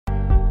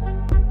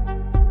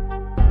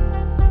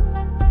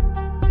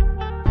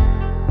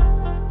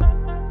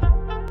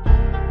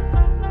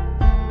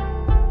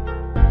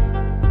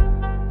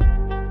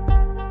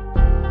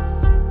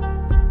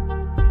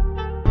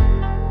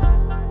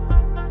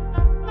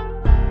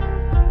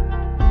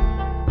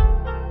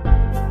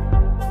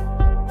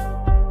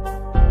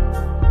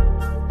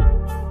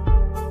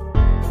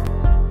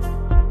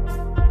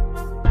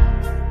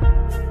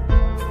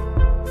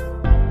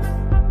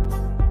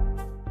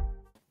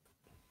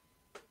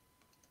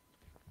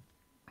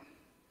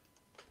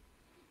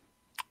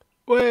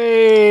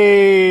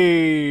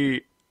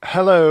Way!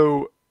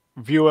 Hello,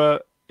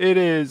 viewer. It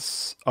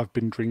is. I've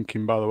been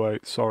drinking, by the way.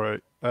 Sorry.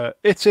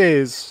 It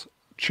is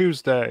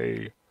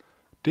Tuesday,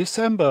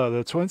 December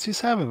the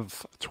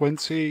 27th,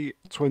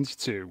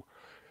 2022.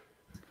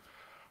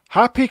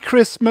 Happy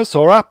Christmas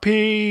or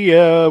happy,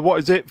 what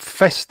is it,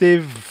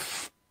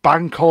 festive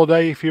bank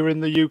holiday if you're in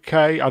the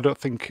UK. I don't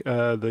think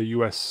the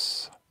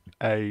USA,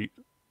 I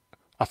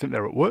think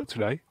they're at work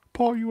today.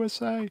 Poor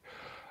USA.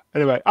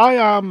 Anyway, I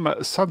am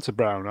Santa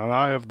Brown, and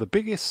I have the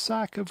biggest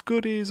sack of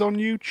goodies on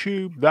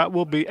YouTube that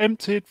will be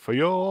emptied for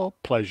your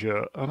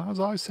pleasure. And as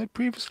I said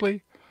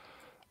previously,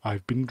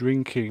 I've been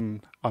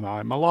drinking, and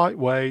I'm a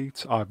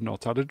lightweight. I've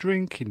not had a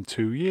drink in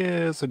 2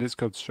 years, and it's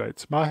gone straight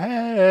to my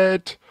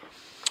head.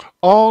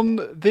 On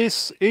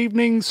this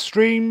evening's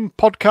stream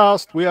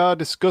podcast, we are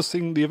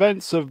discussing the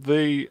events of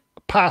the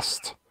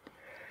past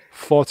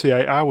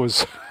 48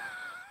 hours.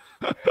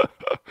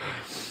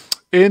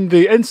 In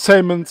the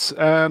entertainment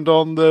and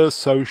on the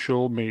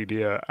social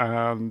media.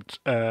 And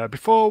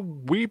before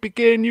we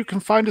begin, you can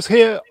find us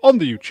here on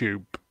the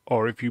YouTube,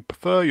 or if you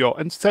prefer your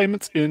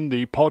entertainment in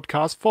the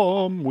podcast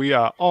form, we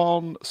are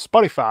on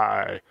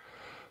Spotify.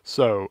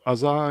 So,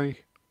 as I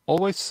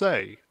always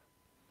say,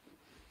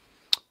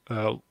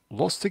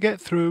 lots to get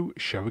through.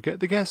 Shall we get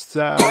the guests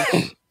out?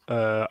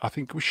 I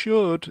think we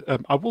should.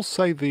 I will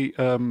say the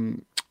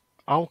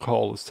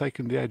alcohol has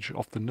taken the edge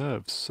off the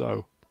nerves,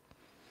 so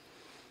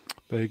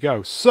there you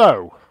go.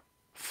 So,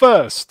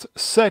 first,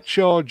 set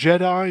your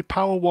Jedi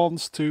power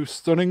wands to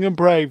stunning and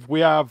brave.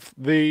 We have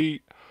the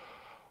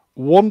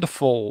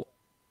wonderful,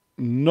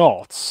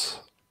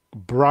 not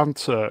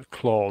Branta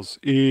Claus.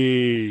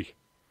 The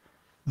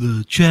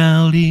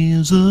child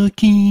is a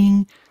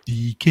king.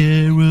 The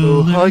carol.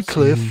 Oh, hi,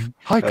 Cliff.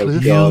 Hi,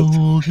 Cliff.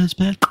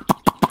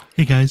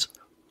 Hey, guys.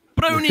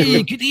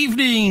 Brownie, good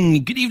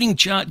evening. Good evening,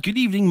 chat. Good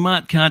evening,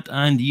 Matt, Cat,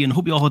 and Ian.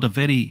 Hope you all had a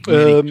very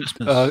Merry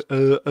Christmas.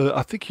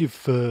 I think you've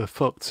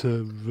fucked,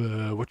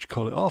 what you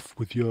call it, off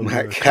with your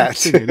Matt Cat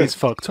singing. He's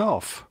fucked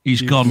off.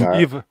 He's gone.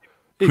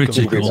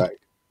 Critical.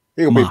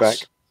 He'll be back.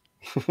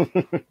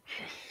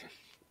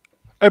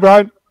 Hey,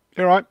 Brian.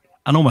 You all right?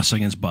 I know my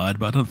singing's bad,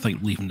 but I don't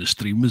think leaving the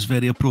stream was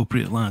very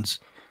appropriate, lads.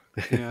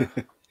 Yeah.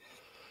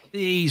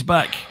 He's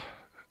back.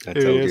 I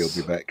told you he'll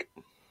be back.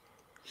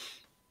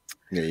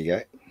 There you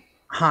go.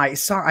 Hi,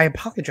 sorry, I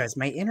apologize.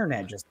 My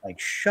internet just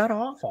shut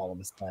off all of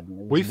a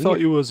sudden. We thought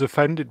you was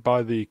offended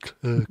by the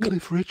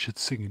Cliff Richard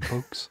singing,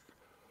 folks.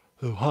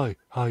 Oh, hi,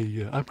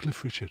 I'm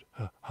Cliff Richard.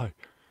 Hi.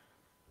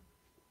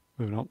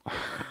 Moving on.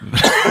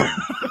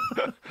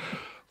 That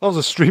was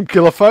a stream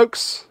killer,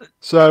 folks.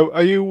 So,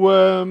 are you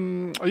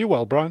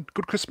well, Brian?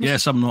 Good Christmas.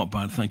 Yes, I'm not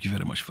bad. Thank you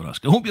very much for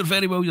asking. I hope you're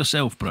very well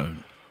yourself,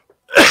 Brown.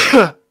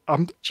 I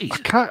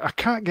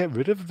can't get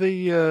rid of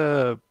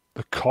the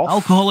cough.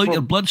 Alcohol out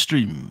your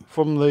bloodstream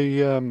from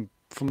the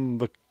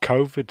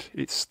COVID.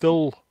 It's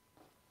still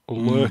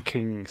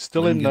lurking,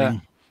 still in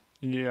there.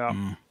 Yeah.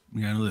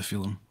 Yeah, I know the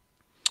feeling.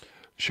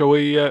 Shall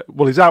we?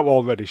 Well, he's out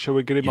already. Shall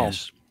we get him on?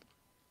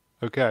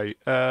 Okay.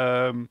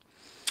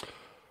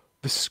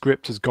 This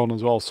script has gone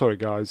as well. Sorry,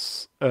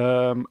 guys.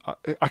 I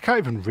can't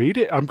even read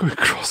it. I'm going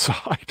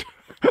cross-eyed.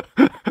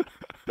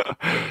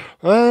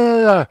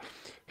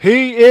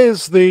 He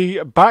is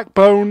the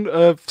backbone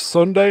of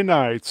Sunday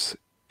night.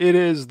 It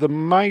is the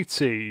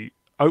mighty.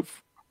 Oh,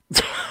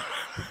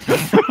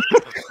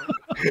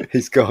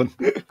 he's gone.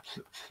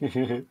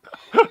 I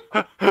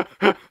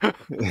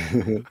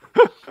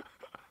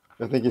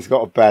think he's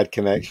got a bad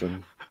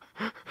connection.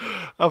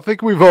 I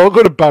think we've all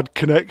got a bad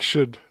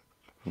connection.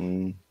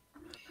 And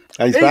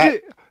he's back.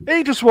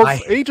 He just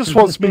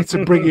wants me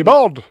to bring him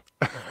on.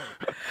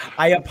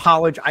 I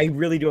apologize. I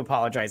really do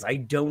apologize. I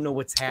don't know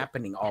what's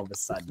happening all of a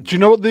sudden. Do you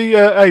know what the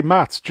hey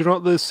Matt? Do you know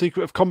what the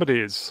secret of comedy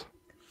is?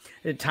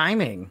 The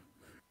timing.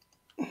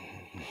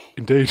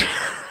 Indeed.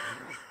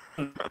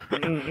 All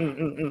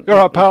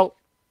right, pal.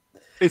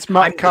 It's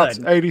Matt Cat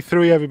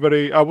 83.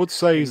 Everybody, I would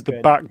say he's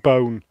the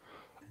backbone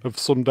of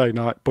Sunday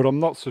night, but I'm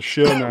not so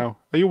sure now.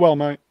 Are you well,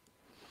 mate?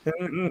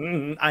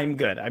 I'm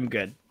good. I'm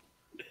good.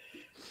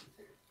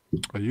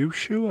 Are you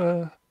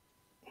sure?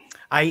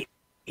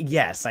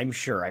 Yes, I'm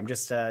sure. I'm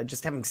just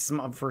having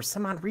for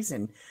some odd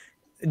reason,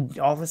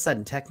 all of a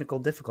sudden technical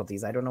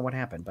difficulties. I don't know what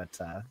happened, but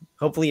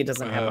hopefully it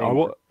doesn't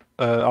happen.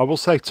 I will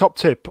say, top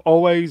tip: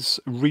 always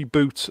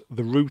reboot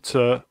the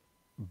router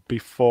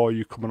before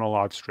you come on a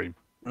live stream.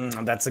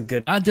 That's a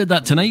good. I did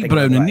that tonight,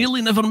 Brown, and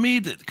nearly never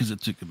made it because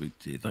it took about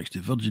thanks to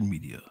Virgin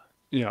Media.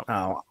 Yeah.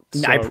 Oh,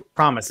 so, I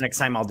promise. Next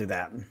time I'll do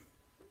that.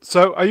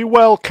 So, are you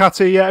well,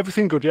 Catty? Yeah,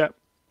 everything good? Yeah.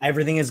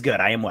 Everything is good.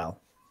 I am well.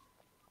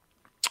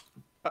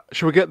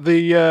 Shall we get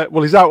the?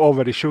 Well, he's out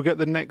already. Shall we get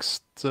the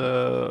next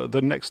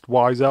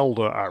wise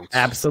elder out?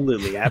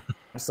 Absolutely,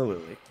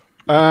 absolutely.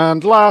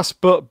 And last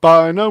but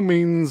by no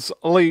means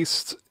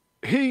least,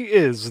 he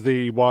is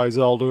the wise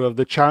elder of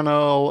the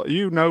channel.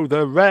 You know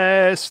the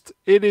rest.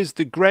 It is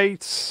the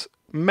great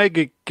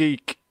Mega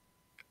Geek.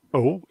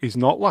 Oh, he's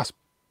not last.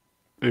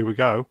 Here we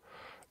go.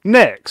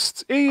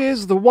 Next, he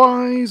is the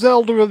wise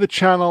elder of the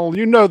channel.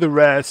 You know the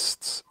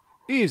rest.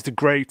 He is the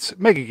great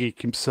mega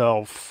geek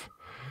himself,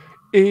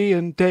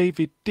 Ian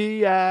David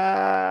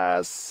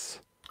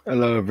Diaz.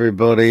 Hello,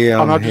 everybody.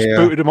 And I I'm just here.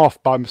 booted him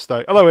off by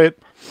mistake. Hello, Ian.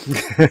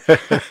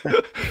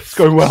 It's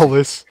going well,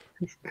 this.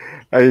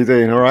 How you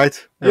doing? All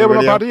right? Yeah,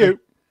 we're not bad, Everybody are you?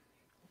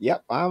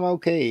 Yep, I'm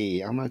okay.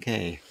 I'm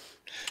okay.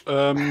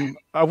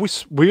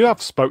 We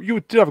have spoke. You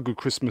did have a good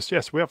Christmas.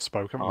 Yes, we have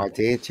spoken. I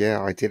did.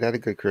 Yeah, I did. Had a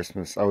good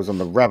Christmas. I was on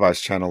the Rabbi's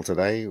channel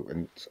today,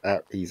 and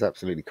he's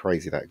absolutely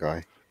crazy. That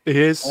guy. He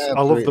is.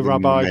 I love the Absolutely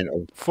rabbi.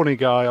 mental. Funny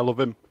guy. I love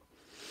him.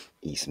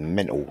 He's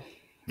mental.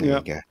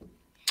 There Yeah.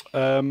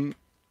 you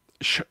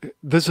go.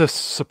 There's a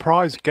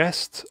surprise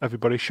guest.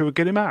 Everybody, should we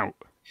get him out?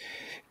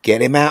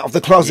 Get him out of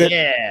the closet.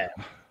 Yeah.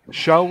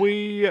 Shall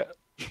we?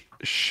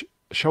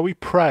 Shall we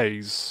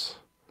praise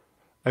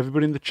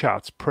everybody in the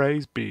chat?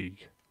 Praise be.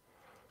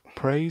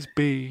 Praise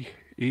be.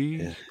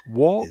 He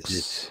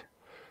walks.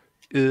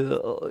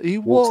 He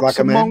walks like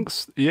a man?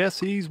 amongst. Yes,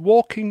 he's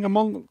walking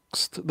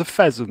amongst the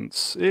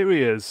pheasants. Here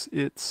he is.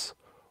 It's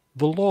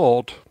the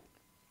Lord.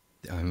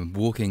 I'm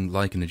walking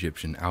like an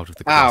Egyptian out of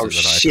the Oh closet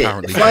that I shit!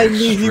 apparently If I fell knew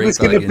he straight was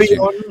going back to be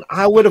into. on,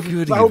 I would have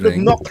Good not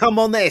evening. come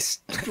on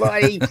this.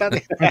 Bloody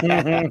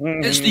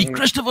It's the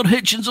Christopher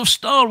Hitchens of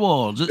Star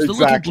Wars. It's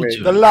Exactly. the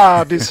little The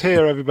lad is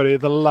here, everybody.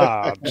 The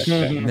lad.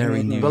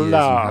 Merry New The Year's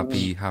lad.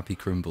 and happy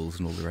Crimbles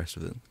and all the rest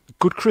of it.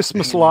 Good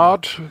Christmas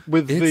lad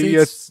with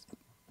It's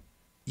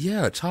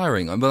yeah,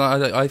 tiring. But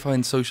I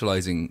find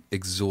socializing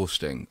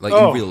exhausting. Like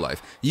Oh. in real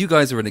life, you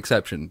guys are an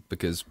exception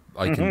because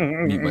I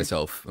can mute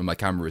myself and my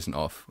camera isn't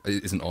off,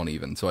 it isn't on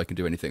even, so I can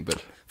do anything.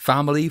 But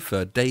family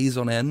for days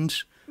on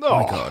end. Oh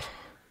my Oh. god!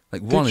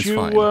 Like one Did is you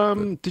fine.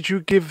 but- did you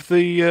give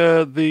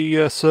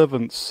the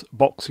servants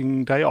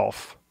Boxing Day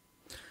off?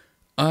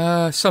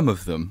 Some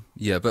of them,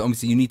 yeah, but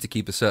obviously you need to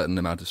keep a certain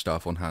amount of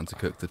staff on hand to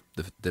cook the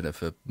dinner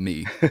for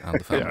me and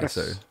the family. Yes.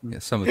 So yeah,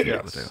 some of them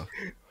got Yes. the day off.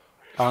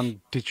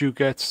 And did you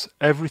get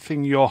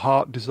everything your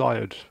heart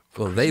desired?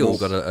 Well, they all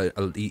got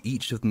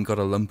each of them got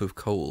a lump of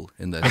coal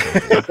in their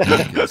table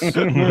because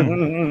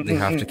they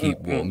have to keep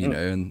warm,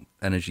 and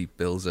energy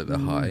bills are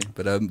high.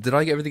 But did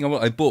I get everything I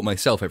wanted? I bought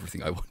myself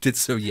everything I wanted,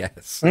 so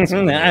yes. That's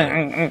all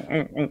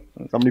I got.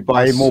 Somebody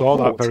buy I more saw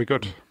port. that very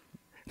good.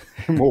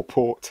 More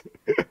port.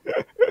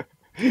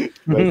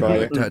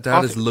 Dad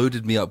has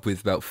loaded me up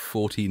with about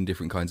 14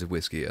 different kinds of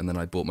whiskey, and then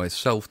I bought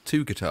myself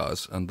 2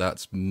 guitars, and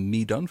that's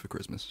me done for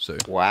Christmas. So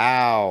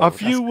Wow. Have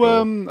that's you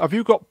cool. have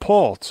you got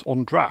port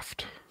on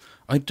draft?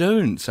 I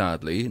don't,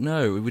 sadly.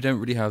 No, we don't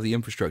really have the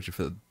infrastructure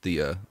for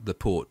the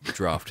port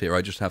draft here.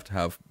 I just have to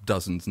have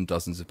dozens and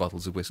dozens of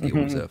bottles of whiskey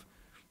on reserve.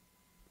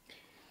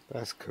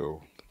 That's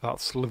cool.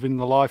 That's living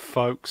the life,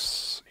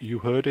 folks. You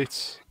heard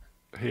it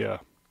here.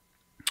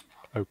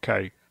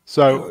 Okay.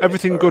 So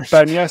everything good,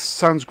 Ben? Yes.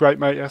 Sounds great,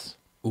 mate. Yes.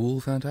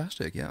 All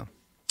fantastic, yeah.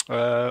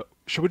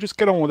 Shall we just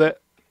get on with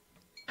it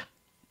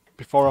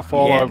before I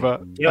fall Yeah. over?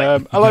 Yeah.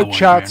 Hello, Go on,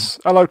 chat.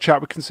 Hello,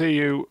 chat. We can see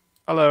you.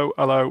 Hello,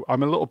 hello.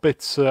 I'm a little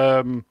bit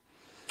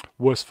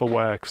worse for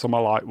wear because I'm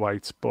a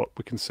lightweight, but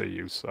we can see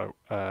you. So,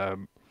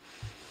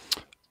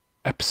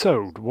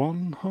 episode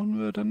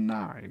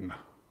 109,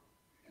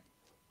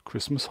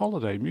 Christmas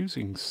holiday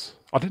musings.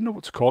 I didn't know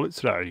what to call it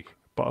today,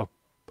 but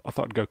I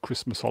thought I'd go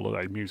Christmas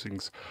holiday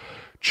musings.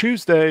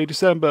 Tuesday,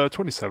 December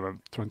 27th,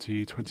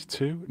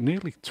 2022.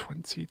 Nearly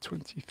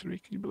 2023.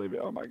 Can you believe it?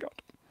 Oh my God.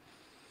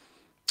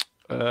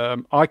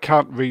 I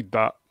can't read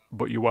that,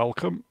 but you're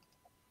welcome.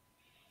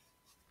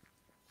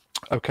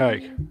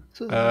 Okay.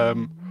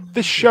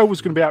 This show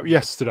was going to be out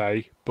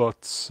yesterday,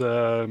 but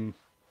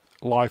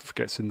life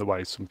gets in the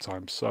way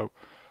sometimes. So,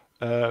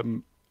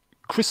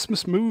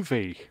 Christmas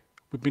movie.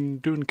 We've been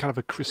doing kind of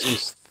a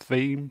Christmas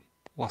theme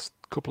last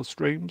couple of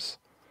streams.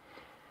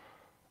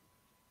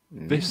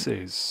 This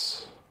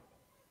is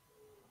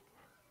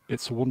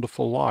It's a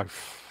Wonderful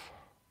Life.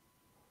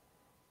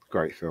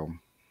 Great film.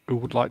 Who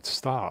would like to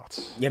start?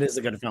 It is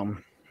a good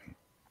film.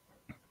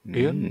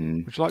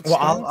 Ian, would you like to Well,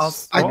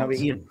 start? I'll What? no,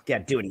 Ian, yeah,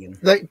 do it, Ian.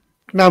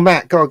 No,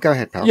 Matt, go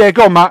ahead, pal. Yeah,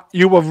 go on, Matt.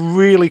 You were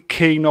really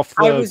keen off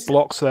I the was-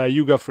 blocks there.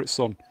 You go for it,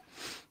 son.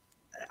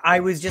 I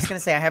was just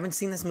gonna say I haven't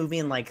seen this movie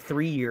in like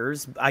 3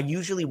 years. I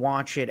usually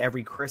watch it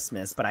every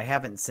Christmas, but I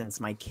haven't since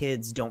my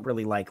kids don't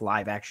really like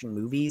live action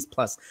movies.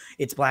 Plus,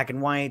 it's black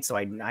and white, so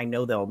I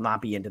know they'll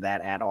not be into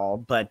that at all.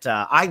 But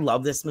I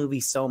love this movie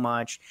so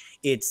much.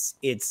 It's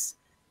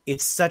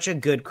such a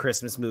good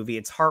Christmas movie.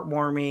 It's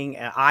heartwarming.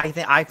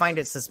 I find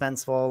it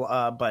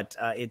suspenseful, but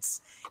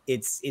it's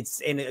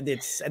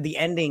the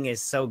ending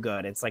is so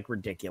good. It's like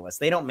ridiculous.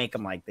 They don't make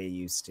them like they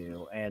used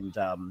to, and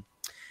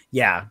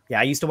yeah.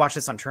 I used to watch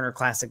this on Turner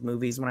Classic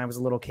Movies when I was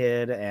a little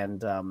kid,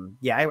 and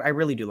I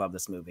really do love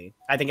this movie.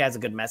 I think it has a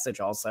good message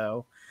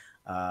also.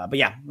 But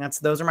yeah,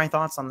 those are my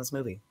thoughts on this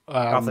movie.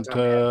 Off the And top of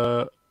my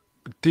head.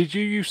 did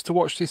you used to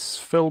watch this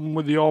film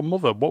with your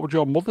mother? What would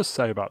your mother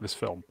say about this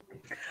film?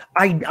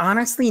 I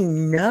honestly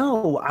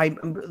no. I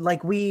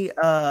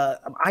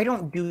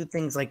don't do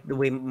things like the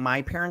way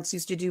my parents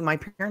used to do. My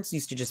parents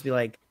used to just be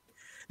like,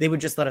 they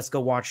would just let us go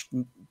watch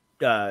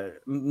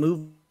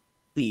movies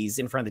movies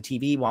in front of the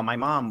TV while my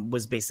mom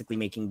was basically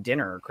making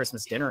dinner,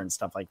 Christmas dinner and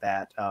stuff like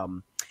that,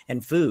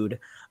 and food.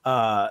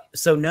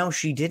 So no,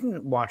 she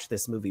didn't watch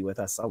this movie with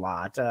us a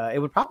lot.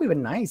 It would probably have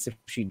been nice if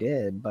she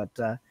did, but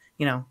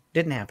you know,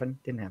 didn't happen.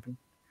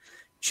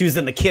 She was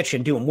in the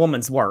kitchen doing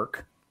woman's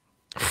work.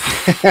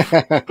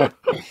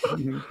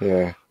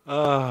 Yeah.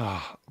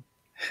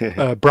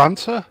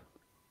 Branter?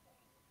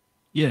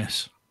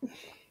 Yes.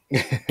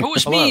 Oh,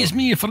 it's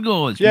me. I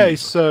forgot. Yeah,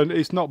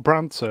 it's not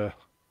Branter.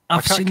 I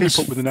I've can't seen keep this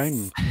up with the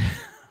name.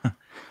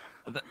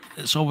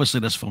 It's obviously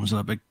this film's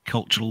a big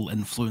cultural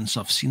influence.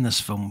 I've seen this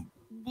film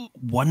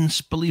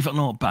once, believe it or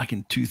not, back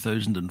in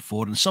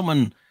 2004, and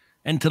someone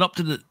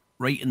interrupted it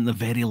right in the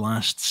very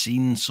last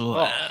scene, so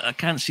I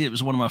can't say it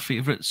was one of my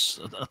favourites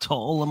at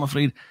all, I'm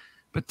afraid.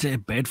 But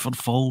Bedford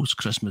Falls,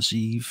 Christmas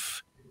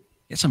Eve,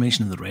 it's a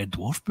mention in the Red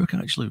Dwarf book,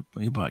 actually,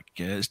 way back.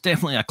 It's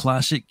definitely a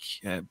classic.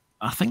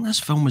 I think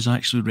this film was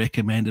actually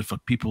recommended for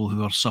people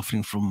who are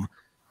suffering from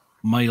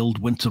mild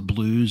winter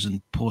blues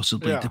and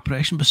possibly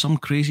depression by some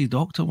crazy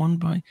doctor one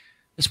by.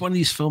 It's one of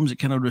these films that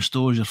kind of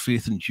restores your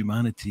faith in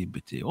humanity,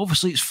 but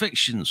obviously it's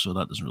fiction, so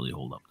that doesn't really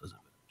hold up, does it?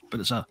 But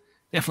it's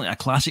definitely a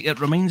classic. It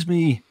reminds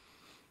me,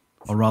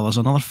 or rather, there's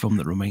another film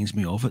that reminds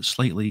me of it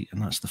slightly,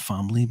 and that's The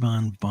Family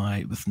Man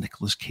with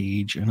Nicolas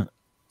Cage in it.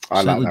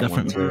 I Slightly like that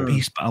different one too.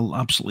 beast, but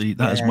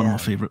that is one of my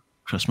favourite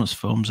Christmas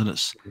films, and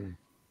it's.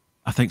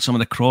 I think some of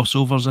the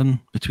crossovers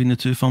in between the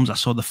two films. I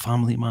saw The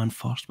Family Man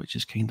first, which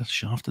is kind of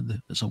shafted.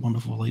 It's a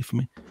Wonderful Life for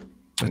me,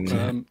 but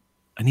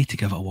I need to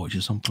give it a watch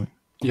at some point.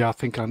 Yeah, I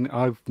think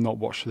I've not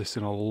watched this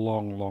in a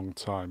long, long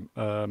time.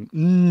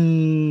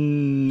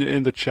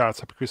 In the chat,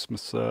 Happy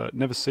Christmas.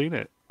 Never seen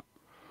it.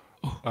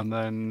 And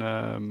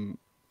then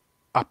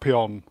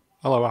Appion.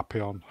 Hello,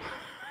 Appion.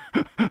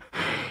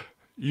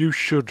 You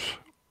should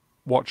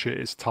watch it.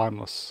 It's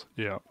timeless.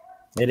 Yeah.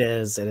 It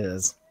is.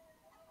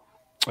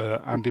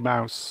 Andy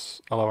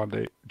Mouse. Hello,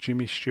 Andy.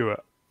 Jimmy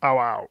Stewart. Oh,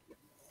 wow.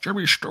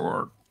 Jimmy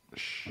Stewart.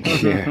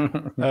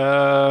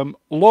 Yeah.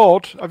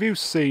 Lord, have you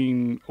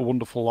seen A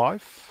Wonderful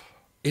Life?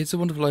 It's a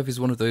Wonderful Life is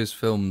one of those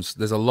films,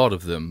 there's a lot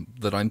of them,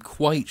 that I'm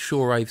quite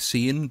sure I've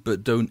seen,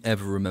 but don't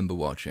ever remember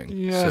watching.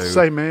 Yeah, so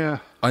same here.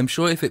 I'm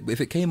sure if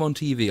it came on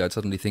TV, I'd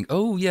suddenly think,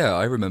 oh yeah,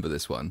 I remember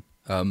this one.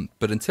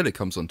 But until it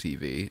comes on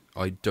TV,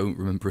 I don't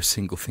remember a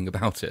single thing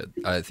about it.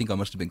 I think I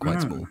must have been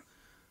quite small.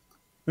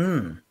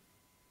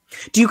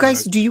 Do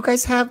you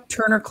guys have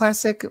Turner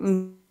Classic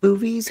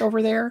Movies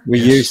over there? We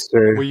used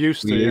to. We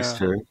used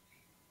to.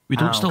 We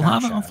don't still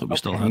have it. I thought we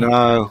still had it.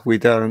 No, we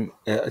don't.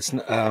 It's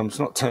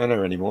not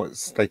Turner anymore.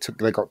 They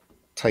got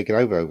taken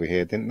over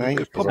here, didn't they?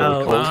 It's probably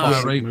Oh, called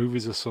Classic right.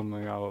 Movies or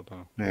something. I don't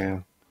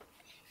know.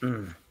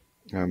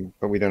 Yeah.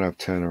 But we don't have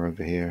Turner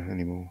over here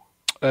anymore.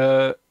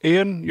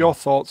 Ian, your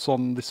thoughts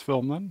on this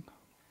film then?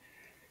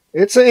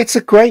 It's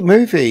a great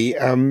movie.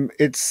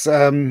 It's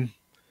when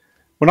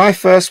I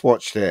first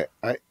watched it,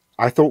 I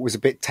thought it was a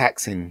bit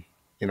taxing,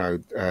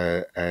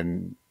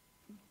 and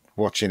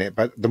watching it.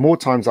 But the more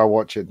times I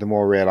watch it, the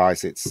more I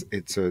realize it's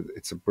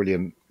a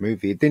brilliant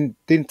movie. It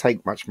didn't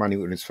take much money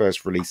when it was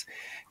first released.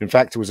 In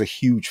fact, it was a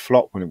huge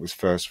flop when it was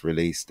first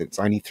released. It's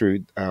only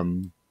through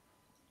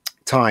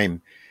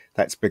time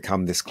that's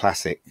become this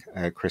classic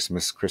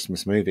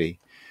Christmas movie.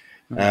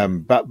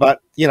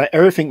 But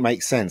everything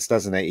makes sense,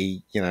 doesn't it?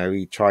 He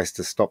tries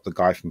to stop the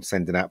guy from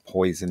sending out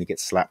poison. He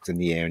gets slapped in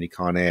the air, and he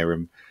can't hear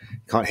him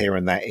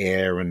in that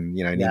air. And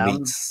he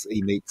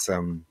meets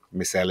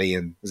Miss Ellie,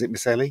 and was it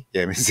Miss Ellie?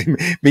 Yeah,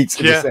 meets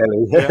Miss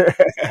Ellie.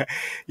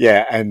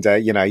 Yeah, and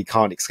he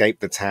can't escape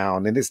the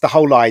town, and it's the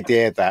whole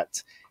idea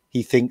that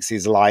he thinks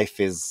his life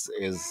is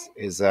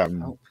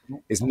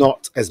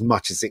not as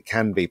much as it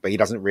can be, but he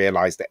doesn't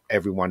realize that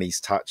everyone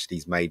he's touched,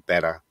 he's made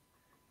better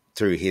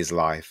through his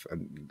life,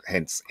 and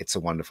hence It's a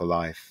Wonderful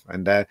Life.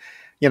 And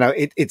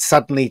it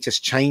suddenly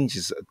just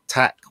changes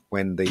tack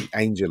when the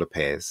angel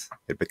appears.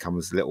 It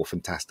becomes a little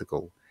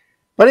fantastical,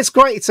 but it's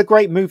great. It's a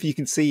great movie. You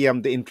can see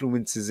the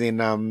influences in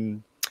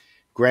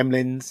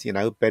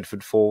Gremlins,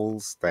 Bedford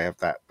Falls. They have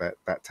that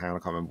town. I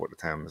can't remember what the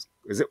town is.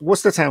 It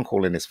what's the town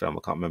called in this film?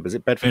 I can't remember. Is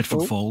it Bedford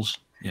Falls?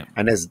 Yeah.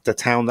 And there's the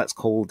town that's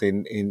called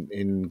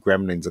in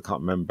Gremlins. I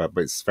can't remember,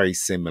 but it's very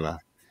similar.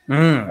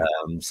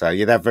 So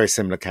they have very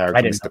similar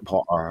characters. Mr.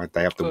 Potter,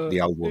 they have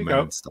the old woman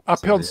and stuff.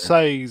 Appion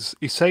says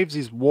he saves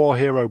his war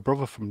hero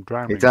brother from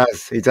drowning.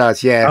 He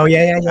does, yeah. Oh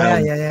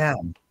yeah.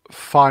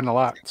 Final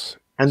act.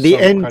 And the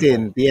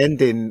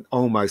ending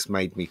almost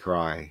made me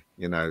cry,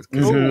 because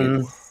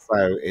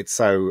it's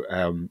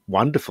so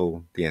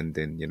wonderful, the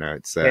ending,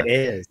 it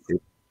is.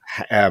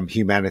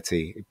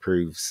 Humanity, it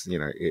proves,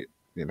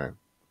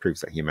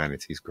 proves that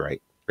humanity is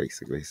great,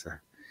 basically, so.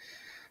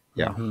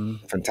 Yeah,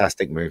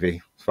 fantastic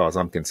movie as far as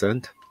I'm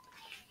concerned.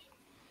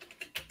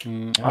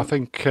 I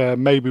think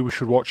maybe we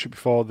should watch it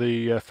before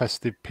the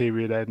festive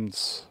period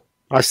ends.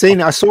 I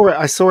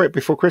saw it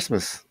before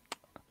Christmas.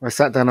 I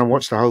sat down and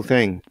watched the whole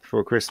thing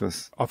before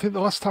Christmas. I think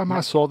the last time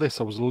I saw this,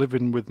 I was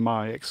living with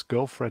my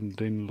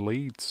ex-girlfriend in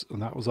Leeds, and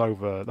that was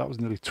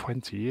nearly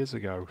 20 years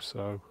ago.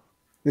 So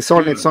it's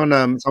on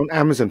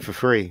Amazon for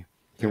free. You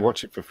can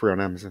watch it for free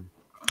on Amazon.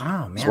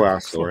 Oh That's man. where I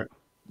saw it.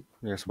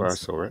 That's where I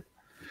saw it.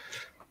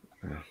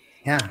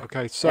 Yeah.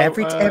 Okay, so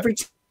Every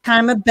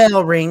time a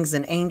bell rings,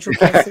 an angel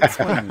gets its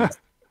wings.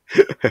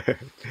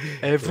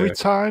 every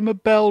time a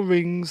bell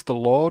rings, the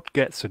Lord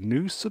gets a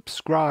new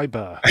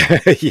subscriber.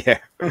 Yeah.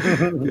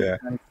 Yeah.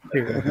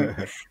 Ding,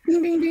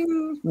 ding,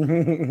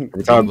 ding.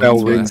 Every time a bell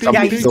Ding, rings, ding,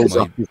 somebody ding, fills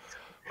ding. up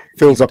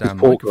his Damn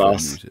port microphone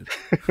glass. muted.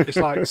 It's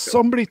like,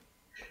 somebody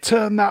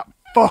turn that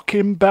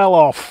fucking bell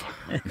off.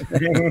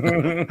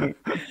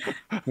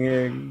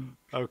 Yeah,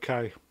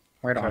 Okay.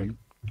 right Okay.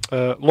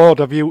 on. Lord,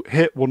 have you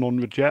hit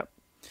 100 yet?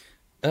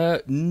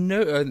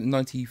 No,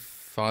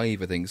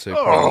 95, I think. So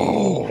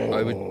probably,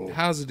 I would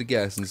hazard a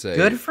guess and say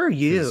Good for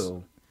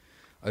you.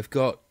 I've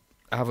got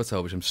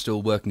Avatar, which I'm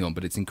still working on,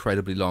 but it's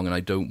incredibly long, and I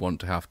don't want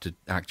to have to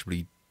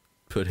actually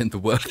put in the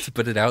work to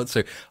put it out.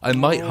 So I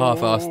might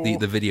half-ass the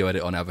video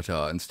edit on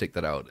Avatar and stick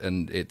that out,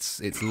 and it's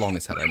long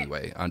as hell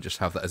anyway, and just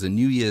have that as a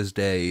New Year's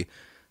Day.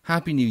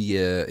 Happy New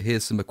Year!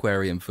 Here's some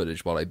aquarium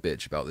footage while I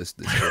bitch about this.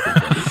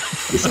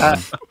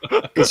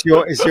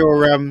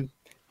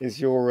 Is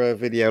your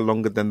video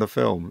longer than the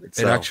film It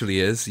itself? actually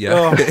is,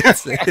 yeah.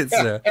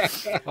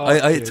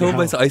 I told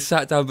myself, I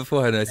sat down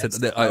beforehand and I said,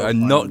 That's I'm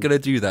so not funny. going to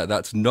do that.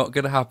 That's not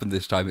going to happen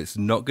this time. It's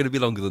not going to be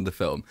longer than the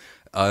film.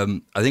 I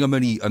think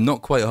I'm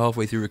not quite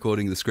halfway through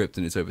recording the script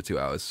and it's over 2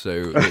 hours.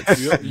 So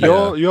it's,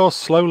 You're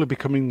slowly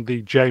becoming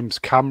the James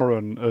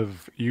Cameron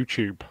of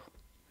YouTube.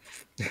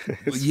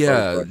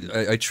 yeah,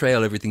 I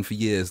trail everything for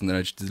years, and then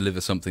I just deliver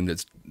something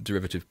that's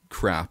derivative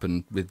crap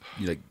and with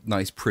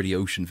nice, pretty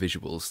ocean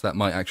visuals. That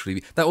might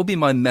actually that will be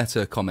my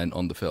meta comment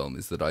on the film,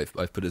 is that I've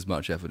put as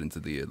much effort into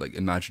the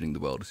imagining the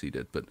world as he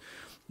did. But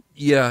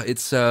yeah,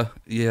 it's I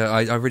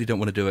really don't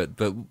want to do it,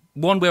 but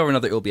one way or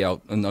another it'll be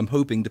out, and I'm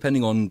hoping,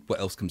 depending on what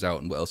else comes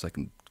out and what else I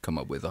can come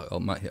up with, I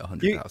might hit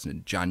 100,000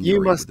 in January.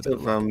 You must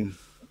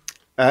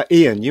have,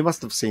 Ian. You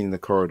must have seen the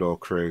Corridor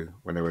Crew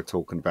when they were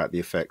talking about the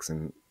effects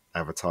in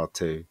Avatar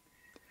 2.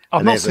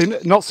 I've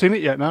not seen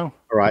it yet. No.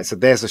 All right, so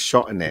there's a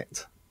shot in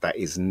it that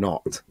is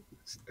not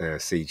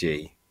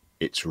CG;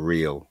 it's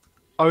real.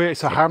 Oh yeah,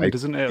 it's a hand,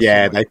 isn't it?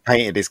 Yeah, they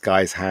painted this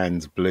guy's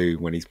hands blue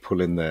when he's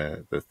pulling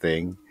the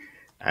thing,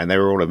 and they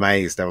were all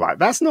amazed. They were like,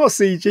 "That's not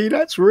CG,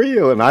 that's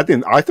real." And I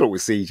didn't. I thought it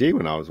was CG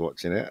when I was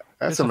watching it.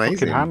 That's It's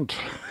amazing. A hand.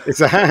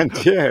 It's a hand.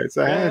 Yeah, it's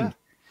a hand.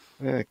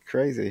 Yeah,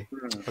 crazy.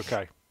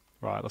 Okay,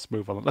 right. Let's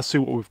move on. Let's see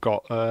what we've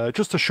got.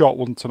 Just a short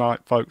one tonight,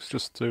 folks.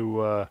 Just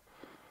to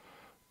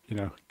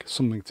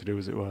something to do,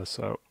 as it were.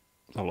 So,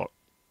 a lot.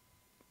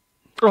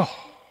 Oh,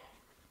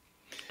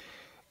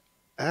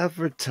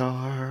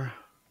 Avatar.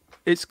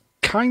 it's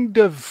kind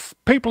of,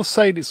 people are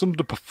saying it's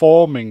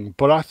underperforming,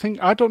 but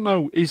I don't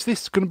know. Is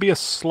this going to be a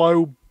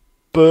slow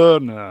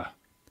burner?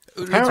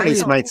 Apparently,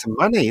 it's made some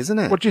money, isn't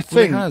it? What do you Well,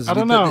 it think? has, I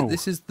don't but know.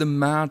 This is the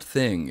mad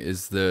thing,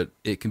 is that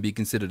it can be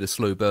considered a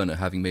slow burner,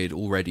 having made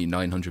already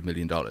 $900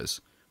 million.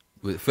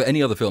 For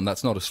any other film,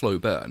 that's not a slow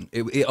burn.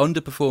 It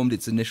underperformed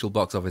its initial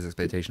box office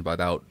expectation by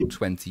about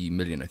 20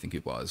 million, I think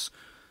it was.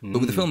 But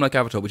with a film like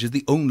Avatar, which is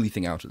the only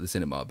thing out at the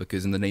cinema,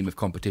 because in the name of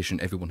competition,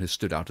 everyone has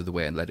stood out of the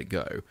way and let it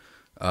go.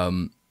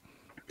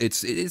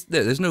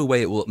 There's no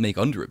way it will make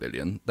under $1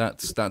 billion.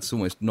 That's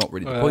almost not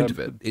really the point of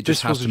it. It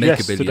just has to make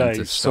 $1 billion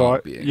to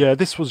start being. Yeah,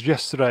 this was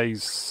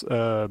yesterday's.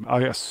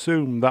 I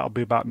assume that'll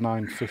be about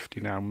 950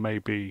 now,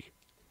 maybe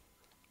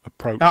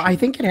approaching. I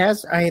think it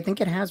has. I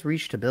think it has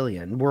reached $1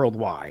 billion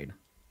worldwide.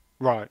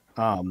 Right.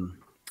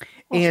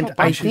 And not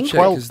bad. I should think check,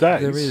 12 'cause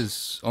days. there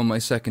is, on my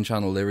second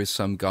channel, there is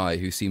some guy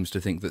who seems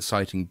to think that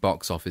citing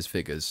box office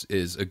figures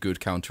is a good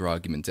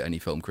counter-argument to any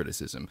film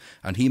criticism.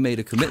 And he made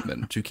a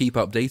commitment to keep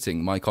updating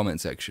my comment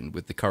section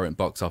with the current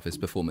box office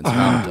performance of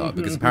Avatar,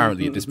 because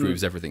apparently it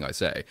disproves everything I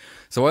say.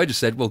 So I just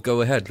said, well, go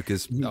ahead,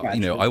 because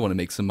I want to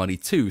make some money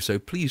too, so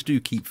please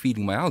do keep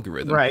feeding my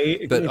algorithm.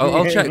 Right. But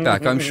I'll check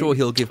back. I'm sure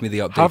he'll give me the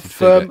updated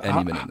figure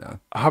any minute now.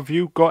 Have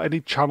you got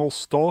any channel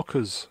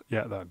stalkers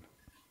yet? Then,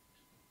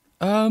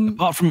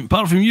 Apart from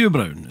you,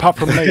 Brown. apart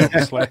from me,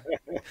 obviously.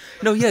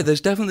 No, yeah,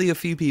 there's definitely a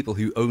few people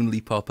who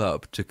only pop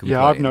up to complain.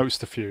 Yeah, I've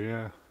noticed a few.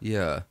 Yeah.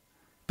 Yeah,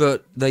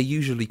 but they're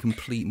usually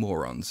complete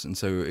morons, and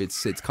so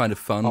it's kind of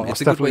fun. Oh, it's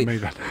that's a good way.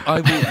 definitely me then.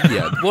 I will.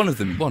 Yeah, one of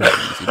them. No,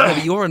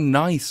 but you're a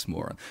nice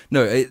moron.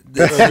 No,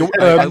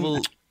 I will.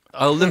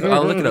 I'll look it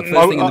up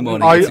first thing in the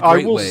morning. It's a I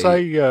great will way.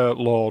 say,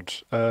 Lord,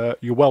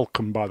 you're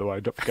welcome. By the way,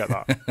 don't forget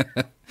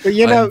that. But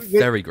you know, I'm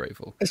very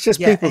grateful. it's just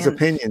Yeah, people's and-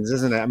 opinions,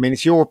 isn't it? I mean,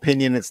 it's your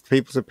opinion, it's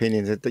people's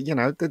opinions.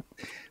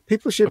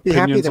 People should be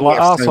happy Opinions that are we like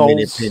have so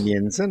many arseholes.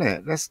 opinions, isn't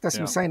it? That's what Yeah.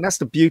 I'm saying. That's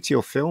the beauty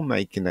of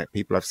filmmaking, that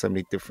people have so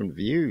many different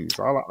views.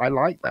 I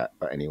like that.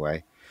 But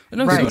anyway,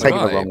 No, Right. so don't take do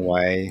it the I. wrong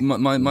way.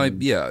 My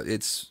yeah,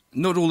 it's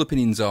not all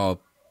opinions are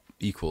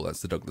equal.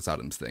 That's the Douglas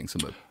Adams thing.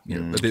 Some are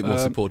a bit more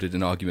supported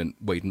in argument,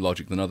 weight, and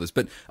logic than others.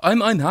 But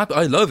I'm happy.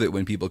 I love it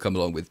when people come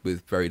along with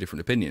very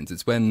different opinions.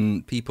 It's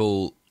when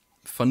people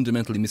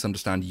fundamentally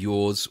misunderstand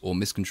yours or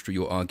misconstrue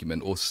your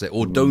argument or say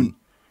or don't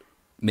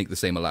make the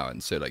same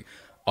allowance. So like,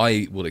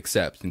 I will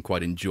accept and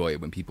quite enjoy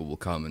when people will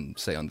come and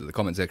say under the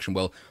comment section,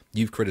 well,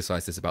 you've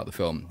criticized this about the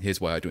film, here's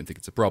why I don't think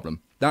it's a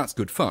problem. That's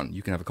good fun.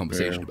 You can have a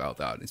conversation about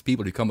that. It's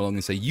people who come along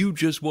and say, you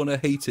just want to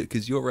hate it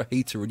because you're a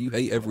hater and you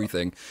hate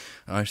everything.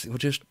 And I just think, well,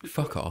 just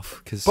fuck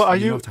off. But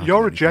you're anything.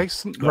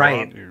 adjacent, though, Right.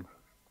 aren't you?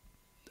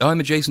 I'm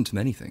adjacent to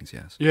many things,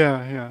 yes.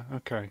 Yeah,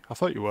 okay. I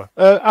thought you were.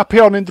 Happy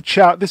on in the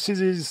chat. This is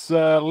his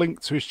link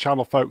to his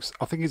channel, folks.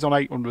 I think he's on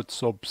 800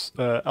 subs.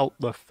 Help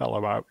the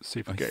fellow out. See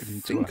if we I can get him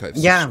into think it. I've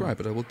Yeah. subscribed,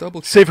 but I will double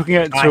check. See if we can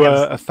get I into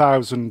have-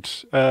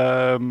 1,000.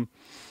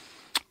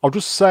 I'll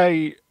just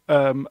say,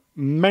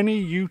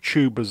 many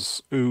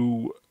YouTubers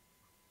who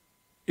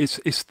it's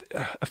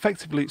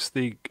effectively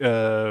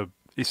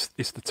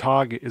it's the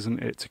target, isn't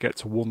it, to get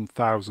to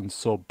 1,000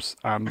 subs,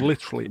 and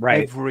literally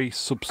Right. every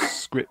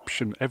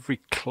subscription, every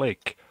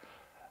click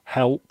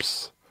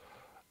helps.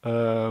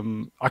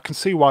 I can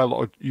see why a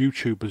lot of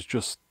YouTubers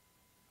just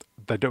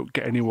they don't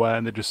get anywhere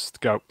and they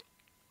just go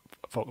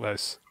fuck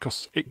this,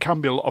 because it can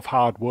be a lot of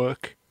hard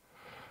work,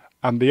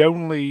 and the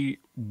only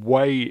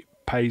way it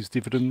pays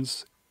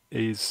dividends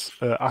is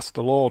ask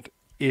the Lord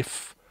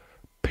if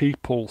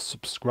people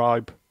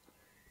subscribe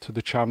to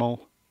the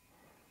channel.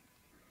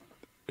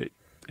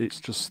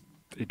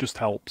 It just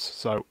helps.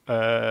 So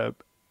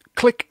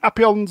click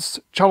Appion's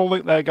channel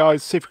link there,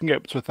 guys. See if we can get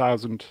up to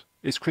 1,000.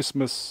 It's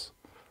Christmas,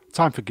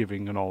 time for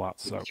giving and all that.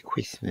 So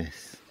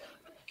Christmas.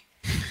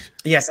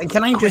 Yes, and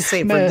can I just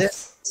say for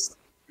Christmas.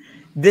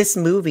 this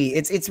movie,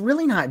 it's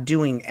really not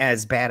doing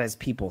as bad as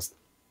people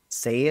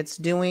say it's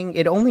doing.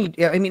 It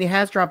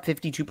has dropped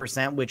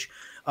 52%, which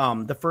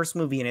the first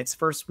movie in its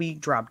first week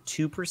dropped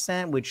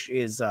 2%, which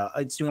is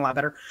it's doing a lot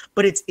better.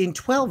 But it's in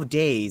 12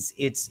 days,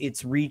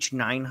 it's reached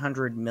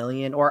 900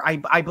 million, or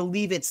I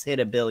believe it's hit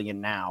 $1 billion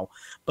now.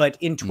 But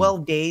in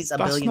 12 days, $1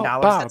 That's billion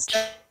not dollars.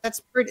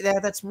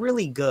 bad. That's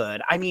really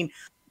good. I mean,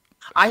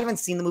 I haven't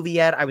seen the movie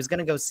yet. I was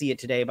gonna go see it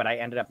today, but I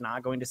ended up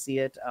not going to see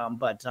it.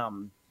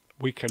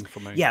 Weekend for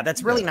me. Yeah,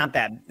 that's really not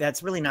that.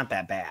 That's really not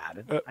that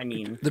bad. I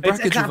mean, The it's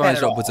bracket's not bad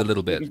revised at upwards a all.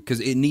 little bit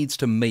because it needs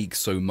to make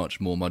so much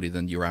more money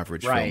than your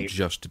average film Right.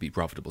 just to be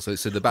profitable. So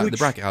the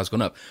bracket has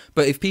gone up.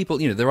 But if people,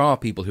 there are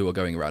people who are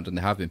going around, and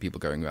there have been people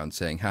going around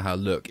saying, haha,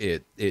 look,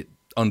 it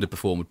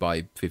underperformed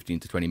by 15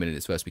 to 20 minutes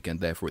its first weekend,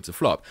 therefore it's a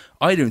flop.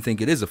 I don't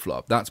think it is a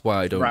flop. That's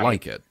why I don't Right.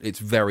 like it. It's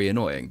very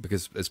annoying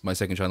because, as my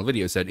second channel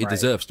video said, it Right.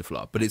 deserves to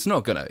flop, but it's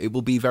not gonna. It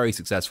will be very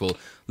successful,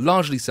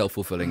 largely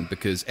self-fulfilling,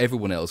 because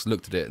everyone else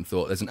looked at it and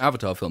thought, there's an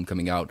Avatar film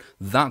coming out,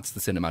 that's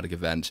the cinematic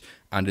event,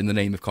 and in the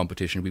name of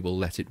competition, we will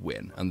let it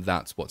win. And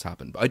that's what's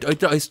happened. But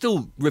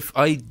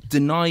I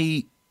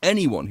deny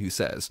anyone who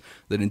says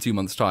that in 2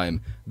 months'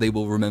 time they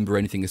will remember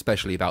anything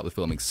especially about the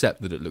film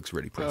except that it looks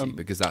really pretty,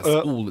 because that's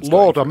all it's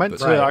Lord, I going meant for.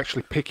 to But-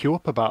 actually pick you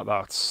up about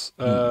that.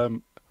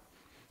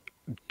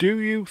 Do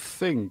you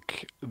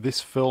think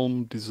this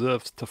film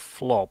deserves to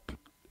flop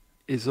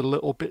is a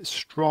little bit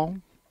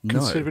strong, No.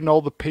 considering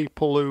all the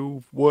people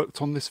who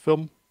worked on this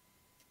film?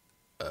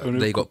 And who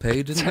They got could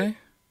paid, didn't they?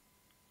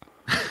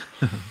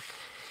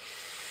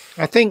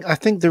 I think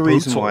the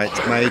reason Brutal. why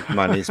it's made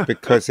money is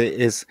because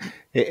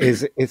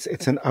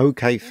it's an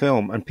okay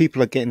film and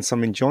people are getting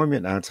some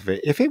enjoyment out of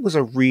it. If it was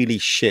a really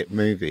shit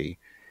movie,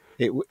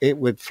 it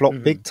would flop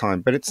big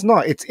time. But it's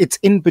not. It's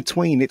in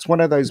between. It's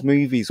one of those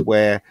movies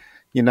where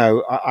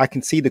I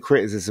can see the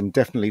criticism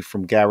definitely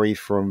from Gary,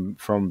 from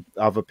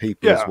other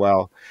people as Yeah.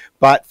 well.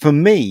 But for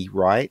me,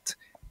 right,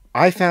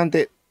 I found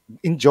it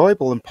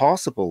enjoyable and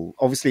passable.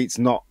 Obviously, it's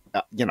not.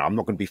 I'm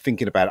not going to be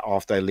thinking about it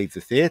after I leave the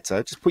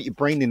theater. Just put your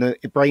brain in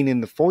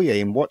the foyer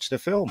and watch the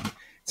film.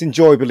 It's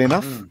enjoyable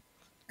enough.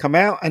 Come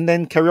out and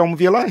then carry on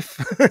with your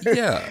life.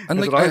 Yeah, and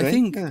That's like what I I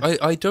think, think yeah.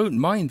 I don't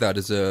mind that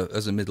as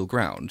a middle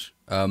ground.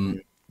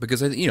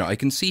 Because I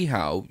can see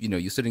how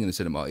you're sitting in the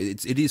cinema.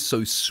 It is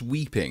so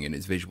sweeping in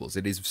its visuals.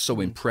 It is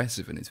so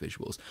impressive in its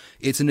visuals.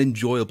 It's an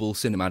enjoyable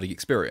cinematic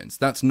experience.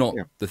 That's not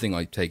the thing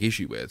I take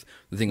issue with.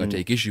 The thing I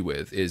take issue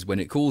with is when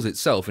it calls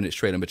itself in its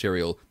trailer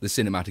material the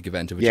cinematic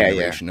event of a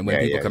generation, and when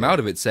people come out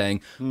of it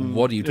saying,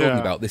 "What are you talking Yeah.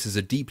 about? This is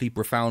a deeply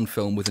profound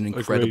film with an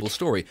incredible Agreed.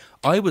 story."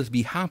 I would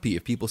be happy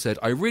if people said,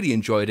 "I really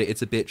enjoyed it.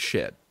 It's a bit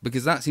shit,"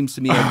 because that seems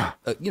to me,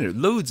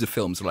 loads of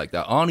films are like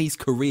that. Arnie's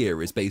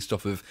career is based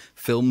off of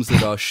films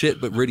that are shit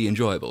but really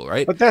enjoyable,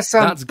 right? But that's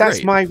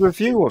great. my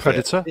review of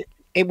Predator. it.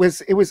 It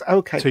was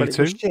okay, but it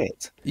was T2.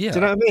 shit. Yeah. Do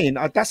you know what I mean?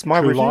 That's my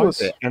True review Lies.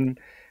 of it.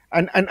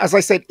 And as I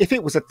said, if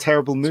it was a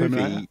terrible movie,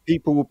 Terminator.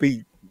 people would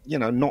be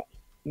not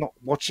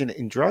watching it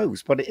in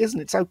droves. But it isn't.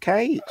 It's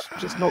okay. It's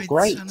just not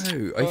great. I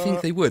don't know. I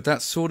think they would.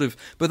 That's sort of,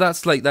 but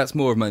that's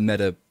more of my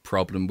meta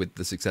problem with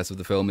the success of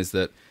the film is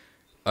that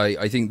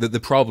I think that the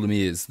problem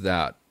is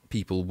that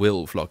people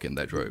will flock in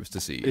their droves to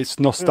see It's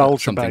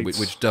nostalgia something bait.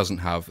 which doesn't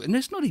have, and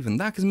it's not even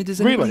that because does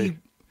Really? anybody?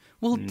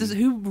 Well,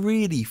 who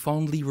really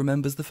fondly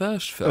remembers the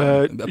first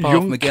film? Apart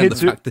young from again the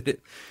kids who- fact that it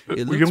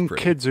looks young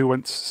pretty. kids who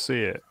went to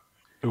see it,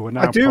 who are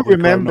now I do probably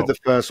remember grown the up.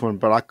 first one,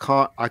 but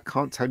I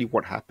can't tell you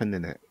what happened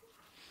in it.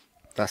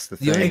 That's the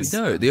The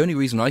thing. only, the only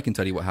reason I can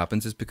tell you what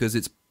happens is because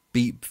it's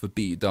beat for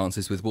beat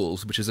Dances with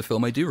Wolves, which is a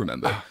film I do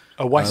remember.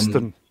 A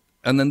western.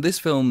 And then this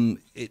film,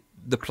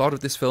 the plot of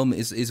this film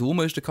is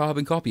almost a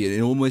carbon copy.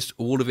 In almost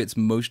all of its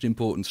most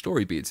important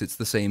story beats, it's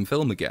the same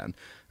film again.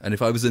 And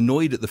if I was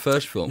annoyed at the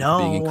first film for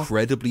being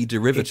incredibly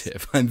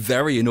derivative, I'm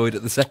very annoyed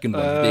at the second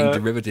one for being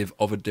derivative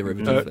of a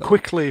derivative film.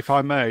 Quickly, if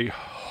I may,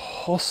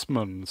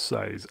 Hossman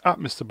says, at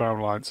Mr.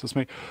 Brownline, says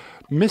me,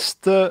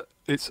 Mr.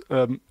 It's,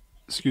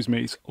 excuse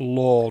me, it's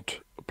Lord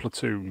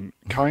Platoon.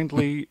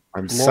 Kindly...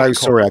 I'm so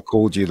sorry I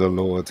called you the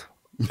Lord.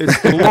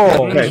 It's the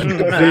Lord.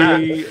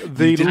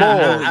 the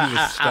Lord. He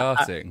was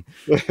starting.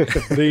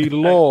 The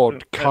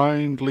Lord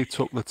kindly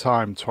took the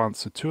time to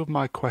answer 2 of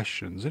my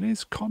questions in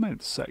his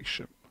comments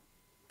section.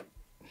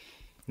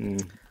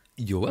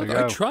 You're welcome.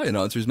 I try and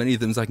answer as many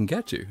of them as I can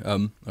get to.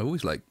 I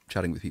always like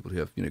chatting with people who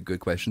have good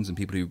questions and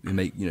people who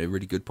make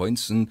really good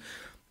points. And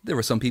there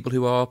are some people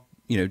who are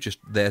just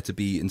there to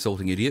be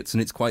insulting idiots,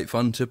 and it's quite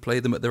fun to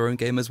play them at their own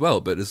game as well.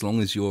 But as long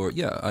as you're,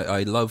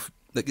 I love.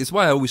 Like, it's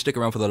why I always stick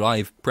around for the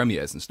live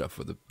premieres and stuff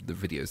for the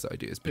videos that I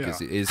do. Is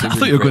because it is. I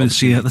thought you were going to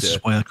say this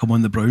is why I come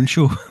on the Brown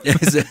Show.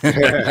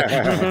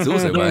 It's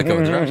also why I come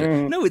on the Brown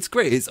Show. No, it's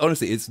great. It's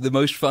honestly, it's the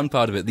most fun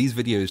part of it. These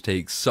videos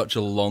take such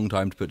a long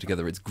time to put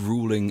together. It's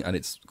grueling, and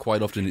it's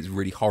quite often it's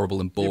really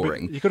horrible and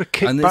boring. You've got to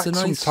kick back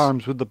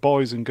sometimes with the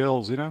boys and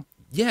girls,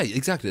 Yeah,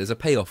 exactly. There's a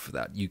payoff for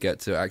that. You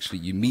get to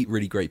you meet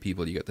really great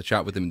people. You get to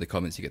chat with them in the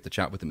comments. You get to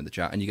chat with them in the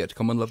chat, and you get to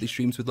come on lovely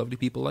streams with lovely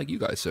people like you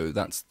guys. So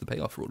that's the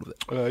payoff for all of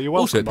it. You're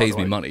welcome, also, it pays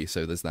me money,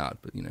 so there's that.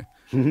 But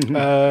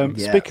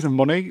Speaking of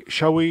money,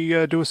 shall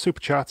we do a super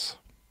chat?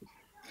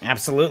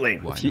 Absolutely.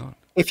 Why not?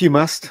 If you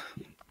must.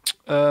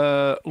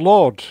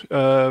 Lord,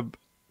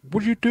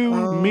 would you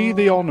do me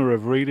the honour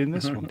of reading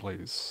this one,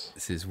 please?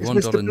 This is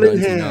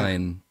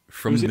 $1.99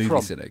 from the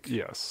Movie Cynic.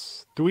 Yes.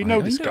 Do we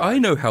know this guy? I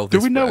know how this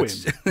Do we know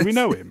works. him? Do we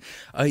know him?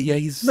 Yeah,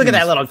 he's. Look at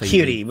that little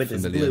cutie with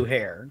his blue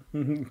hair.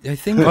 I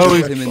think.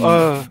 He's him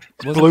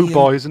Blue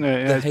Boy, isn't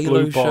it? The Yeah,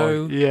 Halo Blue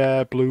show. Boy.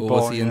 Yeah, Blue Boy. Or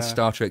was he in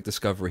Star Trek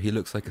Discovery? He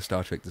looks like a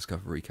Star Trek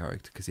Discovery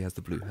character because he has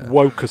the blue hair.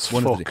 Woke as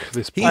One of fuck. the-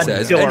 This He boy.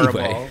 says, Adorable.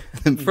 anyway,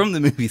 from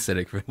the Movie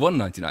Cynic for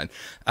 $1.99,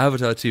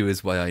 Avatar 2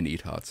 is why I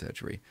need heart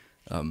surgery.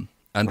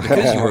 And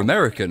because you're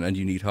American and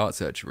you need heart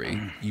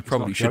surgery, you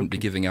probably shouldn't be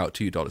giving out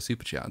 $2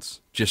 super chats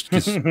just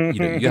because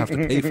you have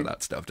to pay for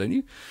that stuff, don't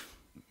you?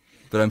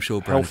 But I'm sure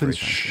Brian's very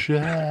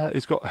thankful.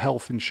 He's got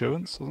health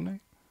insurance, hasn't he?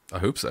 I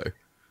hope so.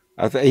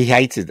 He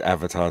hated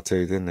Avatar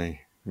too, didn't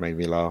he? Made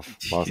me laugh.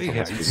 He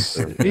hates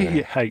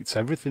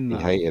everything. He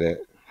Though. hated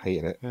it.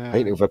 Hated it. Yeah.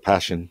 Hated it with a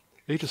passion.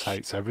 He just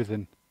hates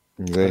everything.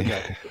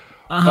 Yeah.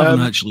 I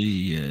haven't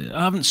actually.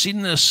 I haven't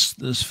seen this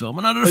film,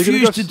 and I you gonna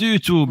refuse go to do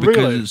so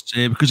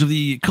because of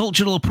the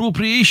cultural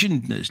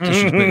appropriation that's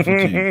disrespectful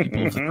to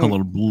people of the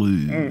colour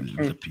blue.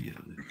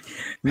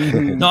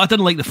 No, I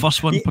didn't like the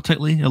first one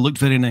particularly. It looked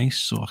very nice,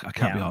 so I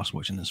can't be arsed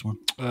watching this one.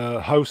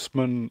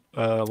 Hostman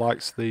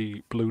likes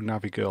the blue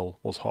navvy girl.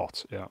 Was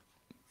hot. Yeah.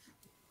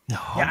 Yeah,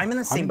 I'm in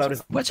the same boat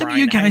as What's up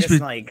Brian. with you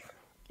guys?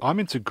 I'm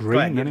into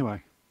green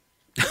anyway.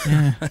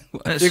 Yeah,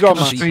 it's got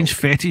a strange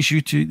fetish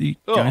you two the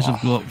guys have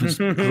got. It's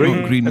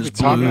green Every is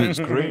time blue. it's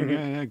green.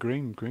 Yeah,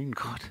 green.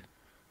 God.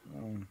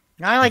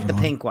 I like the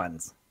pink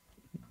ones.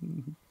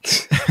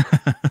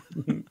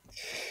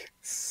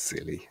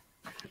 Silly.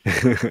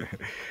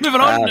 Moving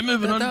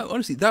on.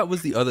 Honestly, that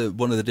was the other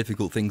one of the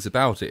difficult things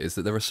about it is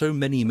that there are so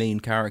many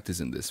main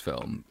characters in this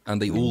film, and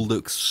they all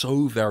look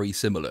so very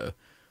similar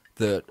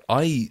that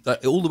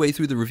all the way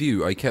through the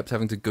review, I kept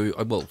having to go.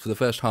 Well, for the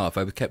first half,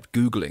 I kept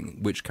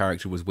Googling which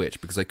character was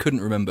which because I couldn't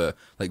remember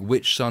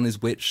which son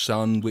is which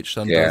son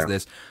does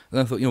this. And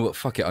I thought, you know what,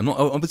 fuck it. I'm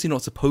obviously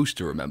not supposed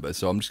to remember,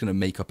 so I'm just going to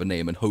make up a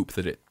name and hope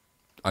that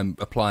I'm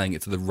applying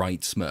it to the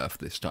right Smurf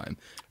this time.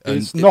 And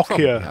Is it probably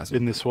Nokia hasn't.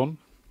 in this one?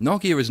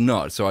 Nokia is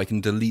not, so I can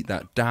delete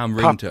that damn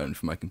ringtone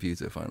from my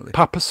computer finally.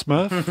 Papa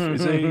Smurf?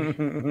 Is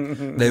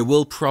he? There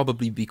will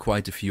probably be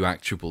quite a few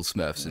actual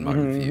Smurfs in my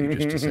review,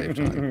 just to save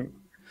time.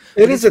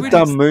 It is a really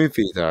dumb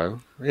movie, though.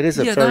 It is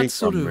a very that's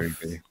dumb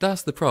movie.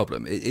 That's the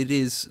problem. It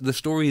is the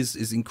story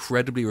is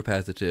incredibly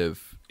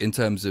repetitive in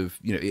terms of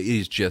it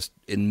is just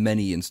in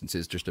many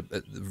instances just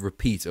a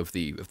repeat of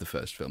the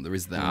first film. There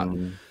is that.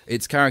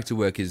 Its character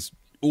work is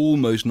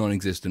almost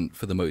non-existent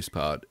for the most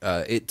part.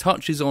 It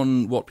touches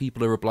on what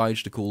people are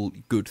obliged to call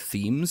good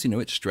themes.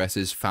 It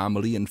stresses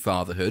family and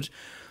fatherhood,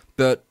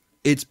 but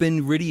it's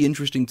been really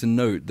interesting to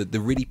note that the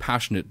really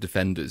passionate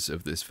defenders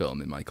of this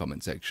film in my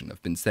comment section have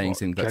been saying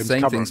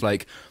things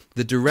like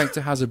the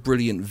director has a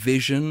brilliant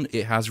vision,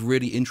 it has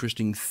really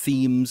interesting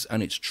themes,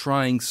 and it's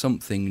trying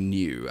something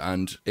new.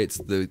 And it's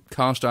the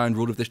cast iron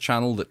rule of this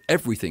channel that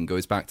everything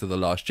goes back to The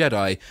Last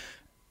Jedi.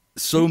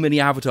 So many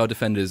Avatar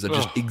defenders are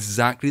just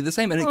exactly the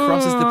same, and it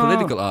crosses the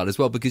political art as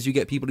well, because you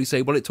get people who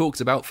say, well, it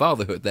talks about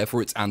fatherhood,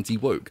 therefore it's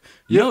anti-woke.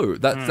 No,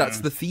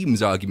 that's the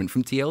themes argument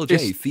from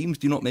TLJ. Themes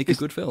do not make a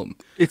good film.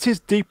 It is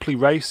deeply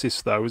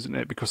racist, though, isn't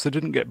it? Because they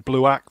didn't get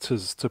blue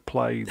actors to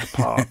play the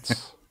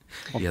parts.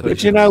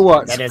 But you know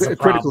what? That is a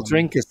Critical problem.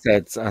 Drinker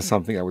said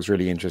something that was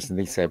really interesting.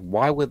 He said,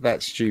 why would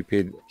that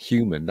stupid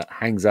human that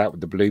hangs out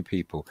with the blue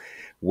people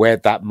wear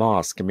that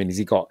mask? I mean,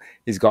 he's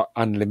got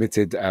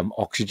unlimited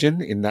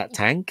oxygen in that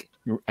tank.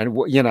 and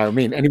you know, I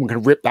mean, anyone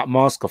can rip that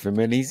mask off him,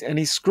 and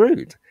he's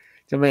screwed.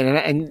 Do you know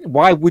what I mean? And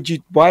why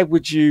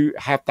would you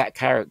have that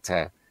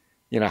character,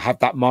 you know, have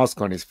that mask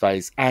on his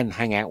face and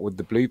hang out with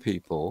the blue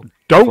people?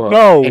 Don't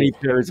know. Any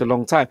periods a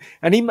long time,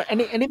 and he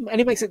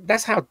makes it.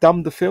 That's how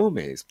dumb the film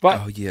is. But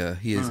oh yeah,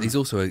 he is. He's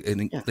also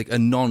like a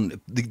non.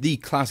 The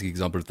classic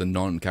example of the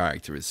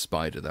non-character is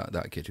Spider,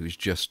 that kid who's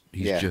just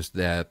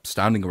there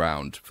standing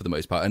around for the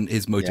most part, and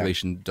his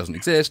motivation doesn't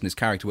exist, and his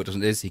character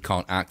doesn't exist. He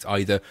can't act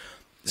either.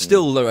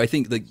 Still, though, I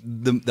think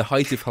the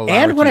height of hilarity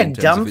And what a in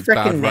terms dumb of its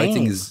bad frickin'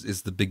 writing name.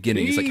 is the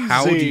beginning. It's like,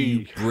 how do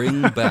you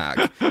bring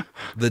back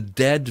the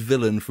dead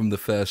villain from the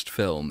first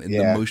film in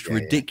the most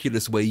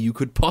ridiculous way you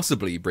could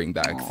possibly bring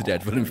back the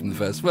dead villain from the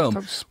first film?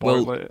 Don't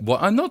spoil it. Well,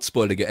 I'm not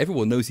spoiling it.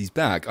 Everyone knows he's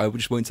back. I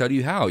just won't tell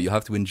you how. You'll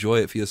have to enjoy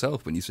it for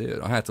yourself when you see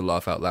it. I had to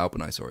laugh out loud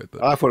when I saw it.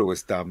 But I thought it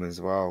was dumb as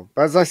well.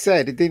 But as I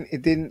said, it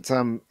didn't.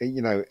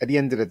 You know, at the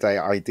end of the day,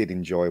 I did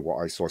enjoy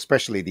what I saw,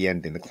 especially the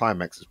ending. The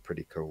climax was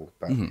pretty cool,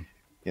 but.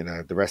 You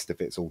know, the rest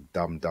of it's all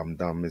dumb,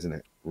 isn't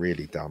it?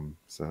 Really dumb.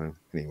 So,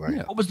 anyway.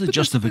 What was the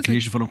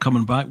justification for him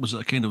coming back? Was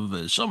it a kind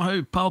of somehow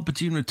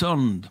Palpatine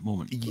returned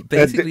moment?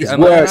 basically, it's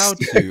am I worse. allowed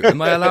to?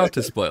 Am I allowed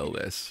to spoil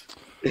this?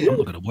 I'm not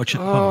going to watch it.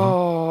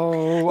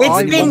 Oh, It's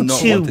I been will not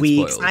 2 want it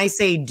weeks. spoiled. I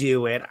say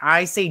do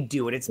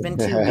it. It's been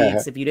 2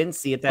 weeks. If you didn't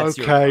see it, that's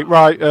your okay,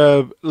 problem.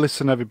 right.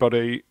 Listen,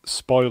 everybody.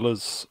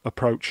 Spoilers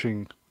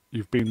approaching.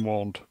 You've been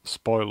warned.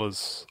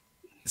 Spoilers.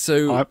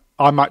 So,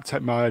 I might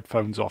take my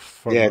headphones off.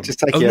 For a moment. Just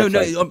take oh your no,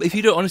 headphones. no. If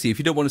you don't want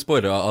to spoil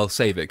it, I'll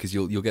save it because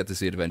you'll get to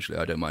see it eventually.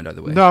 I don't mind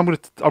either way. No, I'm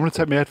gonna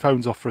take my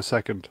headphones off for a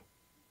second.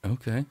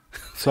 Okay.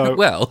 So,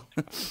 Well,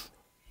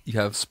 you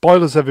have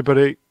spoilers,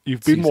 everybody.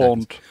 You've been 2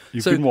 warned. seconds.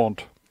 You've So- been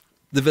warned.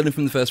 the villain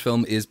from the first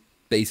film is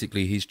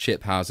basically he's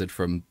Chip Hazard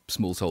from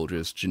Small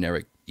Soldiers,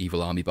 generic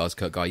evil army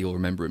buzzcut guy. You'll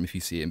remember him if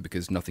you see him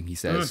because nothing he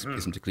says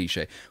isn't a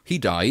cliche. He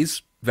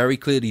dies, very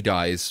clearly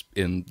dies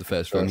in the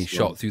first film. He's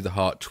shot through the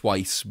heart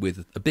twice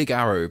with a big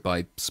arrow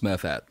by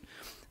Smurfette.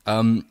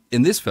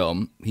 In this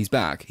film, he's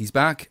back. He's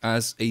back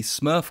as a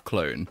Smurf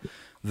clone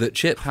that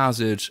Chip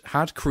Hazard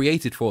had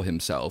created for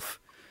himself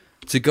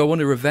to go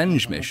on a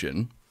revenge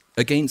mission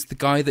against the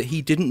guy that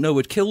he didn't know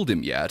had killed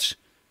him yet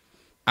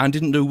and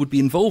didn't know would be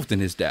involved in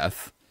his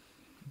death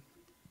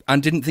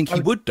and didn't think he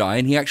would die.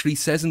 And he actually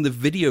says in the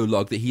video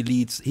log that he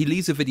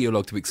leaves a video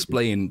log to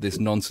explain this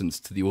nonsense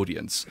to the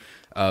audience.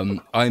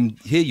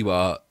 Here you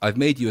are. I've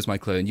made you as my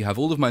clone. You have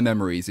all of my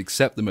memories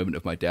except the moment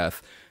of my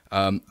death.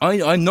 I'm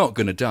not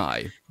going to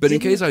die, but in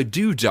case I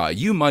do die,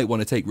 you might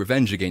want to take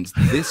revenge against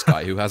this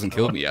guy who hasn't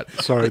killed me yet.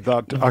 Sorry, I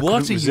couldn't are you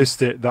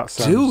resist it. That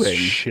sounds doing?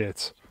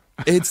 shit.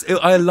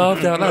 I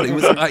laughed out loud.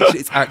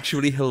 It's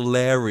actually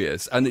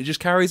hilarious, and it just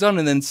carries on.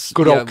 And then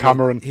Good old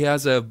Cameron. He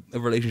has a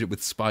relationship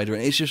with Spider,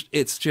 and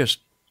it's just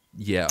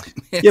yeah.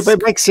 Yeah, but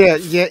it makes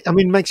it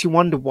makes you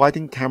wonder, why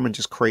didn't Cameron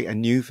just create a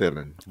new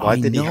villain? Why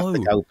did he have to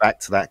know. go back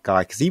to that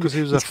guy? Because he was a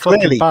he's fucking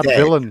clearly bad dead.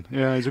 villain.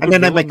 Yeah, he's a good And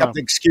then they villain make up now.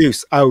 the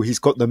excuse, oh, he's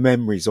got the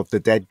memories of the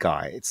dead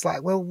guy. It's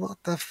like, well,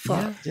 what the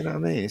fuck? Do you know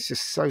what I mean? It's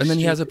just so And then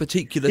he has a stupid.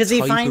 particular Does he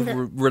type find of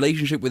it-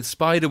 relationship with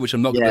Spider, which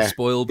I'm not going to Yeah,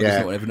 spoil because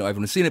yeah. not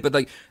everyone has seen it. But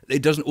like,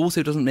 it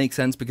doesn't make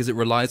sense because it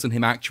relies on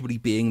him actually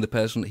being the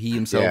person that he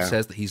himself Yeah.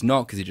 says that he's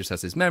not, because he just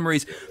has his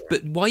memories.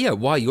 But why?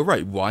 You're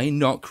right. Why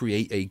not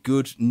create a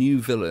good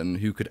new villain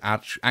who could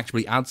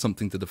actually add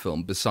something to the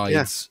film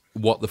besides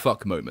what the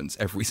fuck moments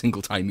every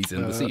single time he's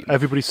in the scene?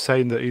 Everybody's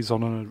saying that he's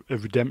on a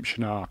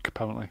redemption arc,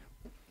 apparently.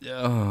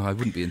 Oh, I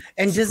wouldn't be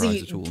And does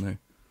surprised he- at all. No.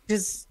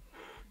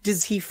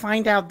 Does he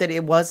find out that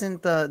it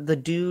wasn't the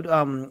dude?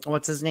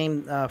 What's his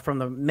name from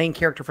the main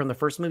character from the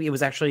first movie? It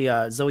was actually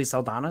Zoe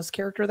Saldana's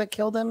character that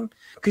killed him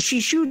because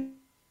she shoots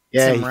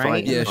Yeah, him he right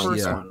finds- in the yeah,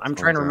 first yeah. one. I'm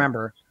trying to out.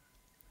 remember.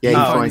 Yeah, he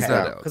Oh, finds okay.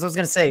 out. Because I was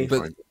gonna say,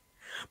 But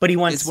but he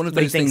wants. it's one of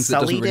but he those thinks things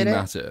that Sully doesn't really did it?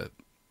 matter.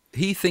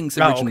 He thinks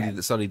Oh, originally okay.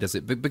 that Sully does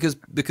it, but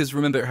because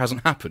remember, it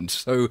hasn't happened.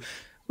 So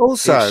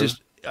Also, it's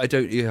just I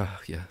don't. Yeah.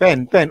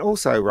 Ben,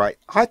 also, right,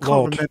 I can't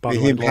Lord, remember by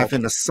the way, him Lord.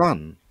 having a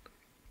son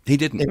He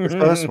didn't. in the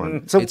first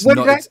one. So It's where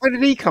not-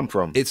 did he come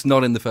from? It's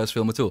not in the first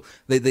film at all.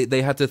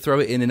 They had to throw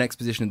it in an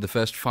exposition in the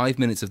first 5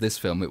 minutes of this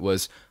film. It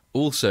was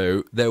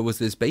also there was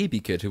this baby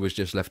kid who was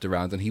just left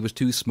around, and he was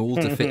too small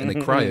to fit in a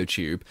cryo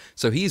tube,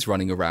 so he's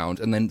running around.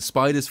 And then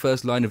Spider's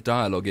first line of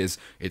dialogue is,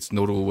 "It's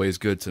not always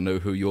good to know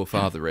who your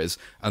father is."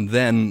 And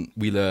then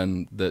we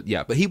learn that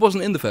but he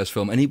wasn't in the first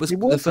film, and the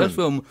wasn't. first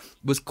film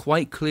was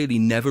quite clearly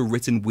never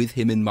written with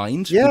him in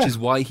mind, Yeah, which is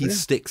why he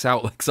sticks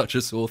out like such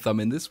a sore thumb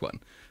in this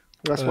one.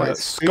 That's why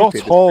it's Scott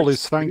stupid. Hall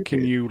It's is thanking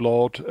stupid. you,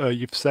 Lord.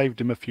 You've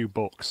saved him a few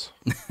bucks.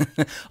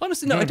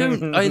 Honestly, no, I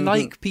don't. I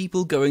like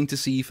people going to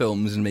see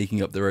films and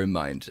making up their own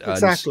mind. And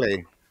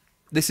Exactly.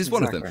 this is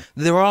one of them.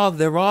 Exactly.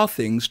 There are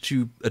things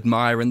to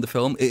admire in the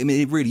film. I mean,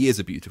 it really is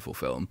a beautiful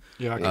film.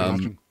 Yeah, I can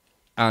imagine.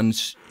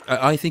 And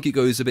I think it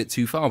goes a bit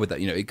too far with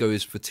that. It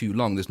goes for too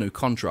long. There's no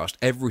contrast.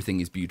 Everything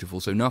is beautiful,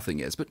 so nothing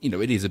is. But,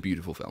 it is a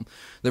beautiful film.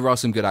 There are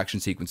some good action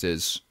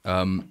sequences.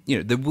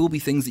 There will be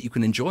things that you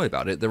can enjoy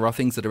about it. There are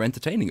things that are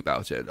entertaining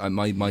about it.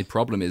 My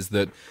problem is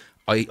that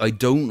I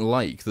don't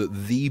like that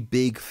the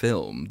big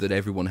film that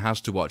everyone has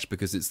to watch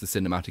because it's the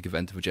cinematic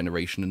event of a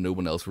generation and no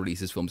one else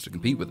releases films to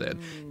compete with it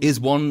is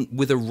one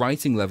with a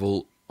writing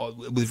level,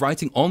 with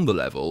writing on the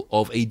level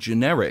of a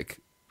generic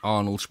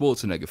Arnold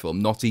Schwarzenegger film,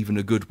 not even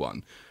a good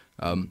one.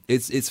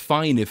 It's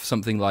fine if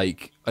something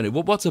like, I don't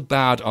know, what's a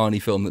bad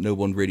Arnie film that no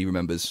one really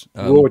remembers?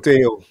 Raw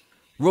Deal.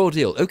 Raw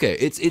Deal. Okay,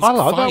 it's I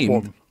like that fine.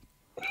 one.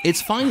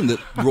 It's fine that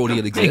Raw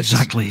Deal exists.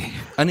 Exactly.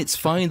 And it's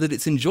fine that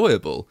it's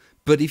enjoyable.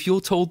 But if you're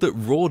told that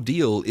Raw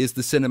Deal is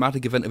the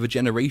cinematic event of a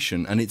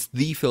generation and it's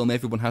the film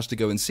everyone has to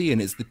go and see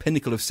and it's the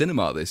pinnacle of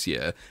cinema this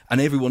year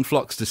and everyone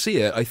flocks to see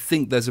it, I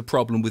think there's a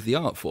problem with the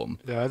art form.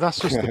 Yeah, that's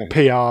just the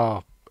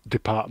PR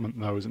department,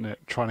 though, isn't it?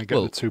 Trying to get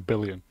Well, the $2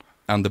 billion.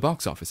 And the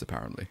box office,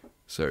 apparently.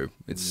 So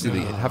it's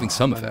having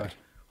some effect.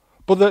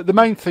 But the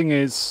main thing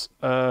is,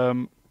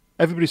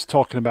 everybody's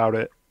talking about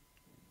it.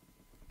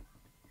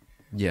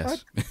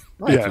 Yes.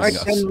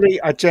 Yes.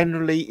 I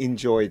generally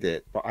enjoyed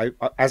it, but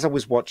as I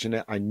was watching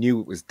it, I knew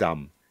it was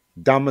dumb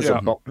as a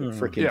box of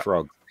freaking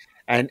frog.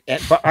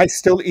 But I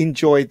still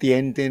enjoyed the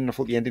ending. I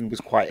thought the ending was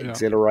quite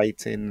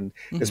exhilarating.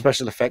 The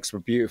special effects were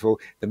beautiful.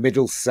 The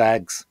middle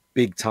sags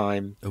big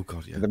time. Oh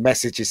god, yeah. The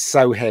message is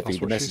so heavy. That's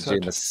The what she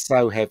messaging said. is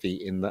so heavy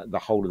in the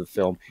whole of the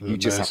film. You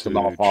just have to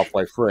laugh message.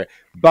 halfway through it.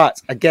 But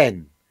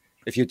again,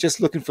 if you're just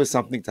looking for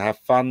something to have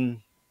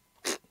fun,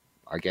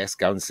 I guess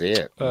go and see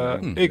it.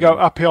 Here you go.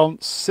 Happy on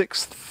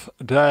 6th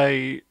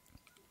day.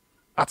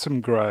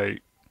 Atom Grey.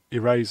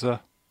 Eraser.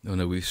 Oh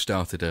no, we've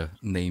started a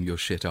name your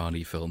shit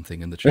Arnie film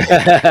thing in the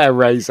chat.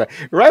 Razor.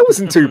 Ray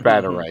wasn't too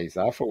bad a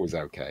Razor. I thought it was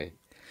okay.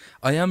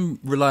 I am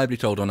reliably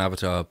told on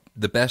Avatar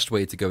the best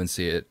way to go and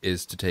see it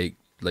is to take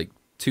like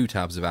 2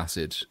 tabs of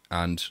acid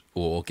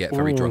or get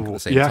very drunk at the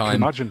same I can time.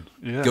 imagine.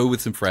 Yeah. Go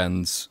with some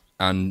friends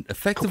and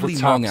effectively Couple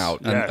of long tabs,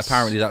 out. And yes.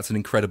 apparently that's an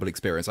incredible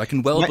experience. I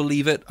can well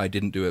believe it. I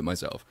didn't do it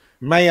myself.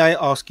 May I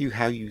ask you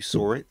how you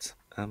saw it,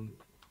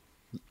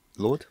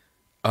 Lord?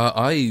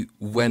 I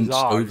went His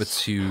eyes. over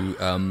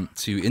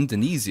to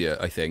Indonesia,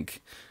 I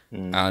think,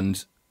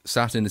 and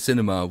sat in a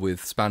cinema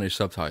with Spanish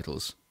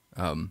subtitles.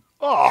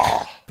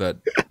 But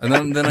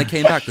and then I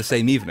came back the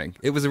same evening.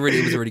 It was a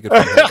really good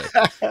fun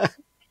holiday.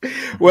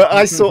 Well,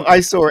 I saw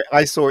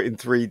it in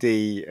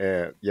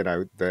 3D. You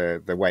know,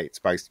 the way it's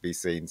supposed to be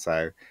seen.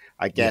 So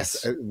I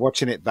guess Yes.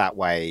 watching it that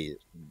way,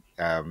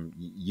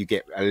 you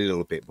get a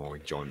little bit more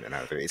enjoyment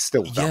out of it. It's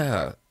still dumb, Yeah.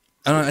 though.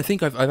 And I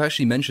think I've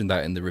actually mentioned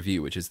that in the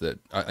review, which is that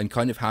I'm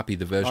kind of happy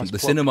the version, Nice the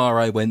plug. cinema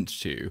I went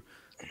to,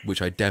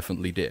 which I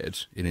definitely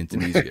did in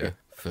Indonesia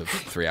for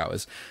 3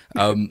 hours,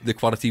 the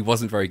quality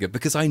wasn't very good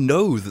because I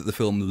know that the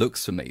film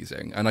looks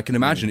amazing and I can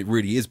imagine it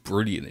really is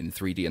brilliant in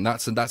 3D and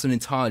that's an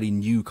entirely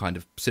new kind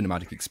of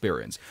cinematic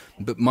experience.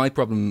 But my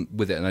problem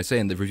with it, and I say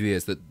in the review,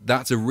 is that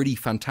that's a really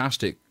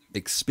fantastic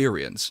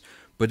experience.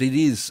 But it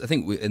is, I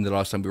think in the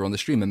last time we were on the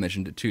stream, I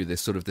mentioned it too,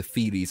 this sort of the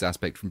feelies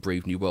aspect from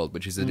Brave New World,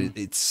 which is that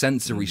it's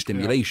sensory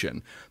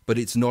stimulation, but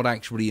it's not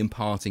actually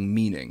imparting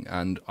meaning.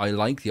 And I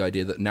like the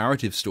idea that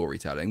narrative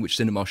storytelling, which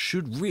cinema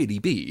should really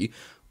be,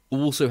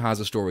 also has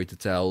a story to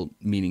tell,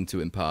 meaning to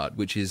impart,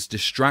 which is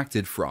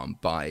distracted from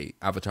by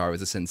Avatar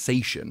as a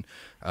sensation,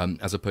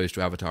 as opposed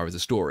to Avatar as a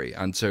story.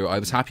 And so I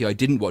was happy I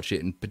didn't watch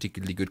it in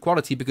particularly good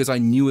quality because I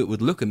knew it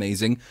would look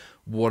amazing.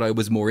 What I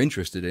was more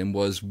interested in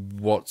was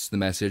what's the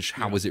message,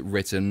 how is it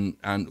written,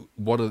 and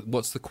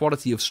what's the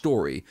quality of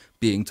story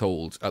being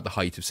told at the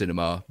height of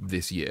cinema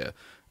this year.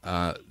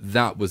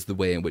 That was the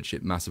way in which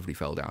it massively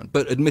fell down.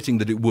 But admitting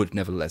that it would,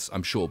 nevertheless,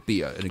 I'm sure,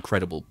 be an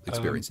incredible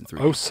experience in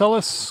 3D.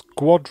 Ocellus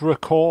Squadra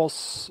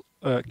Course,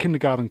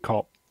 Kindergarten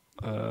Cop.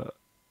 That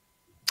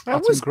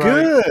Atom was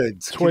Grey,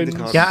 good. Twins.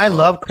 Kindergarten. Yeah, I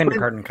love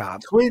Kindergarten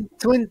Cop.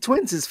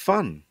 Twins is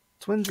fun.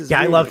 Twins is Yeah,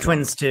 I really love fun.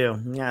 Twins too.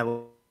 Yeah, I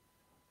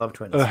love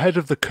Twins. Ahead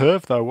of the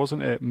curve, though,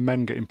 wasn't it?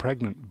 Men getting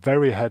pregnant.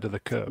 Very ahead of the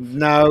curve.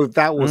 No,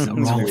 that wasn't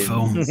Wrong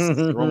Twins.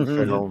 film. Wrong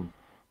film.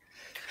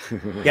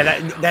 Yeah,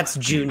 that's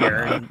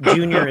Junior.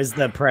 Junior is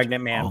the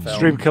pregnant man film.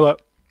 Stream Killer.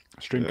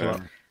 Stream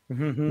Killer.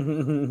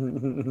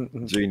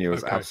 Junior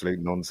was Okay. absolute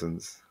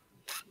nonsense.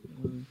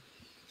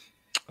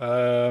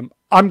 I'm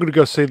going to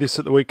go see this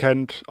at the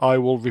weekend. I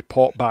will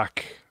report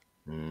back.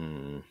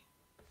 Good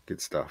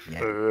stuff.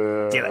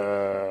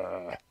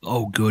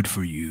 Oh, good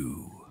for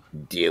you.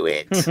 Do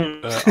it.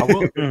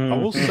 I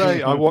will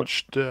say I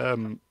watched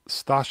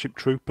Starship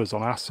Troopers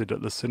on acid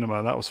at the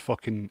cinema. That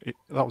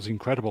was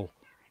incredible.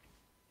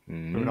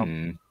 Moving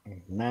on.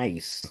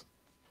 Nice.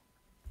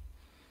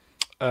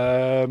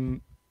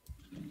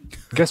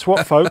 Guess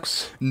what,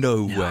 folks?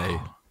 No way.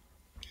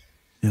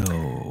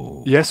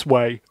 No. Yes,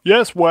 way.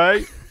 Yes,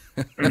 way.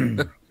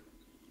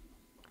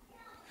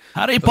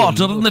 Harry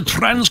Potter and the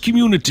trans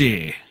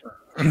community.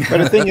 But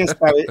the thing is,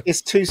 though,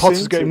 it's too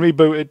Potter's soon. getting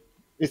rebooted.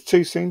 It's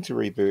too soon to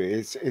reboot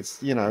it.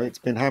 It's you know, it's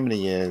been how many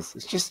years?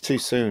 It's just too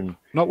soon.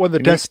 Not when they're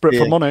It needs to desperate be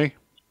for a- money.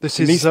 This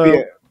It needs is to be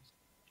a-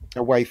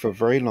 away for a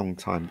very long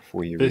time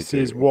before you This redo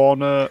is it.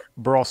 Warner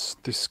Bros.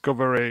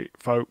 Discovery,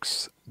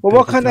 folks. Well,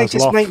 what David can't they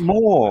just Hasselhoff. make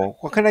more?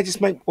 What can't they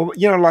just make?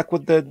 You know, like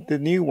with the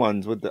new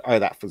ones. With the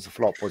that was a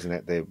flop, wasn't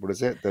it? The what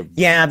is it? The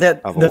Yeah,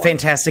 other the one.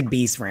 Fantastic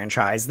Beasts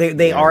franchise.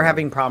 They are Yeah.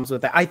 having problems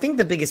with that. I think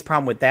the biggest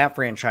problem with that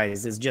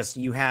franchise is just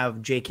you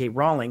have J.K.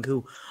 Rowling,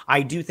 who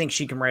I do think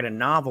she can write a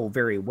novel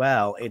very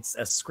well. It's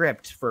a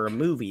script for a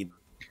movie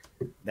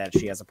that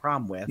she has a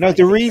problem with. No, I the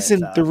think reason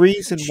that, the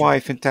reason she- why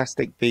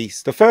Fantastic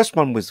Beasts, the first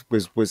one was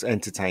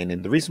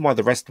entertaining. The reason why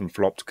the rest of them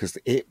flopped because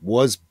it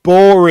was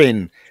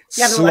boring,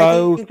 Yeah, no, I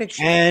slow think that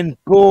and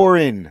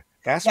boring.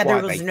 That's yeah, why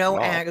there was they no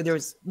flopped. there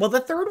was well, the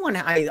third one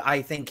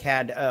I think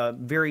had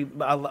very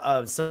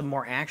some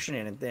more action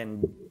in it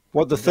than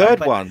What the third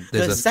but one?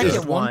 There's the a second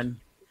third one?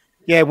 one.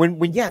 Yeah, when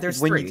Yeah, there's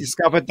when you three.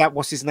 discovered that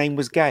what's his name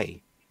was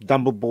gay,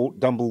 Dumbledore,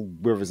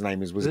 whatever his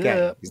name is, was gay.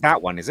 Yeah. Is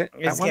that one? Is it?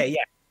 It's That one? gay,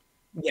 yeah.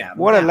 Yeah,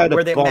 What a yeah, load of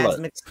where they Mads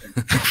bollocks.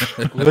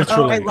 Mikkelsen. Oh,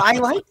 Literally. I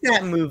like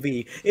that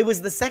movie. It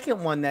was the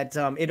second one that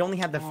it only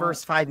had the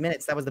first 5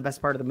 minutes. That was the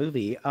best part of the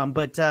movie.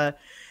 But the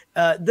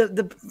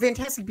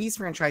Fantastic Beasts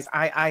franchise,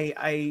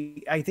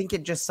 I think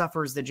it just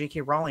suffers that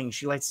J.K. Rowling.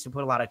 She likes to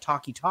put a lot of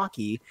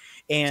talky,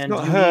 and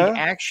not you her. need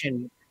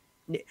action.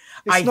 It's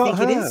I not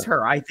think it her. is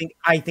her. I think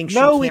she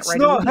No, can't it's write a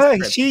not movie her.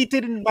 script. She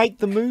didn't make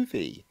the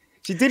movie.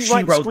 She didn't She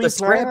write wrote the screenplay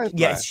script. either.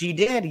 Yes, she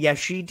did. Yes,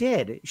 she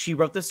did. She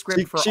wrote the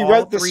script for She all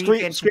wrote the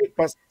three. script,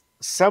 but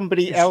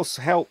somebody else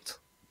helped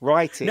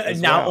write it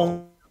as Now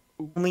well.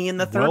 only in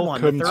the third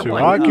one. Welcome The third to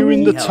one.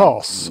 Arguing the he helped.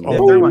 Toss The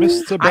on third one.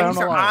 Mr. Brown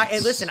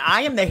Alliance. Listen,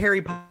 I am the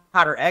Harry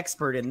Potter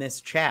expert in this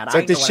chat. So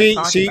I know did what I'm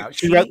talking about.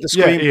 she wrote the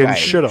Yeah, Ian, screenplay?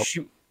 shut up.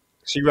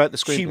 She wrote the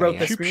screenplay. She wrote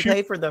the yeah?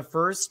 screenplay for the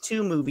first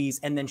two movies,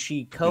 and then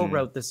she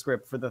co-wrote the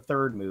script for the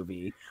third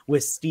movie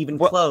with Stephen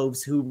What-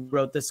 Kloves, who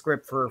wrote the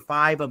script for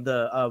 5 of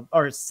the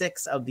or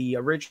 6 of the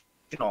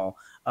original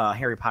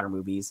Harry Potter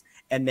movies,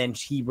 and then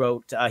he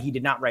wrote. He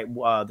did not write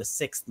the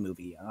 6th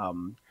movie.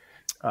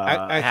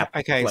 Okay,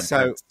 Half-Blood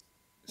so Prince.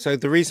 so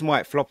the reason why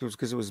it flopped was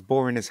because it was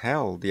boring as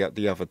hell. The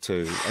other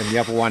two, and the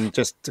other one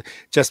just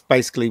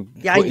basically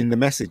Yeah, putting the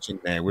message in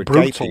there with gay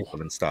Brutal.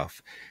 people and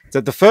stuff. So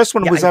the first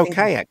one Yeah, was I think-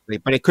 okay actually,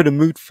 but it could have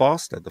moved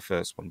faster. The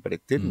first one, but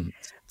it didn't.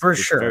 For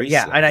It's sure, very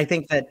yeah, slow. and I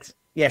think that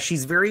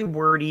she's very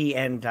wordy,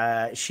 and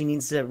she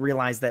needs to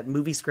realize that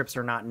movie scripts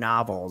are not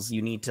novels.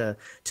 You need to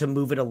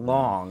move it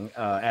along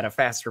at a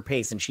faster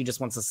pace, and she just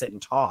wants to sit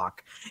and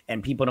talk,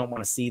 and people don't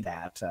want to see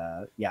that.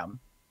 Yeah,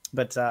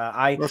 but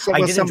I Well, I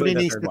did enjoy somebody the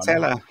needs third to one.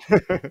 tell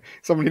her.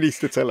 Somebody needs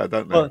to tell her,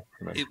 don't they? Well,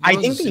 You know? I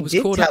think they it was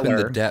did caught up tell in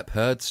the her. Depp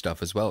Heard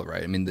stuff as well,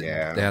 right? I mean,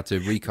 Yeah. they had to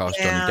recast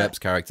Yeah. Johnny Depp's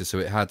character, so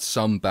it had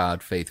some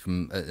bad faith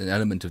from an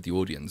element of the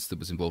audience that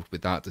was involved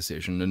with that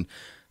decision. And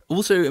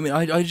also, I mean,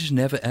 I just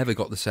never ever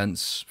got the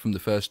sense from the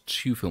first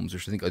 2 films,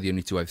 which I think are the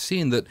only 2 I've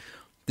seen, that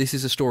this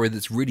is a story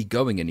that's really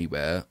going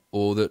anywhere,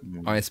 or that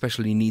I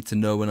especially need to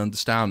know and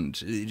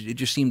understand. It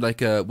just seemed like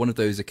one of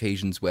those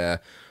occasions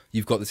where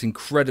you've got this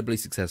incredibly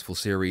successful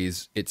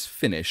series, it's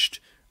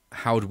finished.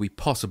 How do we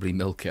possibly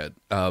milk it?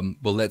 Well,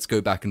 let's go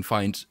back and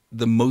find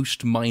the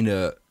most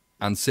minor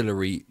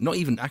ancillary, not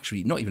even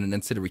an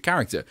ancillary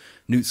character.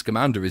 Newt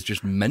Scamander is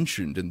just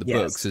mentioned in the Yes.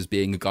 books as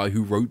being a guy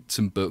who wrote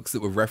some books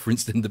that were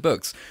referenced in the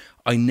books.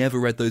 I never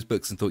read those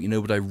books and thought, you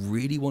know what I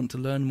really want to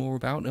learn more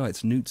about? No,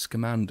 it's Newt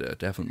Scamander,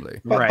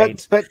 definitely.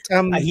 Right. But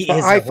He but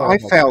is a I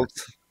horrible felt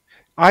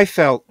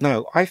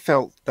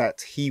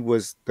that he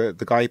was the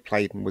guy who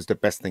played him was the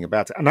best thing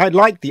about it, and I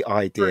like the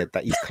idea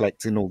that he's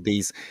collecting all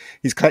these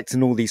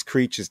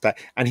creatures that,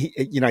 and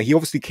he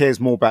obviously cares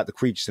more about the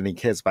creatures than he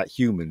cares about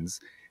humans.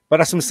 But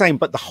that's what I'm saying.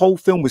 But the whole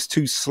film was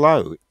too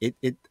slow.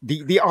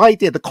 The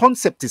idea, the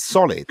concept is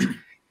solid,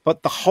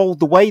 but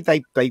the way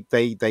they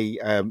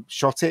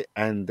shot it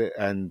and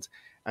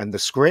the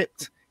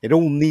script, it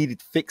all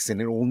needed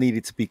fixing. It all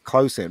needed to be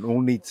closer. It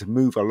all needed to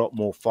move a lot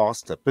more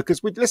faster.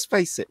 Because let's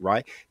face it,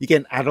 right? You're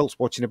getting adults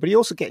watching it, but you're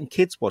also getting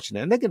kids watching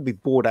it, and they're going to be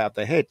bored out of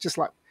their head, just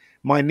like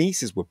my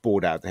nieces were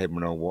bored out of their head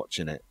when I was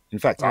watching it. In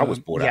fact, I was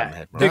bored out of my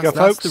head. Bigger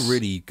That's folks. the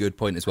really good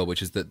point as well,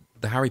 which is that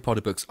the Harry Potter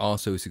books are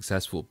so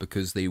successful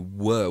because they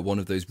were one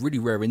of those really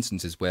rare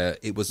instances where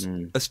it was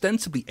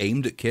ostensibly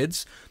aimed at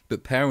kids,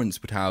 but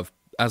parents would have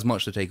as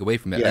much to take away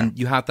from it. Yeah. And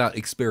you had that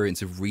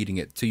experience of reading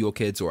it to your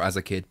kids or as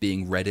a kid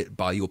being read it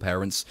by your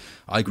parents.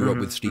 I grew up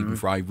with Stephen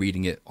Fry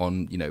reading it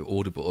on,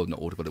 Audible, or not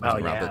Audible, it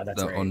wasn't around, but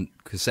that's right. on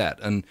cassette.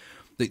 And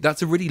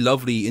that's a really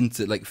lovely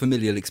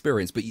familial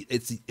experience, but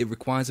it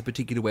requires a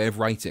particular way of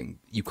writing.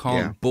 You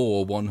can't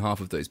bore one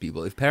half of those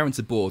people. If parents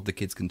are bored, the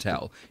kids can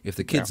tell. If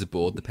the kids are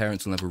bored, the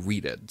parents will never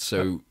read it.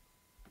 So,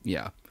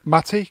 yeah.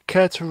 Matty,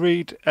 care to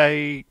read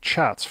a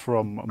chat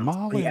from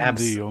Marlon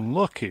abs- the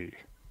Unlucky?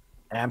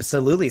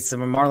 Absolutely.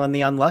 Some Marlon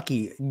the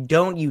Unlucky.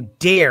 Don't you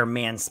dare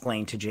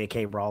mansplain to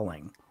J.K.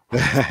 Rowling.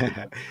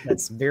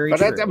 That's very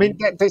true.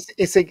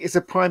 It's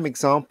a prime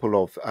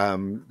example of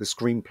the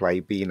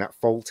screenplay being at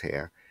fault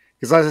here.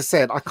 Because as I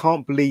said, I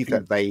can't believe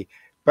that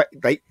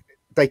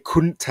they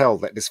couldn't tell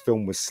that this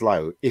film was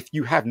slow. If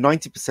you have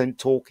 90%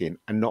 talking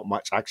and not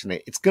much action in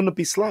it, it's going to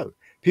be slow.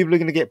 people are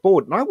going to get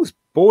bored. And I was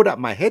bored out of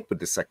my head with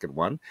the second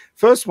one.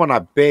 First one, I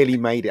barely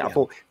made it. I Yeah.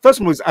 thought first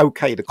one was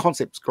okay. The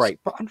concept was great,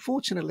 but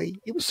unfortunately,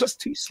 it was just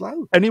too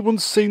slow.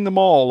 Anyone's seen them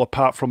all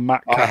apart from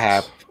Matt Katz? I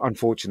have,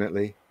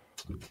 unfortunately.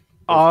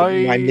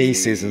 I My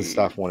nieces and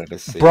stuff wanted to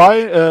see.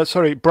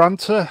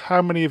 Branter,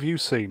 how many have you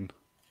seen?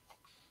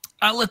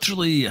 I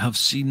literally have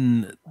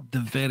seen the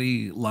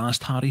very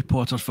last Harry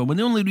Potter film, and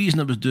the only reason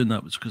I was doing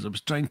that was because I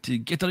was trying to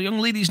get a young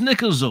lady's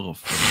knickers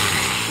off.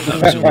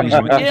 That was the only reason.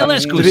 I went, yeah,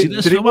 let's go see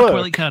this did it film. I quite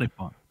work? like Harry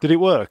Potter. Did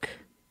it work?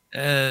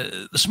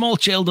 The small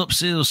child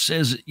upstairs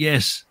says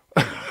yes.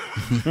 I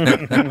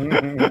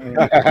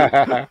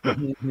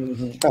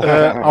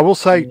will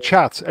say,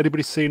 chat,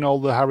 anybody seen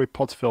all the Harry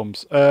Potter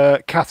films?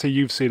 Catty,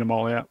 you've seen them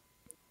all, yeah?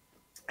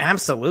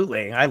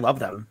 Absolutely. I love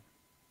them.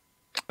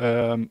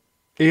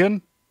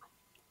 Ian?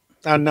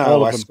 No,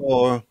 All of I them.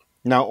 saw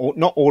not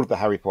all of the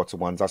Harry Potter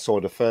ones. I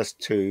saw the first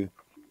two,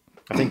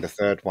 I think the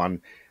third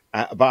one,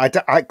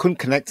 but I couldn't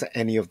connect to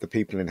any of the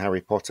people in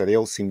Harry Potter. They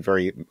all seemed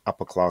very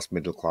upper class,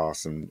 middle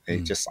class, and I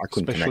couldn't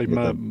Especially connect with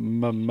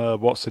them.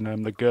 what's her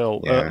name, the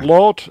girl. Yeah.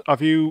 Lord,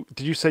 did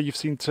you say you've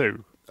seen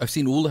two? I've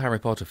seen all the Harry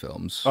Potter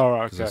films Oh,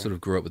 right, because I okay. sort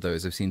of grew up with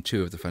those. I've seen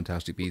 2 of the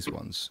Fantastic Beasts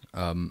ones.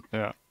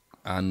 Yeah.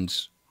 And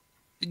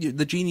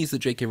the genius that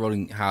J.K.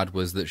 Rowling had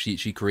was that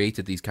she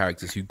created these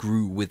characters who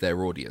grew with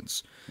their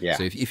audience. Yeah.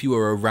 So if you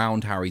were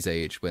around Harry's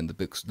age when the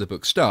books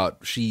start,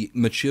 she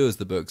matures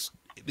the books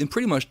in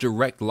pretty much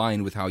direct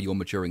line with how you're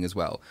maturing as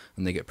well,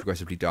 and they get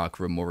progressively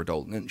darker and more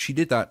adult. And she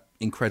did that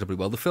incredibly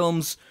well. The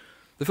films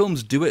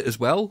do it as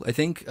well. I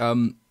think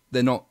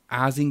they're not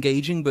as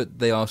engaging, but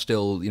they are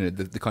still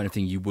the kind of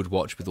thing you would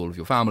watch with all of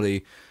your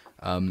family.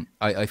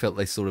 I felt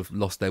they sort of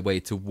lost their way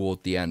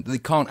toward the end. They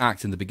can't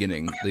act in the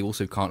beginning. They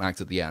also can't act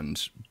at the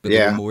end. But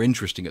they were more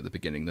interesting at the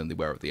beginning than they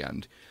were at the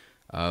end.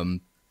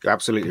 You're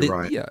absolutely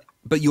right. Yeah,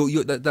 but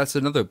that's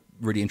another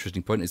really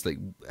interesting point. Is like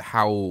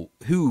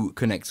who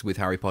connects with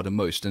Harry Potter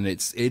most, and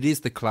it is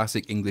the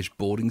classic English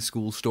boarding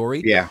school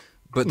story. Yeah.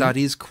 But that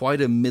is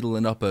quite a middle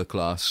and upper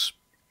class.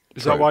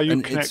 Is that why you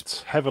and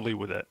connect heavily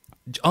with it?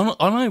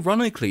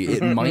 Unironically,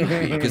 it might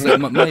be because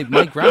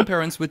my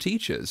grandparents were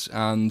teachers,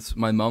 and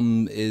my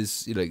mum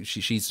is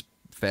she's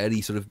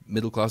fairly sort of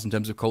middle class in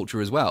terms of culture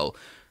as well,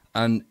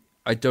 and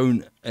I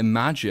don't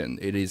imagine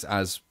it is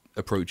as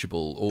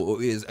approachable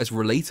or is as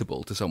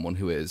relatable to someone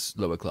who is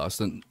lower class,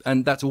 and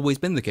that's always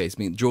been the case.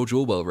 I mean, George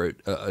Orwell wrote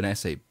an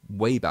essay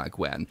way back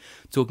when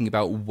talking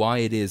about why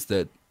it is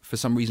that for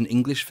some reason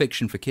English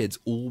fiction for kids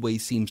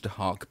always seems to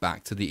hark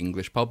back to the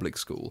English public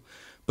school.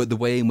 But the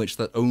way in which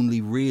that only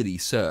really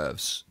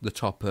serves the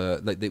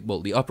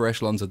the upper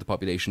echelons of the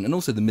population and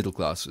also the middle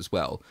class as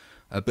well,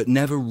 but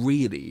never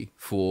really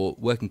for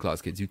working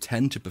class kids who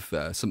tend to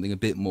prefer something a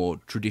bit more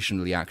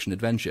traditionally action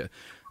adventure.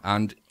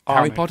 And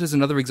Harry Potter is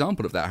another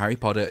example of that. Harry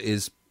Potter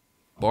is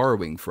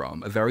borrowing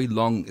from a very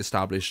long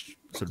established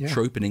sort of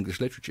trope in English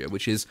literature,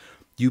 which is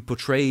you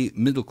portray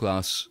middle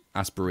class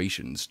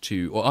aspirations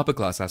or upper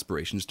class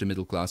aspirations to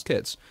middle class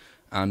kids.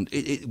 And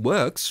it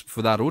works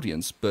for that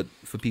audience, but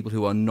for people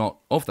who are not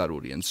of that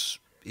audience,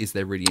 is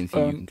there really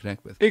anything you can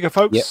connect with? Here you go,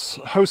 folks.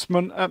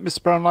 Hostman at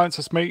Mr. Brown Lines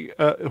says me.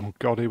 Oh,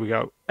 God, here we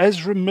go.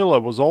 Ezra Miller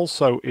was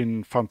also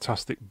in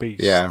Fantastic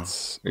Beasts. Yeah,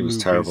 it was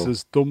terrible.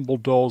 As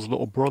Dumbledore's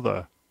little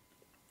brother.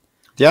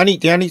 The only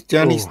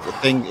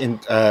thing in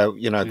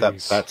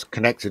that's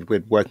connected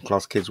with working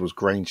class kids was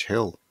Grange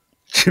Hill.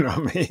 Do you know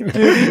what I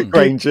mean?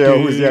 Grange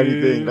Hill was the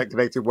only thing that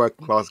connected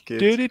working class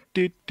kids.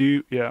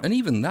 Yeah. And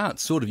even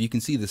that sort of, you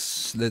can see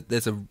this.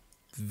 There's a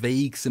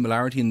vague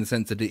similarity in the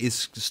sense that it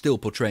is still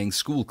portraying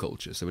school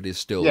culture. So it is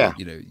still,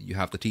 you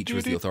have the teacher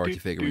as the authority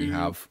figure, and you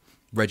have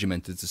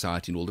regimented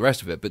society and all the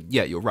rest of it. But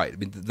yeah, you're right. I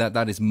mean,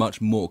 that is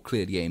much more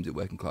clearly aimed at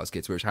working class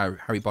kids, whereas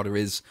Harry Potter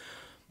is,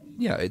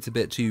 it's a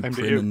bit too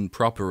prim and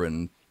proper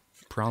and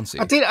prancy.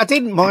 I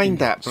didn't mind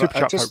that, but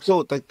I just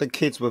thought that the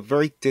kids were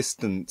very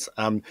distant.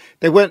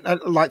 They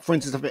weren't like, for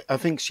instance, I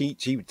think she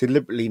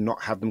deliberately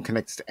not have them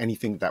connected to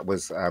anything that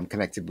was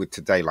connected with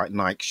today, like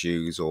Nike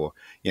shoes or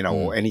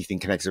or anything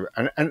connected,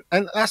 and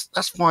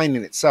that's fine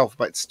in itself,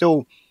 but it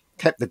still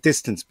kept the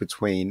distance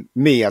between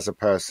me as a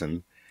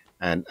person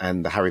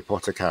and the Harry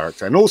Potter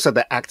character, and also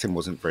the acting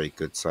wasn't very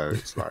good. So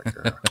it's like,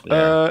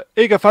 Here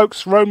you go,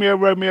 folks.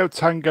 Romeo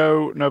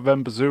Tango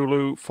November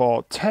Zulu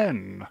for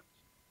 10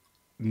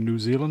 New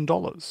Zealand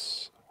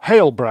dollars.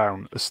 Hail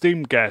Brown,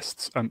 esteemed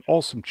guests, and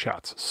awesome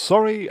chat.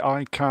 Sorry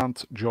I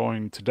can't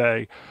join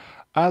today,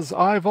 as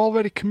I've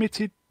already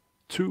committed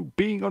to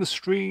being on a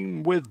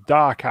stream with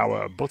Dark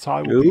Hour, but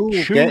I will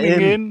be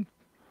tuning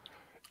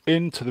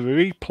into the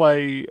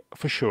replay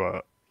for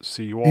sure.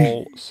 See you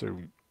all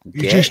soon.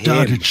 He just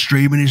started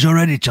streaming. He's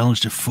already telling us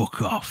to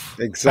fuck off.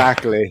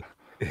 Exactly.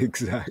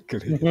 Is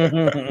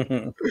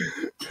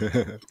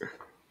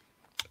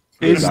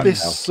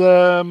this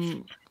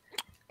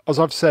as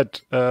I've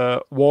said,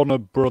 Warner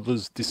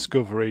Brothers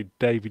Discovery,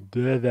 David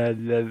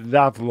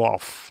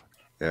Zavloff,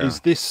 is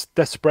this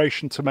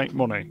desperation to make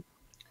money?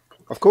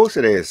 Of course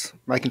it is.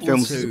 Making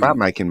films is about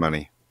making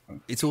money.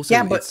 It's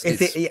also but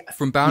it's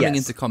from bounding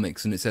into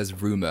comics, and it says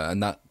rumor,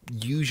 and that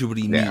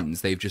usually Yeah.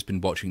 means they've just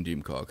been watching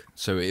Doomcog,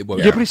 so it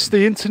won't. Yeah, but it's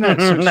the internet,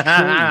 so it's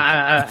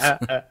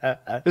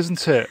true,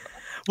 isn't it?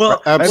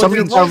 Well, Somebody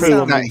Everything's told true me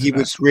on the that he internet.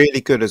 was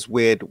really good as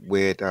weird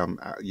young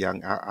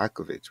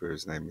Alkovich, where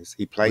his name is.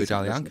 He plays Weird him,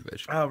 Al doesn't he?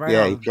 Yankovic. oh, right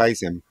Yeah, on. he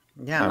plays him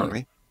Yeah.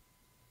 apparently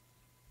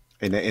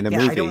in a Yeah,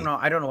 movie.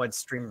 I don't know what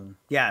streaming.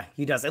 Yeah,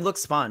 he does. It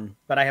looks fun,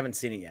 but I haven't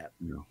seen it yet.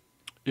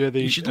 Yeah,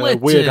 the You should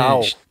let, Weird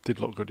Al sh- did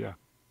look good, yeah.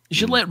 You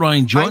should let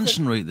Ryan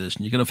Johnson write this,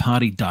 and you could have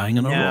Harry dying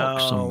on a rock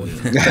No. somewhere.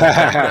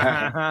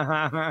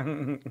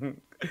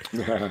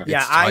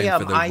 Yeah, Time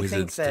for the I think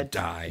wizards to that.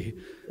 die.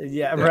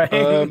 Yeah, right.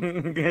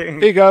 Here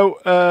you go.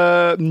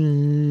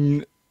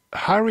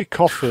 Harry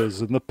Coffers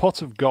and the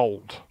Pot of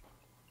Gold.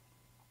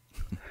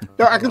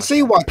 No, I can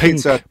see why Pink,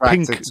 kids are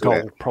attracted pink to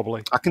gold, it.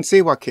 probably. I can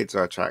see why kids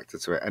are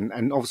attracted to it,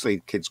 and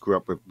obviously kids grew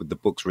up with the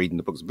books, reading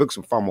the books. The books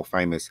are far more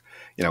famous,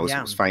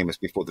 was famous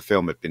before the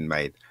film had been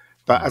made.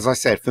 But as I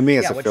said, for me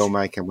as a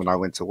filmmaker, when I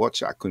went to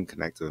watch it, I couldn't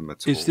connect to them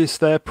at all. Is this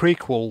their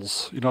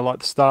prequels? Like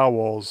the Star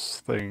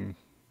Wars thing?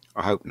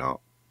 I hope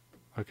not.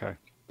 Okay.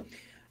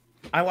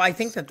 I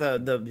think that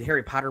the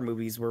Harry Potter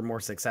movies were more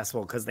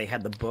successful because they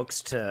had the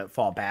books to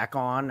fall back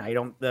on.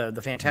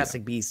 The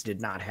Fantastic Beasts did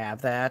not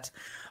have that.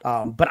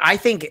 But I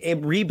think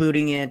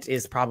rebooting it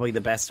is probably the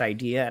best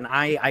idea. And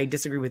I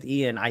disagree with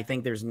Ian. I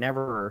think there's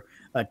never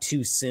a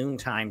too soon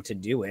time to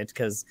do it,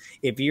 because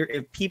if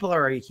people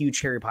are a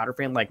huge Harry Potter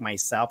fan like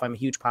myself, I'm a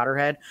huge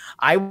Potterhead.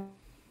 I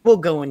will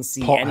go and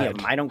see any of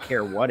them. I don't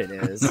care what it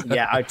is.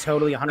 Yeah, I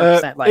totally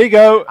 100%. Here you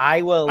go.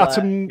 I will.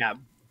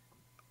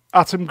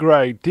 Atom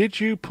Gray,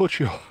 did you put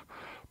your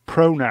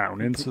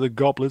pronoun into the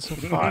Goblets of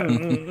Fire?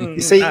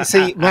 You see,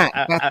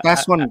 Matt,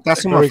 that's what I'm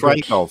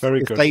afraid of. Very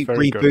if good, they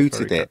very good,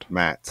 rebooted very it, good.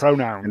 Matt,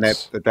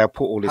 Pronouns. and they'll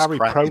put all this Harry,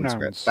 crap into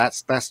pronouns.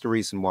 it. That's the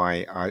reason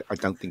why I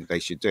don't think they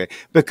should do it.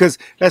 Because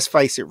let's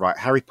face it, right?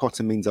 Harry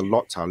Potter means a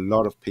lot to a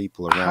lot of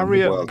people around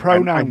Harriet the world,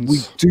 pronouns. and we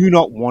do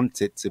not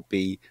want it to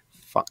be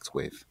fucked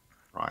with,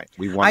 right?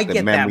 We want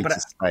the memory to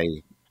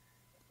stay.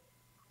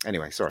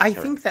 Anyway, sorry. I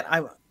think that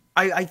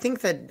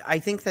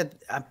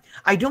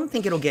I don't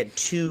think it'll get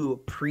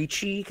too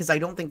preachy, because I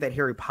don't think that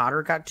Harry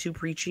Potter got too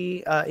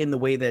preachy in the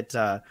way that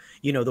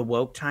the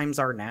woke times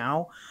are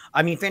now.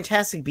 I mean,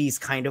 Fantastic Beasts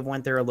kind of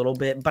went there a little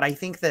bit, but I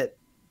think that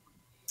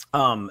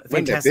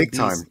Fantastic big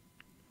time. Beasts.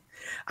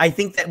 I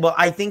think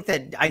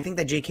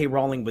that J.K.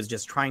 Rowling was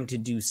just trying to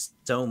do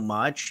so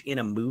much in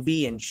a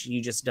movie, and she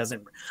just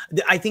doesn't.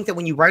 I think that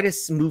when you write a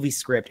movie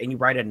script and you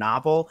write a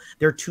novel,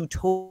 they're two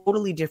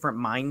totally different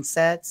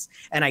mindsets,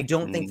 and I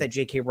don't think that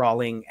J.K.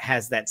 Rowling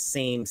has that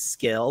same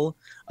skill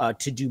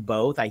to do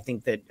both. I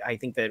think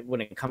that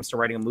when it comes to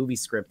writing a movie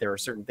script, there are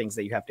certain things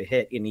that you have to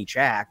hit in each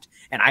act,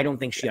 and I don't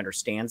think she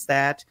understands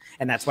that,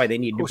 and that's why they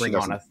need to bring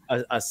on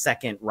a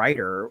second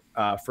writer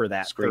for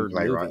that third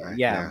movie. Writer.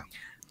 Yeah.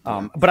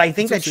 But I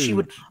think that she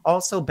would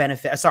also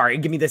benefit. Sorry,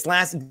 give me this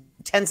last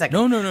 10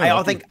 seconds.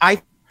 No.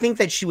 I think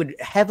that she would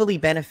heavily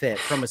benefit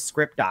from a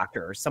script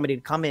doctor, somebody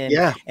to come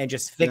in and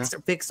just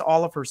fix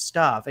all of her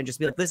stuff and just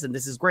be like, listen,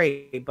 this is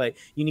great, but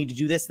you need to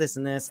do this, this,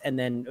 and this, and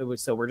then we're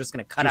just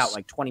going to cut out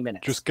like 20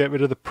 minutes. Just get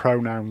rid of the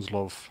pronouns,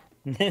 love.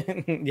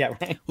 Yeah,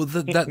 right. Well,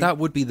 that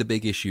would be the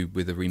big issue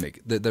with the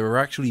remake. There are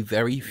actually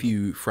very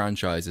few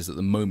franchises at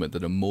the moment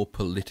that are more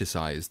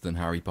politicized than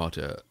Harry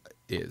Potter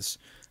is.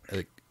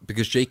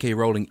 Because J.K.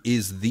 Rowling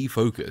is the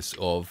focus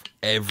of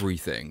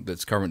everything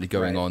that's currently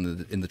going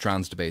on in the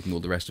trans debate and all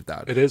the rest of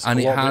that. It is,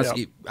 and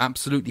it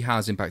absolutely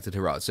has impacted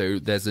her art. So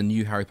there's a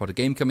new Harry Potter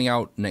game coming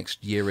out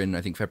next year in,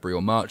 I think, February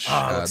or March,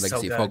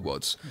 Legacy of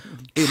Hogwarts.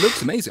 It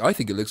looks amazing. I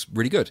think it looks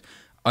really good.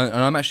 And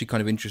I'm actually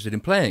kind of interested in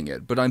playing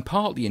it, but I'm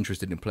partly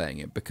interested in playing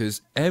it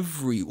because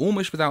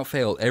almost without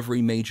fail,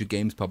 every major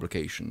games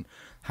publication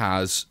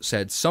has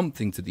said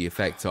something to the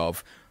effect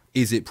of,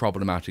 is it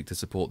problematic to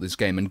support this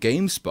game? And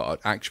GameSpot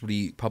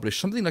actually published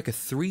something like a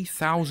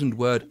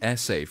 3,000-word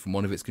essay from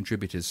one of its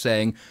contributors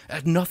saying it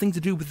had nothing to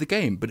do with the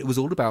game, but it was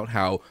all about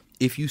how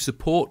if you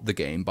support the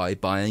game by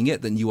buying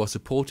it, then you are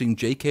supporting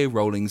J.K.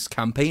 Rowling's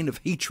campaign of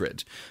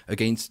hatred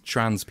against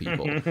trans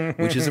people,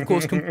 which is, of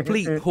course,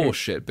 complete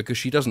horseshit because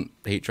she doesn't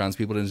hate trans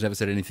people and has never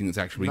said anything that's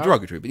actually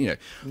derogatory.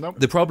 But,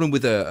 the problem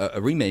with a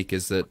remake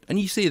is that, and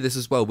you see this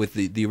as well with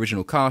the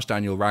original cast,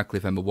 Daniel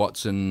Radcliffe, Emma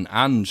Watson,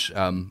 and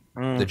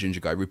the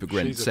ginger guy, Rupert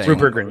Grint,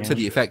 saying to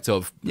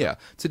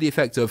the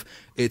effect of,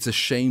 it's a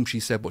shame she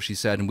said what she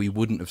said and we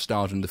wouldn't have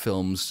starred in the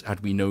films had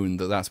we known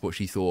that that's what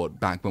she thought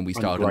back when we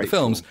starred in the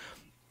films.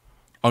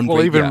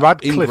 Even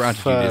Radcliffe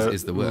ingratitude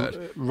is the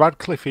word.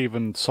 Radcliffe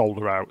even sold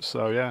her out,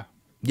 so yeah.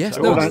 Yes,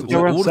 so all of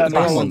the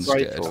that's ones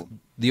did. ungrateful.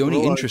 The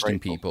only interesting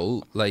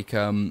people, like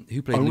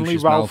who played only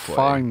Lucius Ralph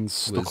Malfoy, Fiennes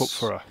stuck up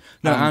for her.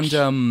 No,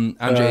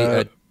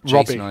 and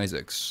Jason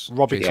Isaacs,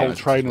 Robbie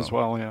Coltrane as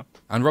well, yeah.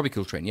 And Robbie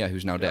Coltrane,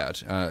 who's now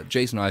dead.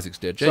 Jason Isaacs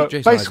did. So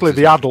Jason basically,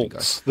 Isaacs the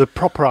adults, the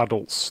proper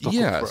adults, stuck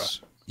up for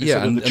her.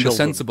 Yeah, and the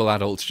sensible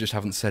adults just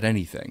haven't said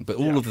anything. But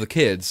all of the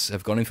kids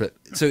have gone in for it.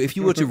 So if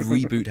you were to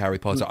reboot Harry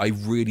Potter, I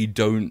really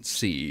don't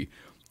see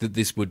that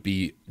this would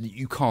be,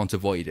 you can't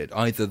avoid it.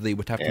 Either they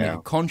would have to make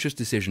a conscious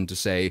decision to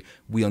say,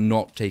 we are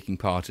not taking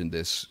part in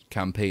this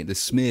campaign,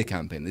 this smear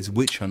campaign, this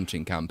witch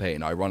hunting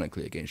campaign,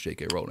 ironically, against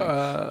J.K. Rowling,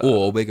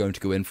 or we're going to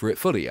go in for it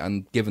fully.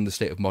 And given the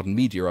state of modern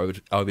media,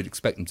 I would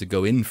expect them to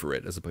go in for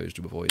it as opposed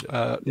to avoid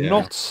it.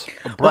 Not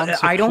a brand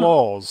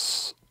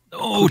clause.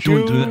 Oh,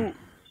 don't do it.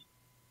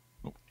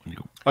 Oh, there you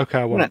go.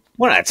 Okay, well,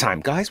 One at a time,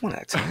 guys. One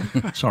at a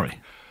time. Sorry.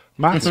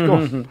 Matt,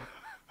 go.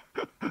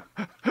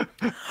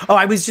 Oh,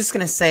 I was just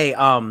gonna say,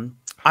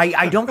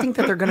 I don't think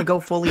that they're gonna go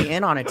fully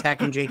in on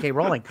attacking J.K.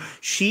 Rowling.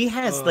 She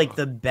has like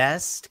the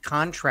best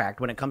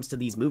contract when it comes to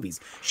these movies.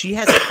 She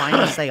has a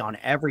final say on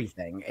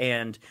everything.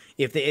 And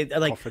if they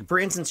like, for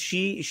instance,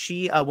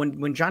 she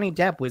when Johnny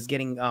Depp was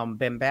getting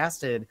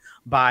bombasted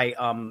by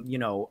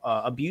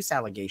abuse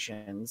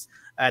allegations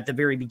at the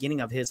very beginning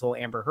of his whole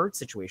Amber Heard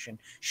situation,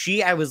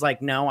 I was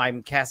like, no,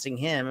 I'm casting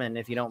him, and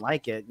if you don't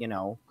like it,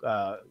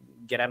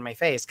 get out of my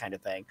face, kind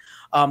of thing.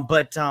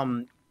 But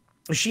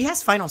she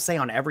has final say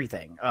on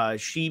everything.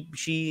 She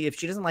if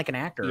she doesn't like an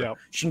actor,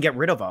 she can get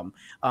rid of them.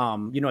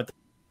 At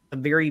the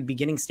very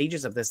beginning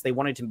stages of this, they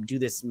wanted to do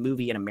this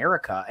movie in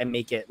America and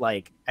make it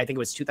like, I think it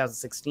was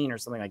 2016 or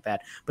something like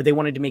that. But they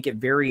wanted to make it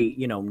very,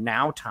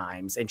 now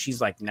times. And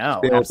she's like, no,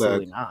 Spielberg.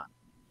 Absolutely not.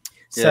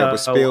 Yeah, it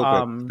was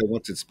Spielberg. They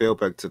wanted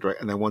Spielberg to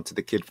direct, and they wanted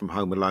the kid from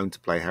Home Alone to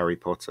play Harry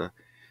Potter,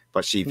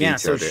 but she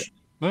vetoed it.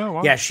 Oh,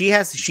 wow. Yeah, she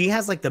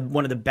has like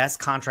one of the best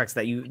contracts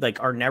that you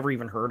like are never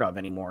even heard of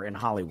anymore in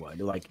Hollywood.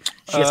 Like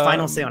she has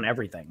final say on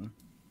everything.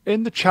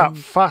 In the chat,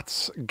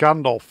 Fats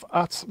Gandalf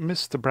at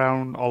Mr.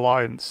 Brown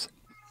Alliance,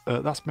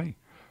 that's me.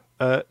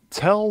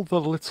 Tell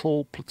the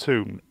little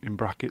platoon, in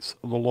brackets,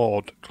 the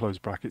Lord, close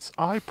brackets,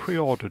 I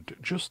pre-ordered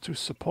just to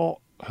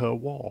support her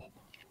war.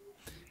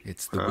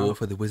 It's the war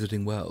for the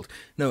wizarding world.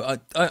 No,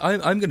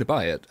 I'm going to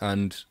buy it,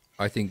 and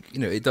I think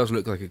it does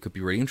look like it could be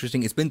really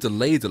interesting. It's been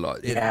delayed a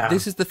lot.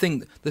 This is the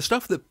thing. The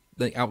stuff that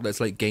outlets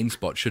like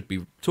GameSpot should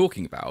be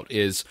talking about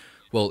is,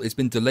 well, it's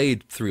been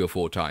delayed 3 or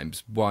 4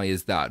 times. Why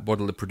is that? What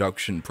are the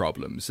production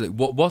problems?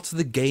 What's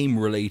the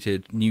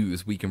game-related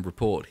news we can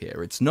report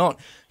here? It's not,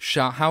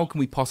 how can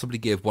we possibly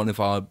give one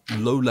of our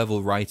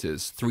low-level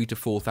writers 3,000 to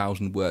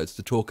 4,000 words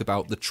to talk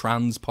about the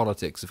trans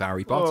politics of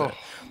Harry Potter?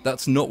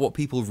 That's not what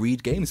people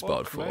read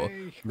GameSpot for.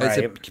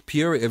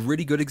 It's a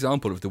really good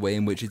example of the way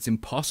in which it's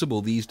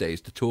impossible these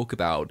days to talk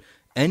about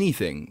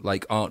anything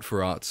like art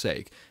for art's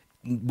sake.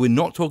 We're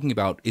not talking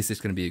about, is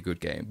this going to be a good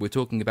game? We're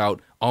talking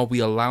about, are we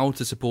allowed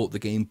to support the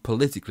game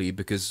politically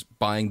because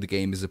buying the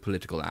game is a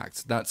political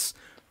act? That's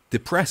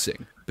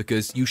depressing,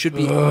 because you should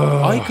be...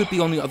 I could be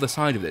on the other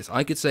side of this.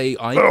 I could say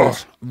I could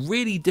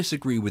really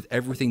disagree with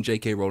everything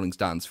J.K. Rowling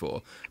stands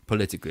for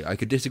politically. I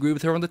could disagree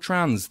with her on the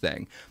trans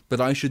thing, but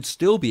I should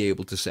still be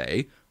able to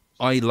say,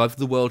 I love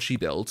the world she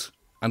built,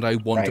 and I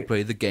want to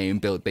play the game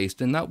built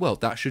based in that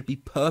world. That should be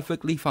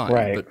perfectly fine.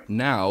 Right. But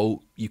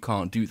now you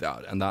can't do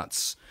that, and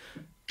that's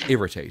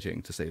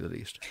irritating, to say the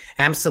least.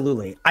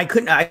 Absolutely. I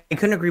couldn't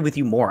agree with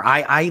you more.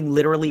 I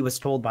literally was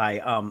told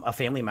by a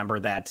family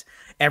member that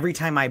every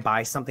time I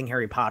buy something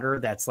Harry Potter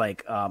that's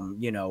like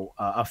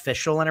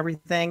official and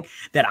everything,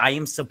 that I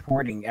am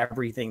supporting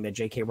everything that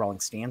J.K.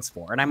 Rowling stands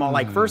for. And I'm all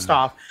like, first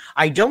off,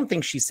 I don't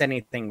think she said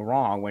anything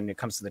wrong when it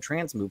comes to the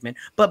trans movement,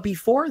 but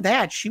before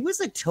that, she was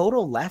a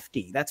total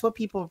lefty. That's what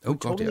people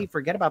totally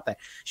forget about that.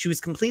 She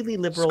was completely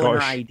liberal in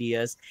her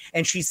ideas,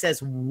 and she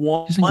says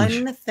one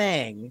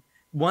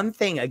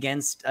thing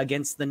against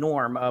the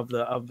norm of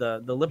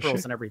the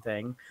liberals and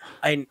everything,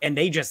 and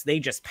they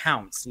just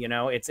pounce.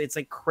 It's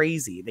like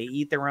crazy. They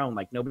eat their own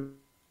like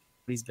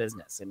nobody's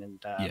business.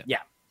 And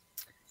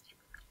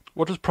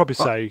What does Probby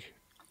say?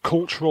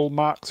 Cultural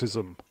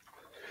Marxism.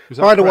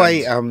 By the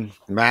way,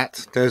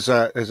 Matt, there's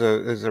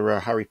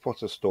a Harry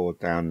Potter store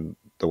down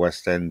the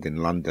West End in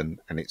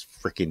London, and it's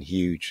freaking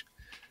huge.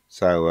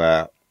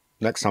 So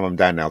next time I'm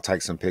down there, I'll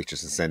take some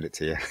pictures and send it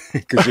to you,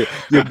 because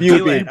you'd be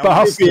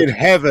in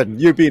heaven.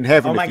 You'd be in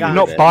heaven. Oh my God.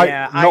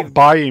 Not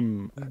buy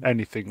him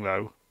anything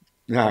though.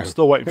 No. I'm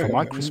still waiting for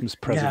my Christmas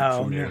present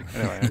from you.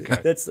 Anyway,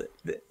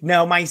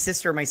 okay. My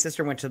sister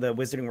went to the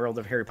Wizarding World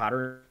of Harry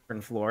Potter in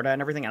Florida and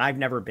everything, and I've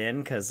never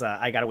been because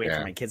I gotta wait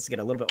for my kids to get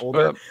a little bit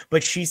older.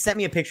 But she sent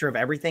me a picture of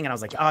everything, and I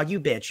was like, "Oh, you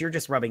bitch, you're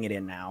just rubbing it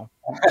in now."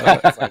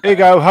 Here you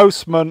go,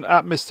 Hostman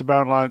at Mr.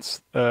 Brown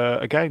Lights.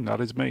 Again,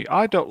 that is me.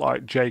 I don't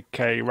like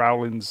J.K.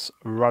 Rowling's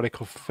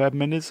radical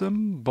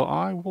feminism, but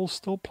I will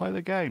still play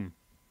the game.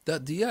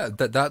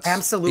 That's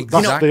absolutely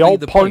exactly that's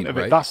the whole point of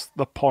it. Right? That's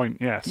the point.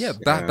 Yes. Yeah.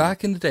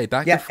 Back in the day,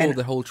 before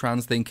the whole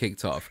trans thing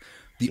kicked off,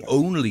 the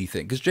only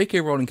thing, because J.K.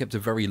 Rowling kept a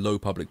very low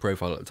public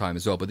profile at the time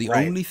as well, but the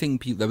only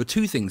thing there were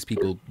 2 things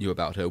people knew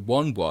about her.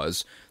 One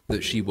was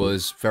that she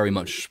was very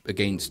much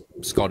against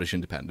Scottish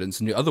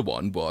independence, and the other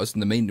one was,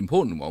 and the main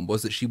important one,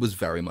 was that she was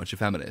very much a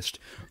feminist.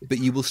 But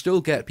you will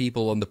still get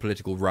people on the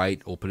political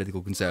right, or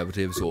political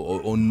conservatives,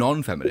 or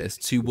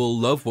non-feminists who will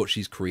love what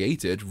she's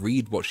created,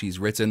 read what she's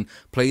written,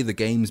 play the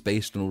games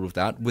based on all of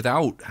that,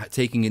 without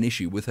taking an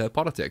issue with her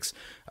politics.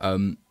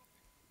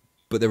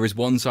 But there is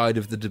one side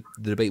of the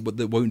debate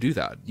that won't do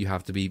that. You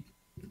have to be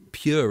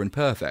pure and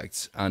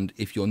perfect, and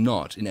if you're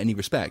not in any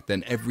respect,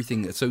 then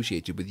everything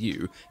associated with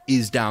you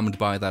is damned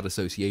by that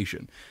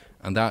association,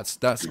 and that's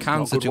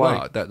cancer good to way.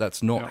 art.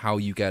 That's not how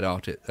you get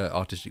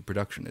artistic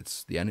production.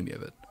 It's the enemy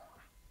of it.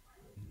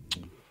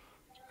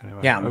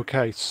 Anyway, Yeah.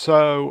 okay,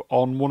 so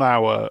on 1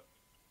 hour,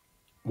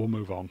 we'll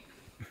move on.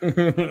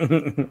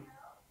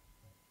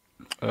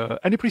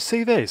 Anybody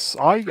see this?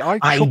 I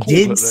chuckled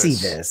did at see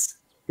this. this.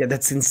 Yeah,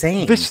 that's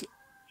insane. This,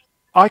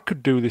 I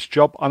could do this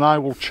job, and I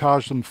will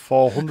charge them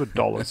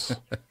 $400.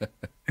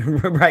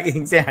 Right,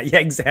 exactly. Yeah,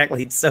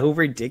 exactly. It's so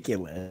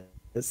ridiculous.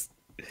 Is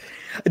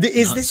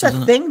this a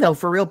isn't it? thing though?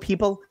 For real,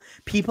 people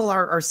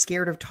are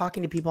scared of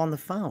talking to people on the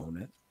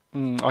phone.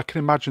 I can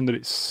imagine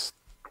that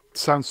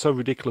sounds so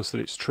ridiculous that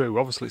it's true.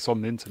 Obviously, it's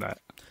on the internet,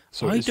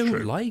 so I it's don't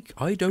true. like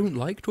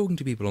talking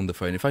to people on the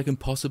phone. If I can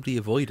possibly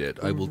avoid it,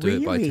 I will do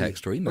it by Really?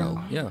 text or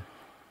email. Yeah.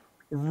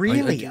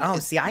 Really? I-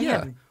 See, I yeah.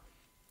 have.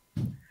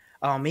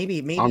 Oh, maybe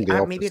I'm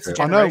the maybe it's a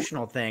opposite. I know.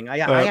 generational thing. I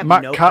have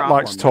Matt no Cat problem.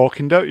 likes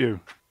talking, don't you?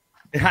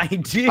 I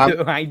do.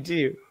 I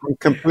do. I'm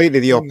completely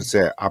the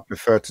opposite. I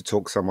prefer to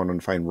talk to someone on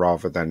the phone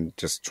rather than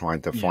just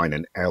trying to find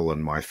an L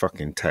in my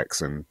fucking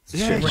text and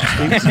Yeah, shit.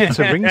 it's easier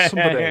to ring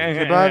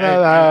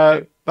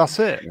somebody. That's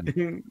it.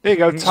 Here you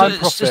go. Time it's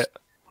profit.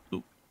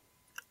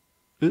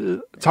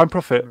 Time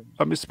profit.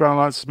 Mr. Brown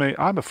answers me.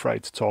 I'm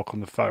afraid to talk on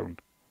the phone.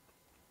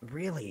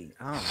 Really?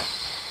 Oh.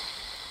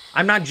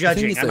 I'm not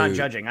judging. is, I'm not though-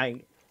 judging.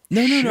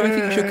 No, I think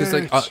you should, because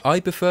like, I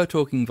prefer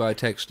talking via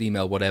text,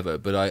 email, whatever,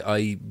 but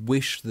I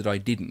wish that I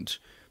didn't,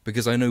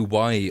 because I know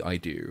why I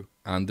do,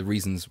 and the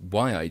reasons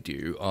why I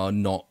do are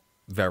not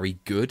very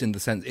good, in the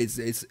sense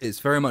it's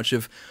very much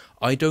of,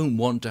 I don't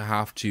want to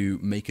have to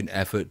make an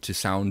effort to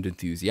sound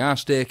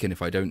enthusiastic, and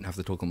if I don't have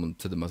to talk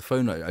to them on the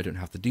phone, I don't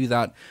have to do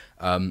that.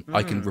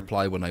 I can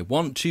reply when I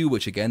want to,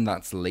 which again,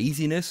 that's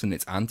laziness and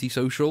it's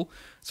antisocial,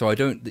 so I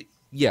don't...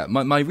 Yeah,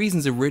 my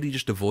reasons are really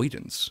just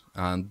avoidance,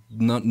 and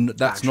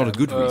that's not a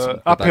good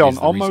reason. but that is Appion, the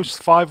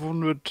almost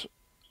 500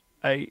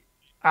 a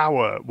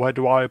hour. Where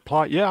do I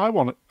apply? Yeah, I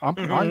want it. I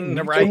need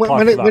to Right. apply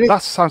When for it- that. when it-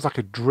 That sounds like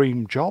a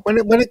dream job.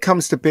 When it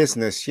comes to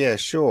business, yeah,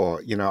 sure,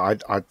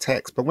 I'd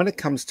text. But when it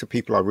comes to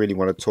people I really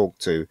want to talk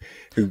to,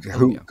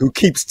 who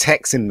keeps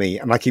texting me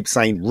and I keep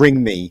saying,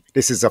 "Ring me,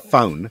 this is a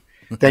phone,"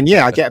 then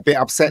yeah, I get a bit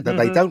upset that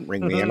they don't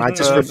ring me, and I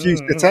just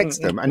refuse to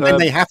text them, and then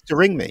they have to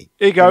ring me.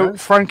 Here you go, know?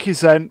 Frankie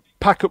Zen.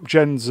 Pack up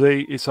Gen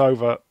Z. It's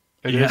over.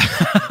 It is.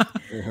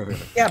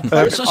 Yeah,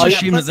 It's such a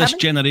shame that plus this having-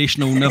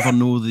 generation will never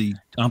know the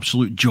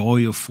absolute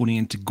joy of phoning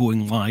into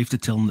going live to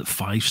tell them that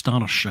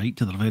 5-star are shite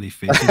to their very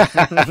faces.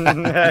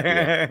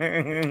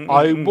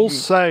 I will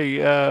say,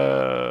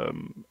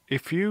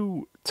 if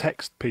you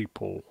text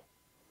people,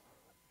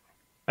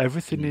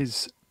 everything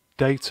is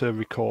data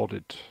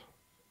recorded.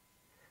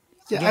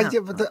 Yeah,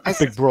 Yeah.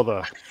 Big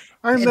Brother.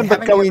 I remember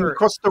haven't going you ever-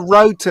 across the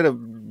road to the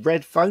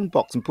red phone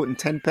box and putting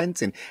 10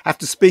 pence in. Have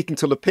to speak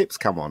until the pips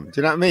come on. Do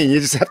you know what I mean? You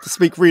just have to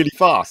speak really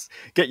fast,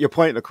 get your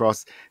point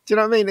across. Do you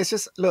know what I mean? It's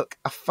just, look,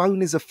 a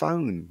phone is a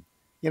phone.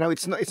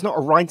 It's not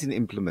a writing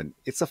implement.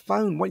 It's a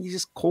phone. Why don't you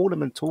just call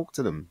them and talk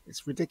to them?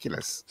 It's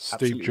ridiculous. Steve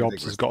Absolutely Jobs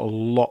ridiculous. has got a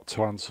lot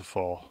to answer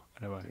for.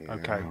 Anyway,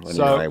 okay. anyway,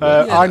 So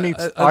well- Yeah, I need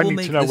will to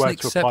make know there's where an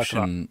to apply for that.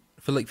 exception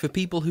for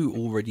people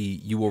who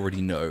you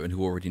already know and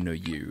who already know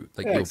you,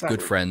 like Yeah, your exactly.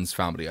 good friends,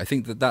 family. I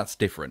think that's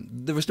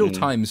different. There are still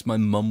times my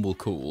mum will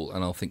call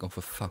and I'll think, oh, for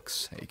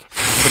fuck's sake,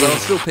 but I'll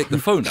still pick the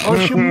phone up.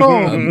 How's your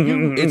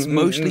mum? It's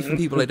mostly for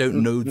people I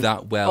don't know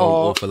that well,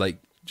 or for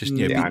just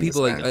Yeah, I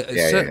people like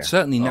understand. Yeah.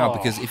 certainly now,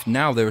 because if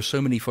now there are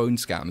so many phone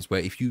scams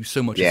where if you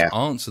so much Yeah. as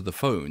answer the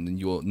phone, then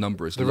your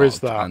number is There locked, is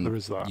that, and there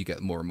is that. you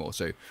get more and more.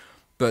 So,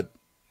 but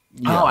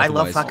Oh, I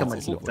love otherwise, fucking it's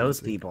with avoidance.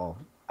 those people.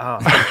 Oh.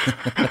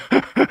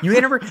 you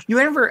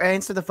ever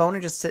answer the phone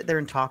and just sit there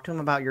and talk to them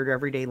about your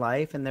everyday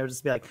life, and they'll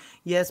just be like,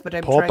 "Yes, but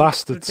I'm Poor trying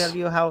bastards. to tell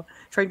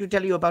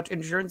you about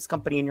insurance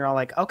company," and you're all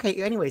like, "Okay,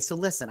 anyway, so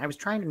listen, I was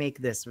trying to make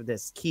this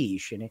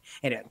quiche, and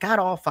it got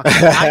all fucking."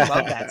 I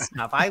love that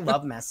stuff. I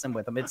love messing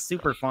with them. It's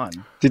super fun.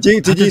 Did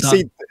you did that.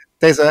 see?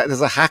 There's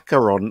a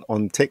hacker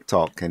on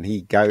TikTok, and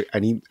he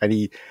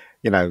scam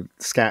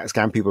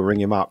people,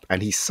 ring him up,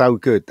 and he's so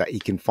good that he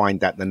can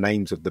find out the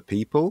names of the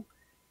people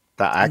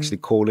that are actually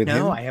calling him.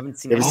 No, I haven't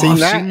seen. You ever that. seen I've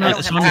that? seen that.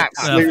 It's on,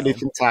 Absolutely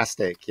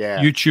fantastic. Yeah.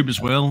 YouTube as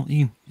well.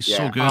 He's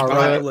so Yeah. good. I'll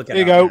have to look it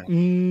Here you up go.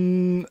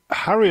 now.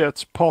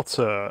 Harriet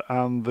Potter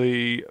and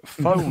the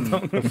phone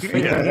of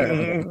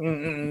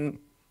fear.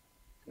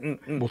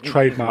 We'll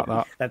trademark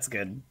that. That's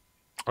good.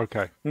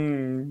 Okay.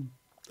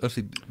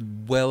 Actually,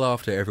 well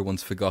after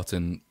everyone's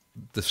forgotten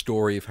the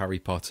story of Harry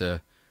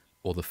Potter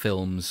or the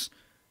films,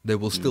 there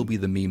will still be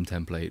the meme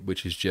template,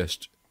 which is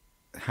just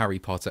Harry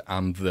Potter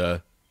and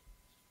the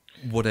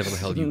whatever the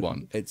hell you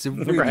want. It's a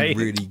really, Right.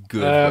 really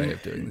good way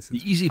of doing this. The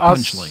easy As-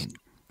 punchline.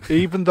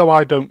 Even though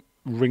I don't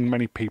ring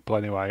many people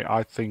anyway,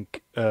 I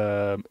think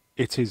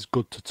it is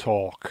good to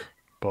talk.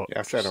 But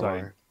Yeah, so do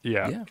saying- I.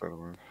 yeah. Yeah.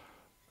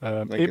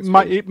 Think It it's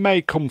might good. it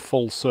may come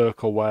full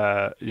circle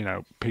where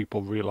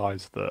people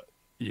realise that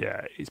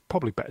it's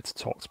probably better to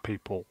talk to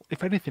people.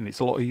 If anything, it's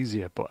a lot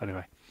easier. But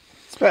anyway,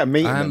 It's better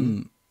meeting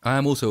them. I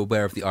am also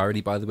aware of the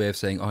irony, by the way, of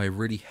saying, "Oh, I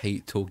really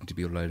hate talking to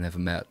people I never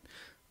met,"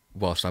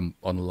 whilst I'm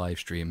on a live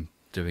stream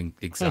doing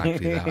exactly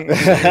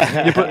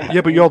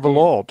that. But you're the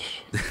Lord.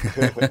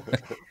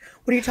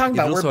 What are you talking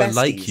Yeah, about? but also, We're I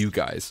like besties. you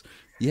guys.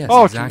 Yes,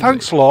 Oh, exactly.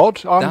 thanks,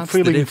 Lord. I'm That's the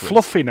feeling difference.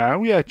 fluffy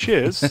now. Yeah,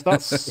 cheers.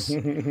 That's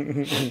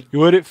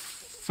you heard it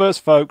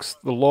first, folks.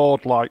 The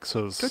Lord likes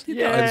us.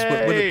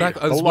 Yeah,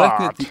 I was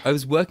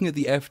working at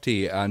the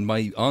FT, and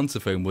my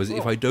answer phone was,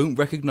 "If I don't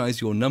recognize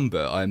your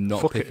number, I'm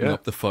not Fuck it, picking yeah.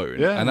 up the phone."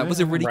 Yeah, and that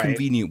was a really Right.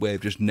 convenient way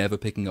of just never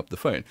picking up the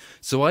phone.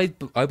 So I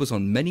was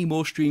on many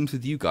more streams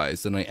with you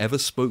guys than I ever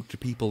spoke to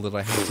people that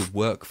I had to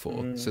work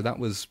for. So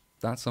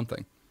that's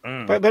something.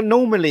 But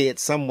normally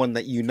it's someone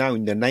that you know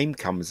and the name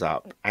comes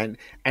up and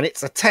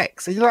it's a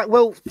text. And you're like,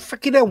 well,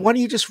 fucking hell, why don't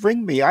you just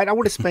ring me? I don't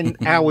want to spend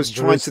hours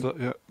trying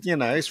to,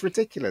 it's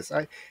ridiculous.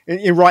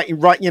 You write,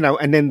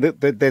 and then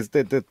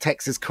the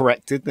text is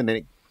corrected and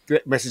then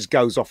the message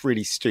goes off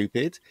really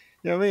stupid.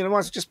 You know what I mean? I might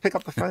as well just pick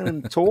up the phone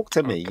and talk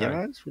to me.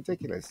 Okay. It's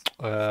ridiculous.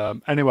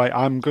 Anyway,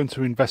 I'm going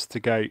to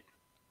investigate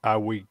how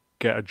we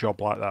get a job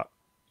like that.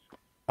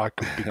 I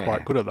could be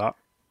quite good at that.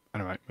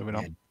 Anyway, moving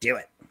on. Do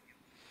it.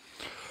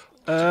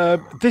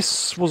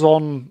 This was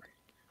on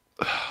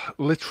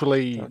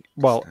literally,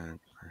 well,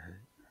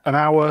 an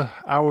hour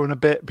and a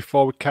bit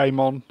before we came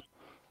on.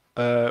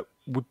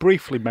 We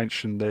briefly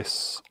mentioned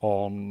this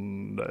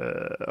on,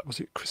 was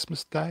it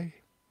Christmas Day?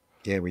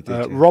 Yeah, we did.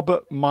 Yeah.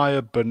 Robert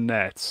Meyer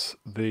Burnett,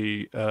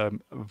 the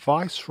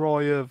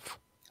Viceroy of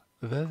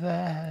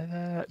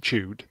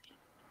Tude.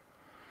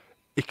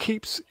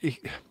 He's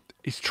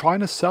trying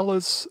to sell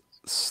us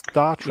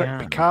Star Trek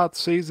Picard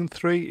Season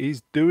 3.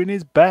 He's doing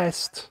his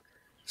best.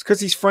 It's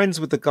because he's friends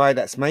with the guy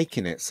that's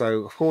making it,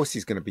 so of course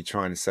he's going to be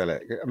trying to sell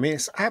it. I mean,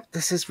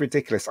 this is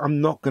ridiculous. I'm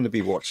not going to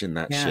be watching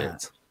that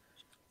shit.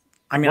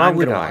 I mean, I'm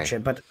going to watch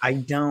it, but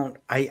I'm going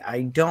to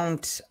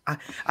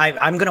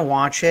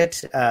watch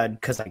it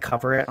because I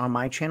cover it on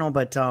my channel,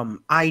 but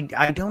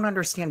I don't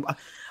understand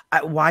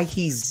why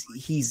he's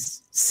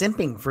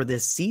simping for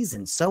this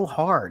season so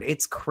hard.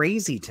 It's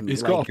crazy to me.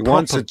 He's got he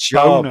wants a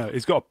job. Boner.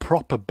 He's got a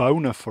proper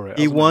boner for it.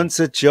 He wants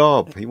a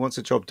job. He wants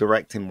a job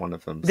directing one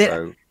of them.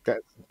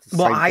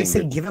 I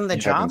say give him the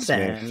job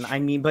then. I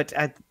mean, but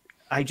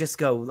I just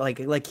go like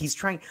he's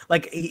trying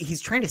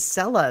to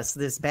sell us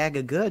this bag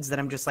of goods that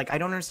I'm just like, I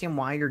don't understand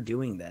why you're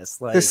doing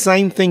this. Like the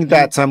same thing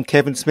that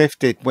Kevin Smith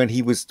did when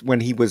he was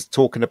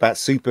talking about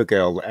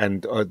Supergirl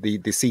and the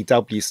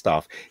CW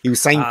stuff. He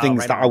was saying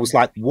things that I was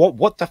like,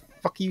 what the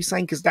fuck are you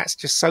saying? Because that's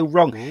just so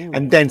wrong. Ooh.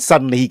 And then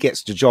suddenly he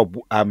gets the job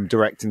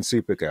directing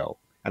Supergirl.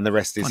 And the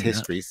rest is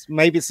history.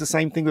 Maybe it's the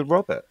same thing with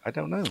Robert. I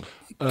don't know.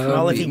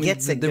 Well, if he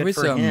gets it, good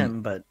for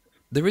him. But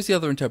there is the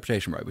other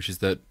interpretation, right? Which is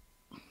that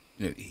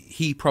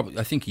he probably,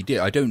 I think he did.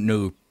 I don't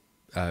know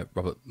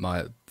Robert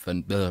Meyer call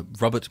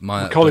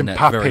him Burnett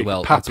Pappy, very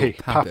well. Pappy.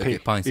 Okay,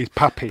 he's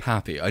Pappy.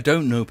 Pappy. I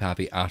don't know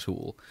Pappy at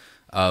all.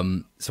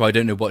 So I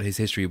don't know what his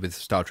history with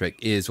Star Trek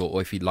is, or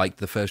if he liked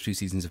the first 2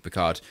 seasons of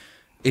Picard.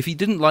 If he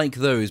didn't like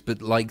those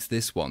but likes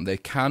this one, there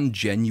can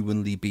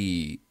genuinely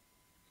be,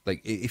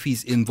 like, if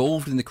he's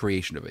involved in the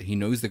creation of it, he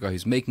knows the guy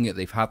who's making it,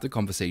 they've had the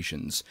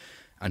conversations,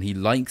 and he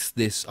likes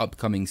this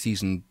upcoming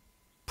season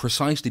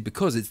precisely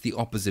because it's the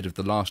opposite of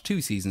the last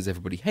 2 seasons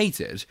everybody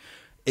hated,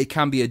 it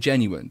can be a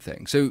genuine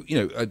thing. So,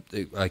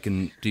 I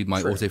can do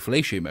my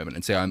autofellatio moment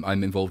and say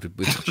I'm involved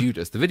with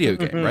Judas, the video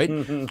game, right?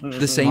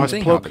 The same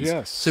thing happens.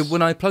 Yes. So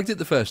when I plugged it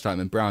the first time,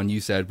 and Brown,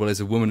 you said, well, there's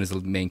a woman as the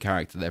main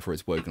character, therefore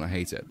it's woke and I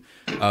hate it.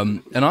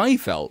 And I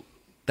felt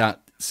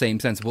that same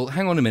sense. Well,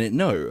 hang on a minute.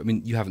 No, I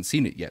mean, you haven't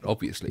seen it yet,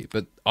 obviously,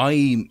 but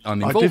I'm involved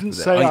with it. I didn't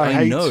say I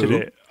hated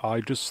it. I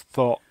just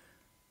thought,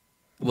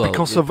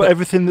 because of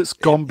everything that's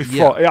gone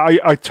before. Yeah.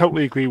 I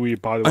totally agree with you,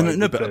 by the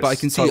way. But I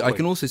can see, I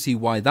can also see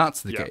why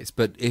that's the case.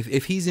 But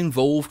if he's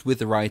involved with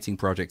the writing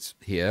projects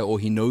here, or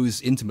he knows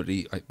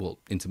intimately, well,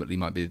 intimately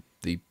might be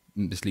the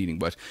misleading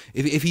word.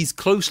 If he's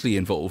closely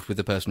involved with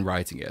the person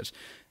writing it,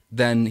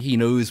 then he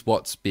knows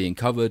what's being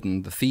covered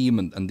and the theme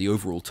and the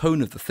overall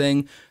tone of the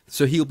thing.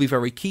 So he'll be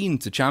very keen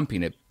to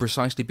champion it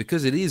precisely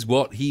because it is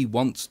what he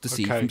wants to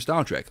see from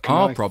Star Trek.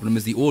 Our problem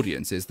as the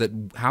audience is that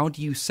how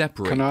do you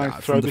separate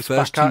that from the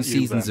first 2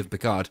 seasons of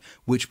Picard,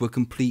 which were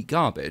complete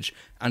garbage?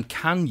 And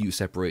can you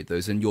separate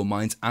those in your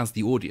minds as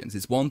the audience?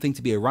 It's one thing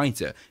to be a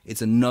writer.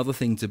 It's another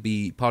thing to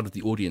be part of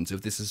the audience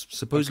of this is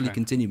supposedly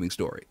continuing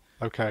story.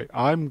 Okay,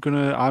 I'm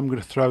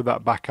gonna throw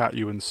that back at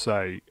you and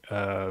say,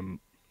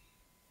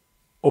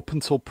 up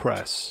until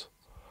press,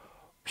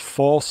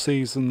 4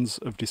 seasons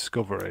of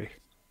Discovery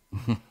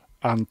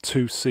and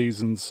 2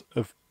 seasons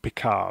of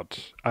Picard.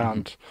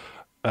 And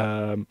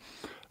I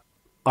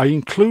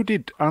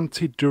included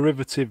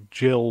anti-derivative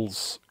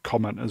Jill's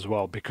comment as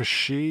well, because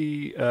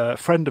she,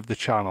 friend of the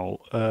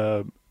channel,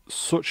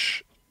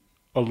 such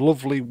a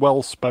lovely,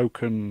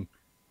 well-spoken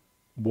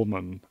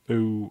woman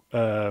who,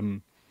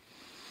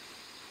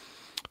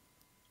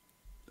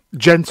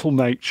 gentle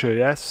nature,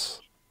 yes.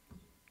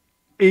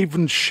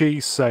 Even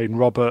she's saying,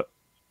 Robert,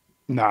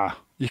 nah,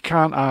 you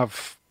can't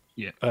have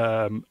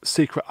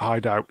Secret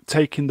Hideout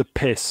taking the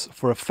piss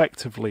for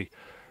effectively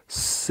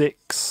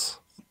 6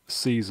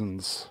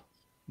 seasons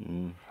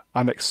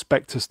and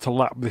expect us to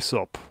lap this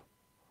up.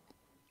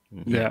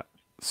 Yeah.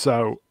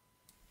 So,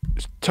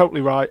 it's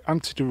totally right.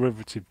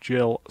 Anti-derivative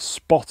Jill,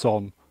 spot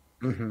on.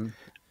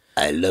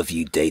 I love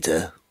you,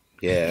 Data.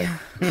 Yeah.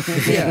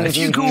 Yeah, if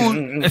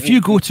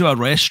you go to a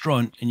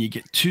restaurant and you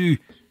get 2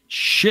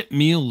 shit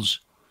meals,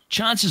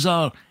 chances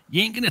are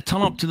you ain't going to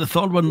turn up to the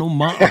third one no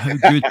matter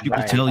how good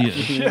people tell you.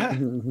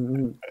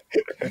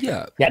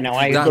 Yeah. Yeah, no,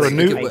 I That's- got a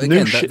new- agree. again, new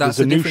that- shit- that's there's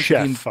a the new difference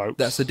chef, between- folks.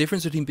 That's the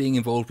difference between being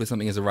involved with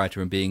something as a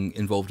writer and being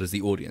involved as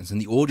the audience.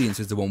 And the audience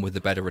is the one with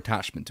the better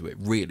attachment to it,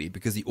 really,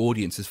 because the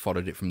audience has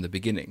followed it from the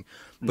beginning.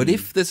 But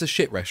if there's a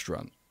shit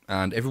restaurant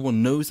and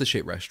everyone knows the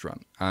shit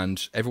restaurant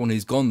and everyone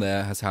who's gone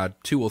there has had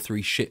 2 or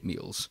 3 shit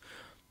meals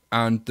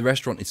and the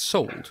restaurant is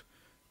sold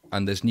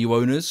and there's new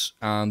owners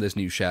and there's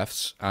new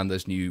chefs and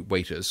there's new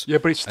waiters. Yeah,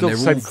 but it's still and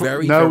the they're same. all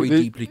very, no, very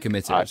the- deeply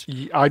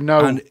committed. I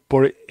know, And-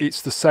 but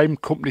it's the same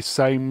company,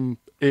 same.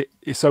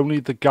 It's only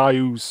the guy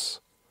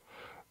who's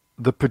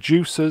the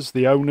producers,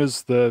 the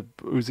owners,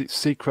 who's it,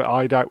 Secret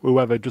Hideout,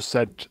 whoever just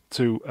said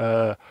to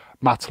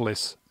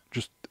Matalis,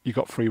 just you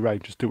got free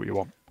reign, just do what you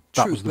want.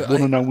 That True, was the but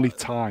one and only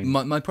time.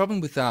 My problem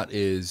with that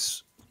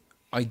is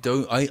I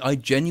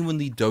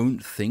genuinely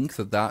don't think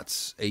that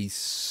that's a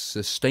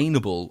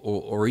sustainable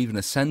or even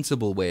a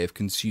sensible way of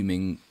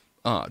consuming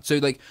art. So,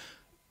 like,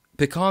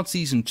 Picard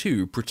Season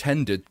 2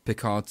 pretended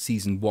Picard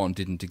Season 1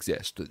 didn't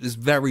exist. There's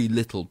very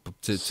little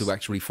to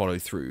actually follow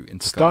through in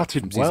Picard.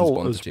 Started from seasons 1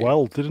 well to as 2.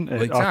 well, didn't it?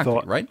 Well, exactly, I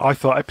thought,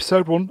 right?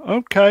 episode 1,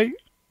 okay.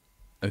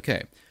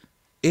 Okay.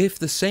 If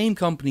the same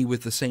company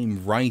with the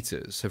same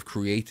writers have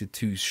created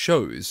 2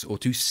 shows or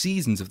 2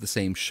 seasons of the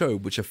same show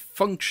which are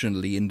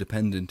functionally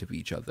independent of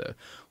each other,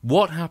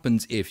 what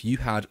happens if you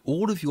had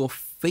all of your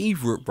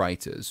favorite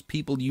writers,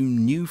 people you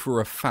knew for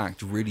a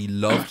fact really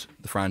loved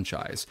the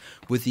franchise,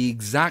 with the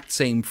exact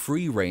same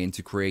free reign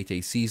to create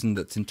a season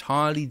that's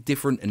entirely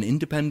different and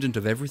independent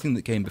of everything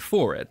that came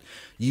before it?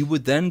 You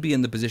would then be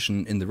in the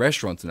position, in the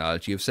restaurant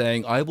analogy, of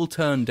saying, I will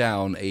turn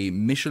down a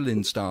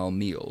Michelin-style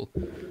meal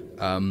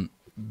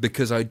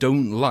because I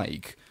don't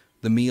like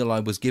the meal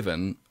I was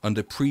given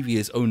under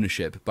previous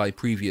ownership by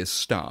previous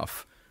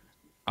staff.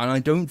 And I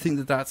don't think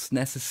that that's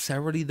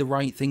necessarily the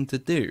right thing to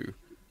do.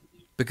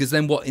 Because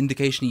then what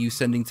indication are you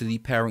sending to the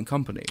parent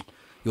company?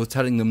 You're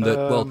telling them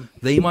that,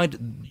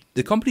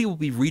 the company will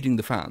be reading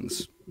the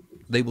fans.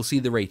 They will see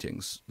the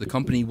ratings. The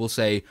company will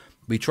say,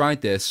 we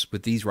tried this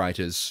with these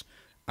writers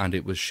and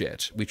it was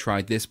shit. We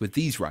tried this with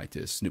these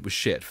writers and it was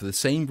shit for the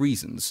same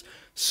reasons.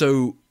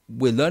 So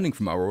we're learning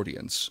from our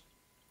audience.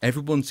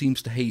 Everyone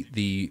seems to hate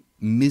the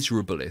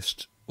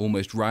miserablest,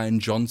 almost Ryan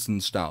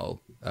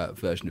Johnson-style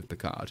version of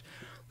Picard.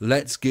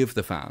 Let's give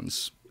the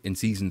fans, in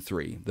Season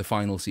 3, the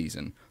final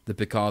season, the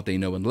Picard they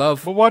know and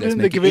love. But why Let's didn't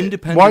they make give it it?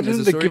 independent Why as a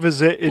didn't they story. give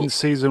us it in Well,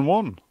 Season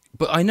 1?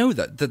 But I know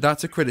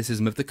that's a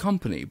criticism of the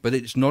company, but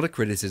it's not a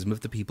criticism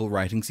of the people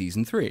writing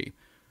Season 3.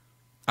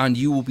 And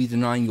you will be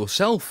denying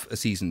yourself a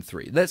Season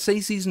 3. Let's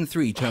say Season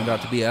 3 turned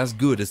out to be as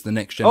good as the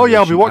next generation. Oh yeah,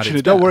 I'll be at watching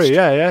its it. Don't worry.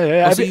 best.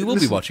 Yeah. Oh, so you will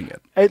be watching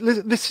it.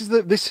 This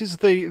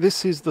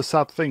is the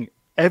sad thing.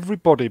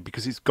 Everybody,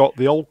 because it's got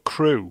the old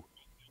crew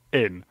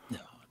in.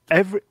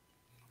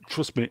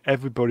 Trust me,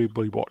 everybody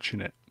will be watching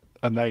it,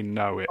 and they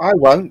know it. I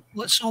won't.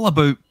 Well, it's all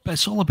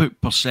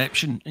about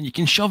perception, and you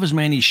can shove as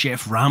many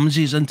Chef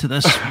Ramsays into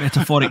this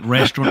metaphoric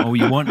restaurant all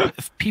you want. But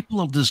if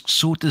people are just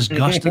so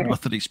disgusted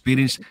with their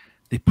experience,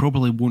 they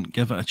probably won't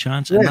give it a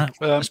chance, and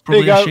that's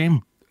probably here a you go.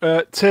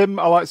 shame. Tim,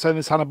 I like saying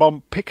this, Hannah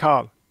Bomb.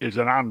 Picard is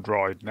an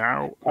android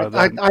now.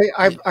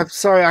 I'm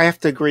sorry. I have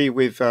to agree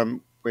with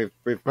in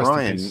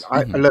Brian. peace.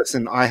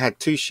 Listen, I had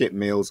 2 shit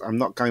meals. I'm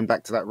not going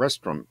back to that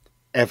restaurant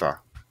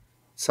ever.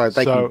 So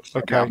they can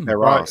check out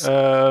their arse.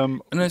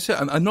 No, so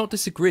I'm not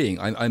disagreeing.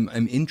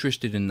 I'm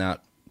interested in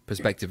that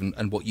perspective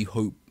and what you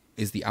hope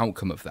is the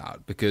outcome of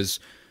that, because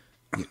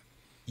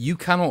you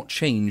cannot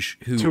change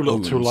who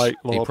owns too late,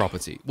 a Lord.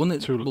 property. Well, no,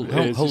 Too- well,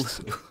 it is,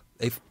 hold-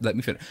 let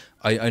me finish.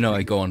 I know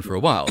I go on for a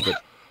while,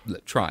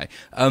 but try.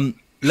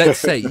 Let's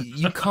say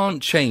you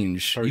can't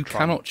change. Very You trying.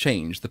 cannot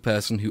change the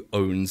person who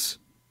owns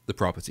the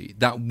property.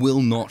 That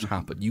will not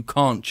happen. You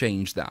can't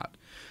change that.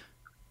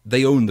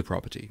 They own the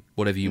property,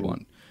 whatever you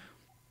want.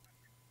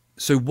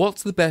 So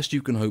what's the best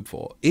you can hope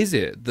for? Is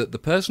it that the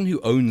person who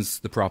owns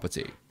the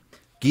property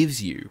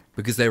gives you,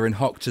 because they're in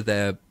hock to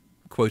their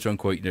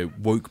quote-unquote,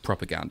 woke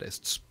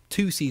propagandists,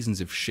 2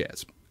 seasons of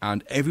shit,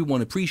 and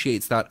everyone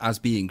appreciates that as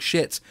being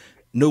shit,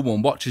 no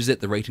one watches it,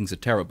 the ratings are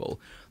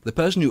terrible. The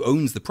person who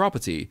owns the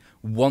property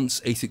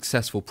wants a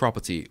successful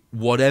property,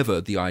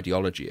 whatever the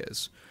ideology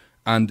is.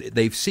 And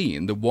they've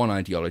seen that one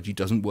ideology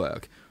doesn't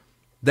work.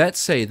 Let's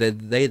say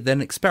that they then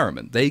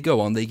experiment. They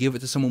go on, they give it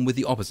to someone with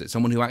the opposite,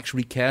 someone who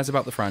actually cares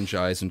about the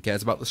franchise and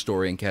cares about the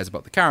story and cares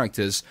about the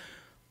characters.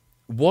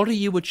 What are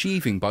you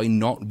achieving by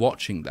not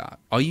watching that?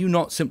 Are you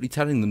not simply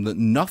telling them that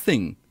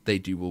nothing they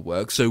do will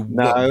work. So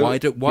No, why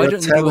don't they do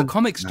telling- what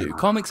comics do? No.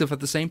 Comics have had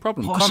the same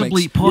problem.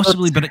 Possibly,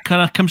 Comics, but it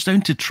kind of comes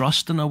down to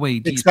trust in a way.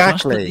 Do you trust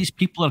Exactly. that these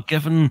people are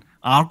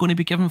going to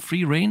be given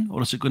free reign,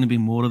 or is it going to be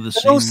more of the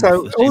But same?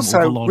 also, the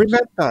same overlords?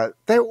 remember,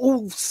 they're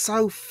all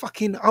so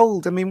fucking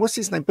old. I mean, what's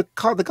his name?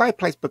 Picard, the guy who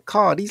plays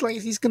Picard. He's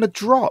going to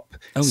drop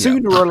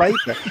sooner or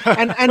later.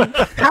 And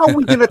how are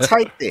we going to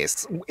take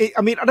this?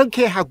 I mean, I don't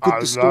care how good I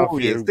the story love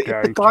is. you, If the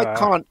guy Gator.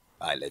 can't,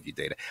 I love you,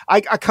 Data. I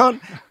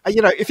can't,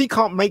 if he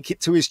can't make it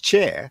to his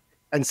chair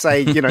and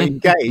say,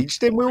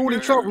 engaged, then we're all in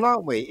trouble,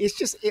 aren't we? It's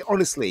just,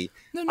 honestly,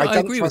 No, I I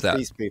don't agree trust with that.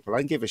 these people. I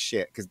don't give a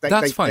shit because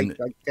That's fine.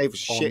 they gave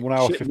us On shit, 1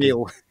 hour shit 50.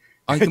 meal.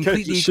 I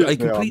completely Shit agree. I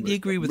me on. completely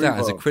agree with Move that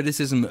as a on.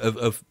 criticism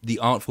of the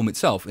art form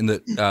itself, in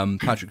that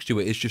Patrick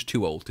Stewart is just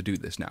too old to do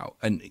this now,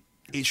 and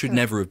it should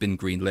never have been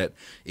greenlit.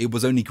 It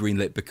was only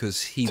greenlit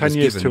because he 10 was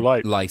years given too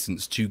late.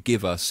 license to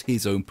give us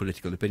his own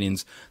political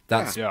opinions.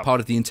 That's Yeah. part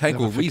of the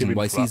integral Never forgive reason him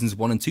why for that. seasons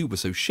 1 and 2 were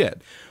so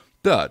shit.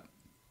 But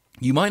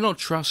you might not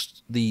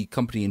trust the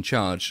company in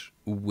charge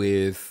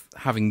with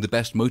having the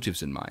best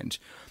motives in mind,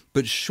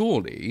 but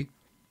surely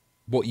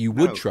what you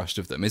would trust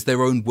of them is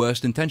their own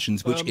worst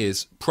intentions, which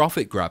is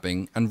profit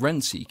grabbing and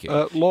rent seeking.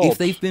 Lord.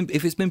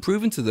 If it's been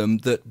proven to them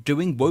that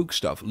doing woke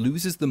stuff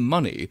loses them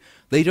money,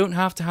 they don't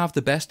have to have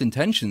the best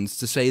intentions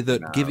to say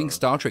that giving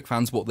Star Trek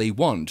fans what they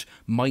want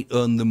might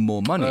earn them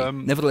more money.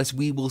 Nevertheless,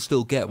 we will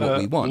still get what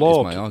we want.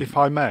 Lord, is my argument.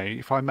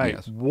 if I may,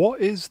 Yes. what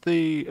is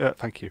the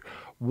thank you?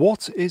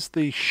 What is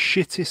the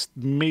shittest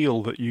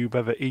meal that you've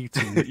ever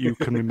eaten that you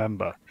can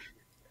remember?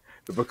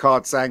 The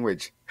Picard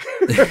sandwich.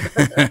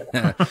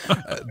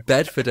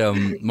 Bedford,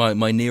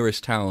 my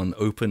nearest town,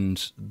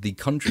 opened the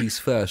country's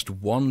first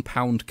 £1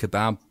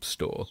 kebab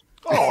store.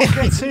 Oh,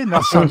 get in!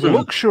 That sounds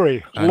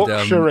luxury. And,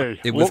 Luxury.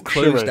 it was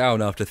luxury. closed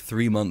down after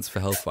 3 months for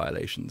health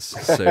violations.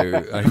 So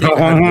I think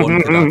I had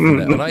one kebab from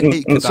there. And I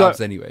hate kebabs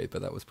anyway,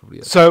 but that was probably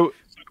it. So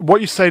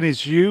what you're saying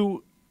is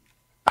you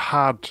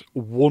had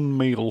one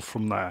meal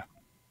from there.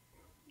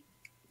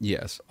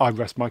 Yes. I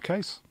rest my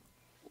case.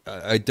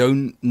 I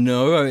don't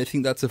know. I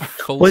think that's a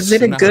false Was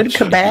it a good analogy.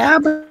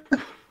 kebab?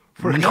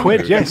 For a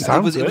quid, yes,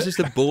 it was just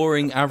a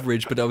boring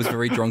average, but I was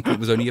very drunk and it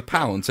was only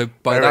 £1. So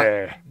by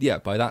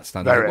that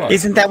standard, it was.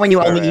 Isn't that when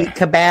you only eat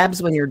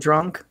kebabs when you're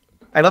drunk?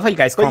 I love how you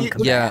guys call them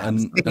kebabs. Yeah,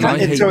 and I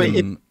hate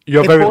them.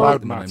 You're It very boils-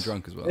 loud, when I'm Matt.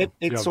 drunk as well.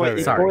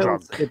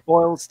 It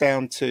boils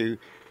down to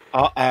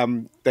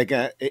they're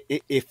gonna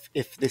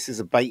if this is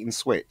a bait and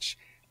switch,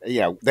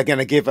 they're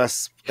gonna give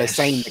us. They're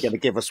saying they're gonna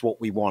give us what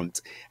we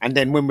want, and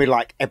then when we're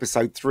like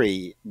episode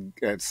 3,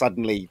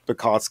 suddenly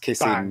Picard's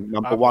kissing Bang,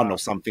 number bang, 1 bang. or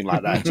something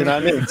like that. Do you know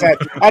what I mean? So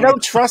I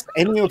don't trust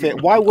any of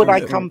it. Why would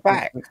I come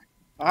back?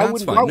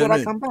 That's fine. Why No, would I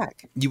no. come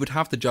back? You would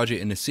have to judge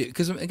it in a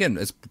because again,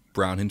 as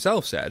Brown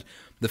himself said,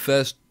 the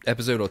first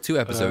episode or 2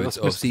 episodes that's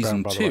of Mr.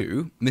 season Brown, by the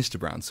 2, Mr.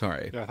 Brown,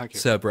 sorry, Yeah, thank you.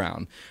 Sir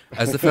Brown,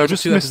 as the No, first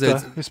just 2 Mr.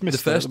 episodes, It's the Mr.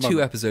 first at the 2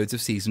 moment. episodes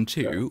of season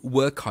 2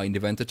 were kind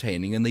of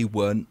entertaining and they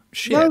weren't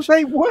shit. No,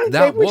 they weren't.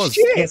 That They were was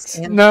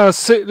shit. No,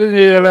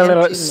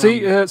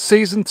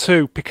 season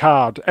 2,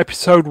 Picard,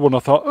 episode 1. I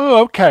thought,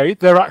 oh, okay,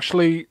 they're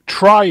actually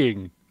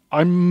trying.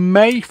 I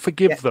may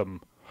forgive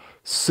them.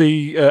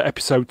 See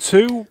episode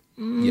 2.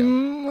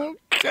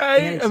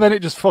 Okay, and then it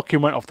just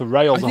fucking went off the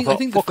rails. I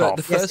think fuck off.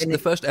 the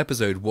first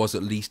episode was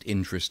at least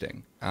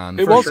interesting, and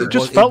It was. sure. It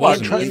just felt like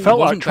wasn't- Trek. it Felt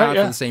wasn't like Trek. bad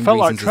Yeah. for the same Felt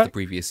like reasons as Trek. the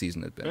previous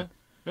season had been.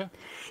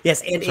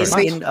 Yes, and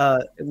Sorry. in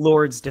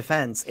Lord's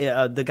defense,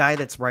 the guy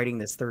that's writing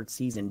this 3rd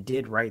season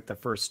did write the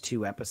first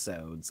 2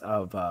 episodes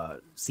of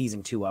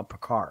season 2 of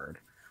Picard.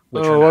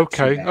 which are Oh, not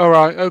too okay. bad. All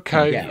right.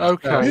 Okay. Yeah.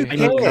 Okay.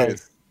 Who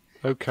cares?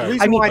 Okay. The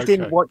reason why I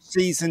didn't okay. watch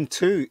season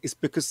 2 is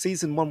because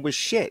season 1 was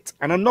shit,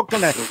 and I'm not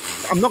gonna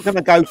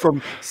go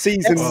from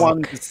season That's-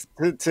 1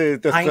 to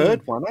the I'm-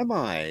 3rd one, am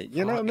I?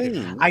 You know what I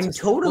mean? I Just-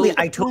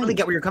 totally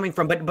get where you're coming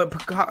from, but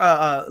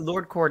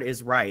Lord Cord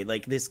is right.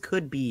 Like, this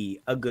could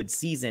be a good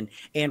season,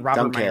 and Robert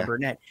Don't care. Meyer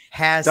Burnett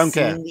has Don't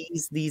seen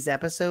care. these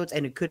episodes,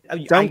 and it could.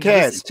 Don't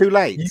care. It's too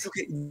late.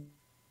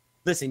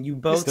 Listen, you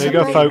both There you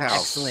go, made folks.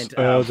 excellent.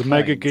 The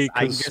Mega points. Geek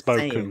I'm has just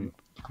spoken. saying.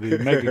 The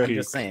Mega I'm Geek,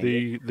 just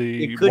saying.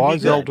 the It could be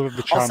wise good. elder of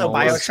the channel, Also,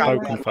 has Bioshock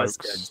spoken, was folks.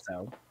 good,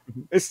 so.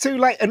 It's too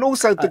late, and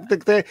also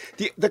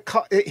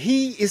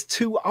he is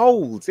too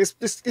old. This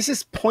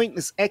is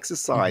pointless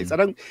exercise. I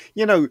don't,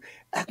 I'm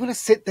gonna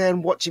sit there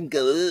and watch him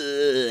go.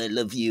 I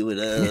love you,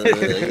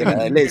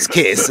 and let's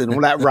kiss and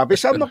all that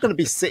rubbish. I'm not gonna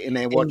be sitting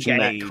there watching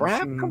Engage. that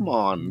crap. Come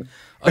on.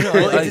 I know,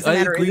 Well, it I doesn't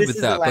matter. agree This with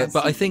is the that, last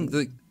but I season.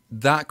 think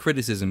that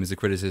criticism is a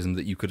criticism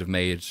that you could have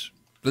made.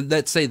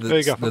 Let's say There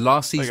you go. that the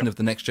last There you season go. of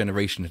The Next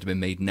Generation had been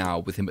made now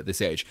with him at this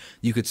age.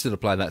 You could still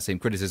apply that same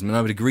criticism, and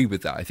I would agree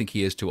with that. I think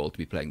he is too old to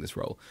be playing this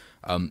role.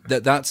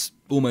 That's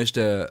almost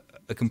a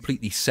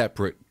completely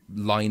separate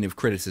line of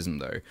criticism,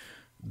 though.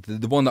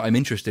 The one that I'm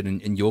interested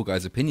in your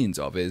guys' opinions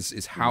of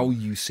is how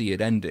you see it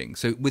ending.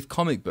 So with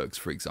comic books,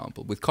 for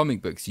example,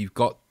 you've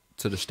got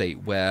to the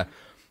state where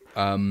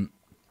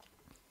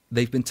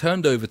they've been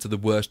turned over to the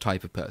worst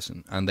type of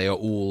person, and they are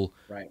all,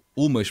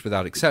 almost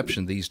without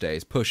exception these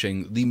days,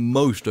 pushing the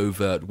most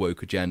overt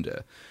woke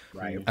agenda.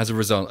 Right. As a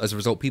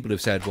result, people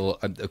have said, well,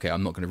 okay,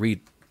 I'm not going to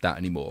read that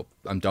anymore.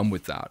 I'm done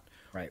with that.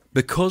 Right.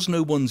 Because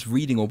no one's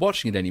reading or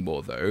watching it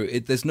anymore, though,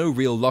 there's no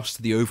real loss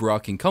to the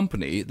overarching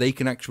company. They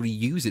can actually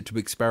use it to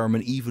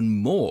experiment even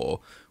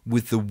more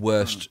with the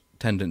worst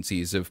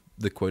tendencies of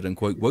the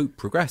quote-unquote woke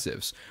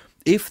progressives.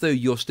 If, though,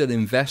 you're still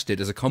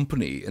invested as a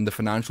company in the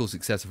financial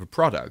success of a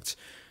product,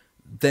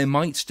 there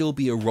might still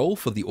be a role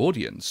for the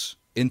audience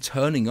in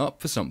turning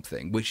up for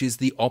something which is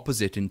the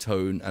opposite in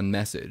tone and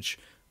message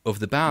of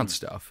the bad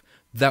stuff.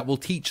 That will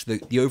teach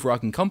the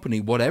overarching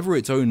company, whatever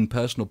its own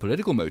personal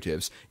political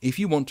motives, if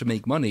you want to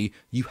make money,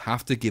 you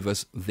have to give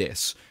us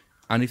this.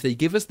 And if they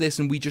give us this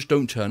and we just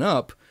don't turn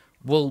up,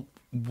 well,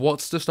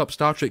 what's to stop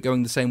Star Trek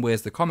going the same way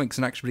as the comics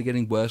and actually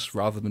getting worse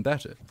rather than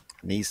better?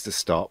 Needs to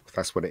stop.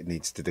 That's what it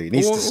needs to do. It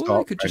needs to Or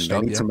stop. it could just And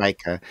stop,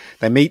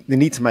 they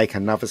need to make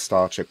another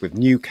Star Trek with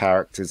new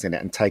characters in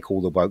it and take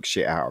all the woke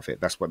shit out of it.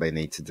 That's what they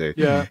need to do.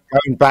 Yeah.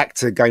 Going back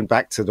to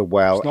the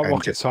well. It's not and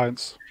rocket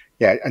science.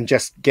 Yeah, and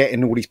just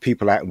getting all these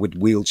people out with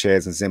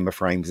wheelchairs and Zimmer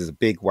frames is a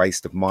big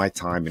waste of my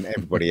time and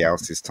everybody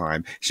else's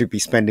time. Should be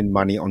spending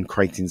money on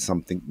creating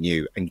something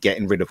new and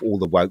getting rid of all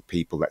the woke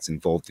people that's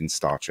involved in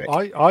Star Trek.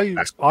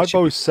 I've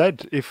always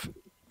said if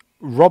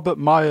Robert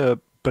Meyer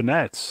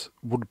Burnett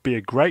would be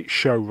a great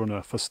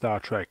showrunner for Star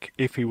Trek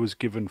if he was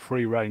given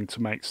free reign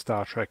to make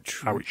Star Trek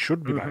how it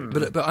should be made.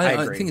 But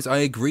I think I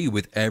agree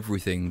with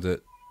everything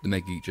that the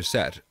Meggie just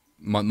said.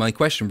 My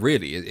question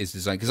really is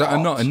designed because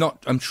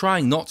I'm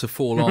trying not to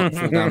fall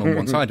down on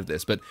one side of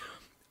this, but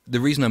the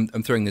reason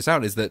I'm throwing this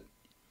out is that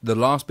the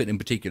last bit in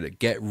particular,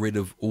 get rid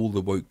of all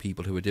the woke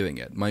people who are doing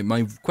it.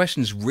 My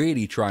question is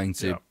really trying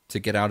to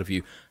get out of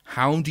you,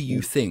 how do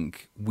you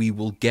think we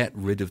will get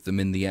rid of them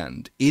in the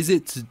end? Is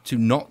it to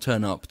not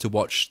turn up to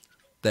watch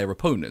their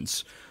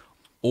opponents,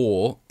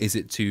 or is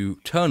it to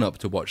turn up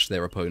to watch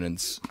their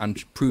opponents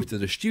and prove to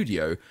the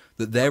studio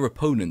that their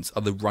opponents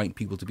are the right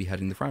people to be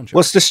heading the franchise?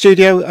 What's the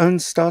studio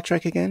owns Star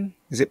Trek again?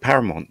 Is it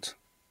Paramount?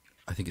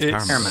 I think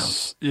it's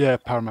Paramount. Yeah,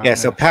 Paramount. Yeah,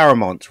 so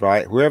Paramount,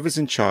 right? Whoever's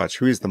in charge,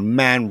 who is the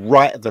man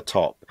right at the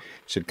top,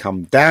 should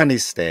come down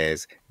his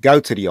stairs, go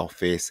to the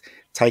office,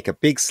 take a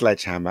big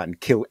sledgehammer and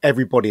kill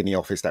everybody in the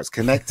office that's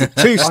connected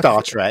to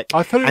Star Trek.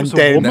 I thought it was and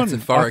a then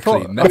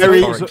woman.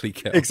 Metaphorically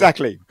kill.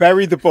 Exactly.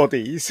 Bury the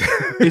bodies.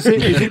 Is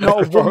it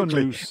not a woman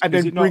who's... and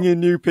then bring in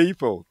new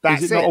people.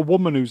 That's is it not a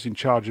woman who's in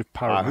charge of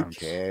Paramount?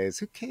 Who cares?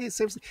 Who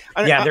cares?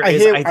 Yeah, I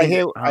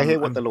hear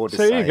what the Lord is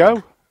so saying. there you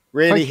go.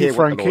 Really Thank you, hear what the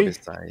Frankie. Lord is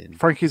saying.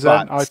 Frankie's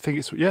But- I think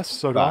it's... Yes,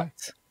 so do I.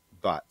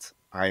 But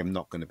I am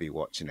not going to be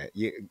watching it.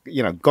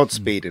 You know,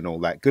 Godspeed and all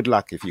that. Good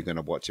luck if you're going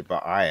to watch it,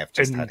 but I have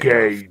just had enough.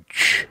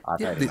 Engage.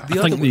 I've had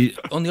enough.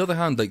 On the other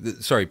hand,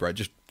 sorry,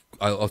 Brad,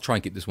 I'll try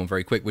and keep this one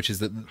very quick, which is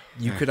that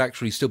you could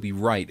actually still be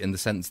right in the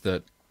sense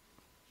that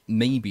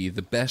maybe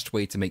the best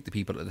way to make the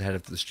people at the head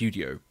of the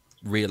studio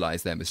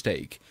realize their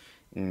mistake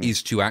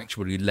is to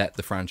actually let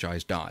the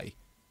franchise die.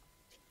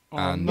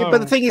 No,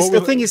 but the thing is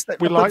that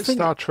we but like the thing-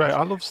 Star Trek.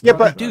 I love Star Yeah,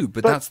 but- Trek. I do,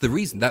 but that's the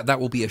reason. That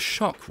will be a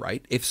shock,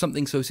 right? If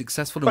something so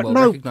successful and But well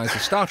no. recognized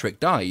as Star Trek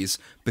dies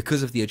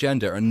because of the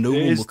agenda and no It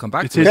one is- will come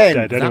back it to is it,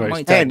 dead that anyway. might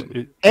It's dead.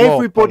 end.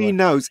 Everybody Well,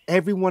 knows,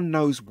 everyone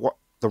knows what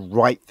the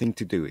right thing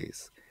to do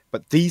is,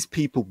 but these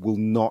people will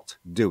not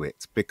do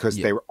it because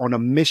Yeah. they're on a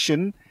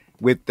mission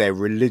with their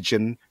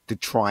religion to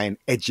try and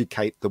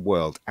educate the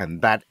world, and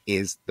that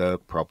is the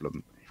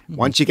problem.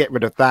 Once you get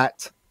rid of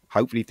that,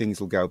 hopefully things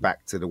will go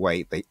back to the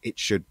way it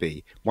should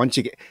be. Once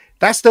you get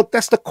that's the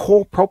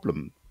core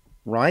problem,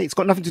 right? It's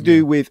got nothing to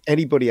do with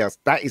anybody else.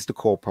 That is the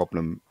core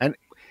problem. And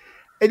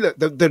hey, look,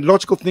 the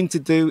logical thing to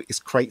do is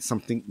create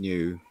something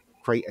new,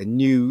 create a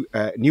new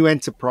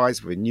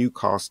enterprise with a new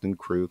cast and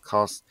crew,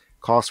 cast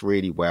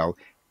really well,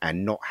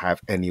 and not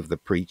have any of the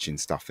preaching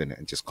stuff in it,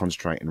 and just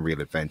concentrate on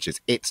real adventures.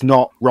 It's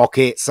not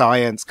rocket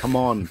science. Come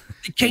on.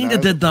 He kind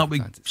of did that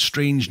with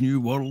Strange New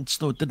Worlds,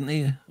 though, didn't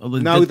he? Although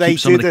No, did they keep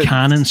some of the didn't.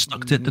 canon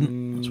stuck to it,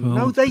 didn't as well.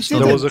 No, they Still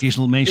didn't. There was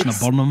occasional mention of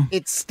Burnham.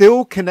 It's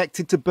still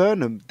connected to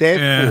Burnham.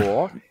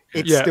 Therefore,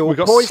 it's Yeah, still we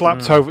got poison.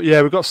 slapped over.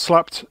 Yeah, we got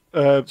slapped.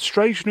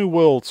 Strange New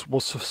Worlds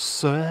was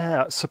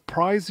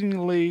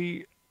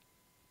surprisingly,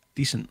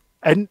 Decent.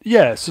 and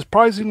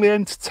surprisingly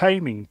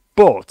entertaining.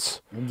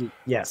 But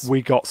Yes.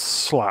 we got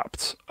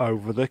slapped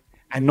over the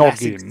And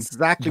that's noggin.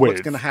 exactly with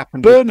what's going to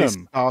happen Burnham. with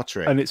this Star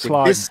Trek. And it's with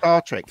like, this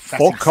Star Trek. That's fuck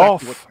exactly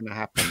off. what's going to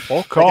happen.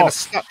 Fuck They're going off. to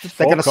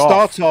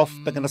start off.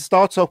 They're going to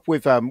start off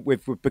with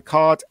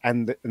Picard,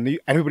 and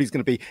everybody's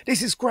going to be,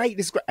 this is great,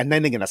 and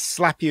then they're going to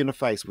slap you in the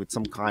face with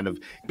some kind of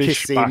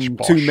Bish, kissing, bash,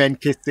 bosh. 2 men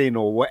kissing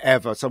or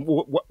whatever. Some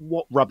what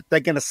rub? They're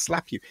going to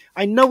slap you.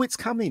 I know it's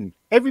coming.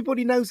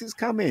 Everybody knows it's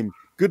coming.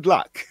 Good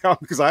luck,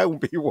 because I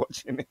won't be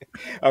watching it.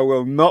 I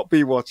will not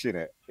be watching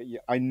it.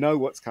 I know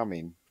what's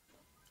coming.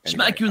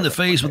 Smack you in the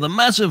face with a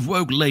massive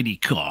woke lady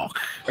cock.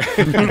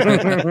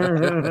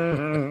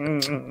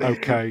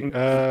 Okay.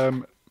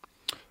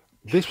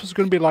 This was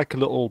going to be like a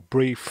little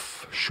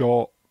brief,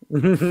 short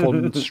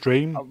fun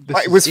stream.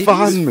 It was It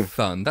fun. is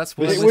fun. That's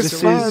what It I was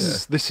was fun.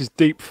 This is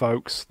deep,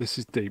 folks. This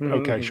is deep.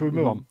 Okay, shall we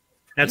move on?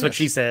 That's what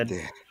she said.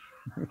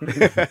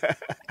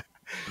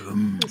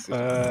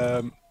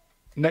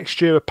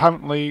 Next year,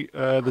 apparently,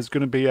 there's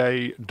going to be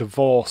a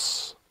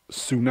divorce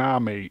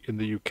tsunami in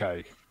the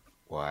UK.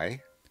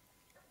 Why?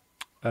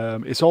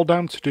 It's all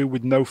down to do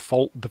with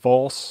no-fault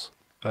divorce,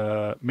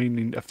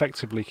 meaning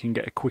effectively you can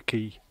get a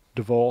quickie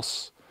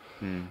divorce.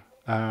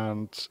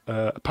 And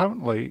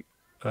apparently,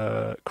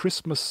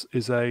 Christmas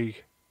is a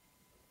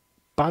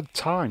bad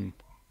time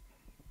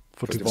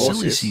for divorces.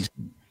 Silly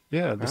season.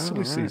 Yeah, the silly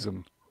right.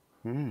 season.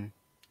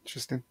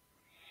 Interesting.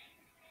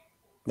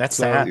 That's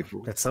So- sad.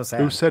 That's so sad.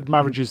 Who said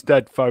marriage is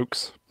dead,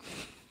 folks?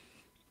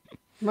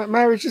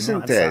 Marriage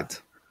isn't it's dead.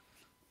 not.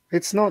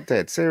 It's not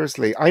dead.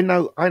 Seriously, I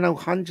know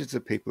hundreds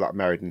of people that are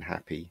married and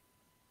happy.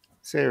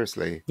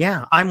 Seriously,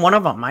 Yeah, I'm one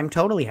of them. I'm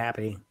totally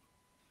happy.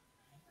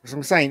 as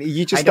I'm saying,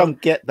 you just I don't-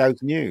 don't get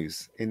those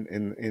news in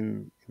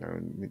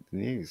the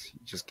news. You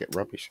just get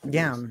rubbish.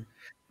 Yeah. news.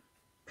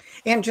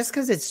 And just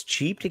because it's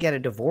cheap to get a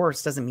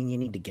divorce doesn't mean you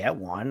need to get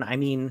one. I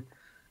mean,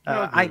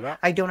 Yeah, I agree with that.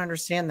 I don't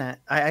understand that.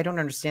 I don't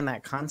understand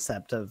that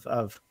concept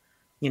of,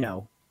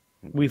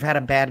 we've had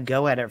a bad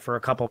go at it for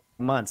a couple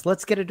months.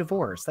 Let's get a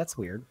divorce. That's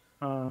weird.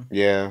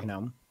 Yeah.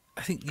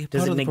 I think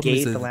Does part it of the problem negate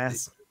is the that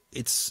last?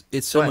 It's Go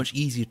so ahead. much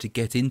easier to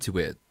get into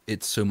it.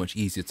 It's so much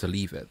easier to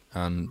leave it.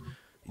 And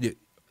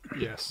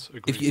Yes,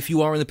 agreed. if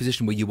you are in the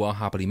position where you are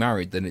happily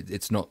married, then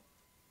it's not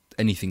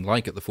anything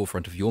like at the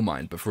forefront of your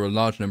mind. But for a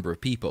large number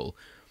of people,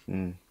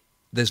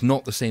 there's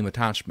not the same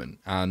attachment.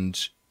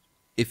 And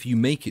if you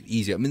make it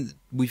easier, I mean,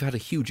 we've had a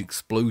huge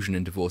explosion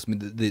in divorce. I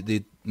mean,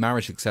 the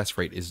marriage success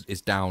rate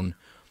is down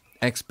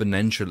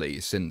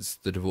exponentially since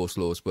the divorce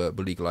laws were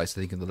legalized,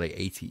 I think, in the late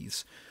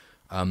 80s.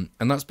 And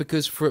that's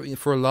because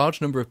for a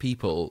large number of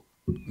people,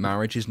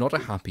 marriage is not a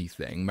happy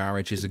thing.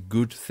 Marriage is a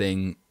good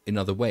thing in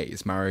other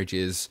ways. Marriage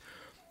is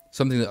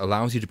something that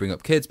allows you to bring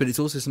up kids, but it's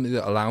also something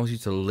that allows you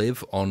to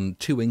live on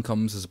two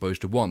incomes as opposed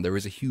to one. There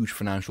is a huge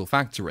financial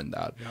factor in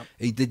that. Yep.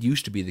 It did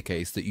used to be the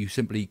case that you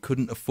simply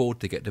couldn't afford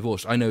to get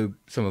divorced. I know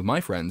some of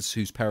my friends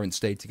whose parents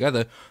stayed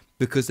together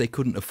because they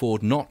couldn't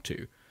afford not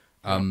to.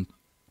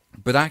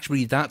 But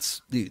actually,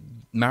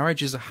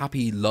 marriage is a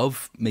happy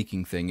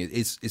love-making thing.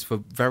 It's for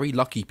very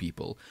lucky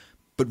people,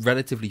 but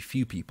relatively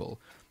few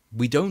people.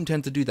 We don't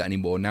tend to do that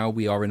anymore. Now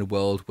we are in a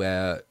world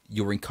where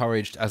you're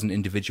encouraged as an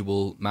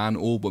individual, man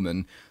or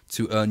woman,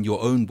 to earn your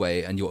own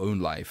way and your own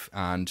life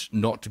and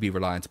not to be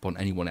reliant upon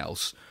anyone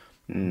else.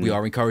 We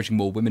are encouraging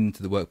more women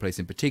into the workplace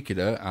in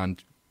particular,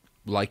 and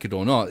like it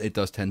or not, it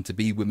does tend to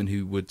be women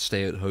who would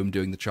stay at home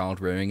doing the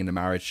child rearing in a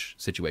marriage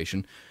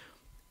situation.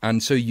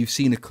 And so you've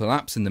seen a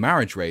collapse in the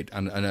marriage rate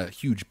and a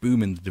huge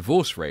boom in the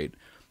divorce rate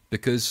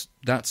because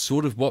that's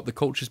sort of what the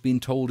culture's been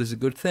told is a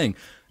good thing.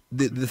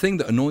 The thing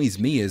that annoys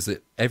me is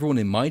that everyone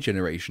in my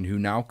generation who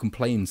now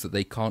complains that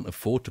they can't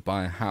afford to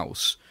buy a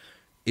house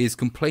is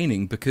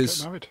complaining because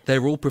Get married.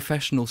 they're all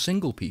professional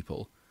single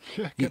people.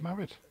 Yeah, get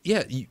married.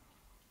 Yeah,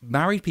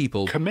 married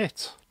people.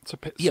 Commit to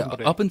Yeah,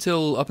 somebody. up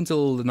until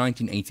the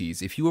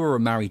 1980s, if you were a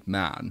married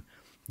man,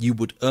 you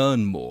would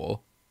earn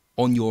more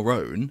on your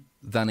own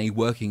than a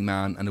working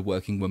man and a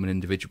working woman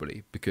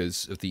individually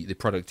because of the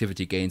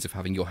productivity gains of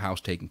having your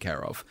house taken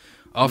care of.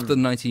 After the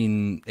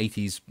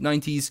 1980s,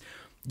 90s,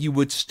 you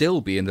would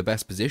still be in the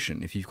best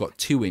position if you've got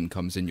two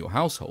incomes in your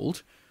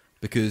household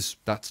because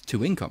that's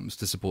two incomes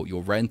to support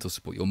your rent or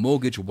support your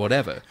mortgage or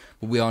whatever.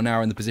 But we are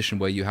now in the position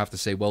where you have to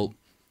say, well,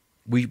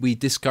 we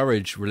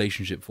discourage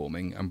relationship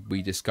forming and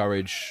we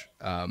discourage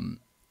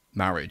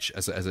marriage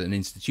as an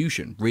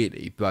institution,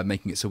 really, by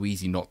making it so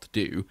easy not to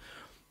do.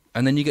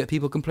 And then you get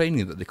people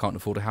complaining that they can't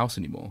afford a house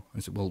anymore. I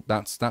said, well,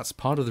 that's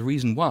part of the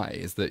reason why,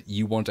 is that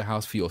you want a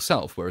house for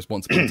yourself, whereas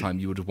once upon a time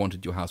you would have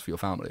wanted your house for your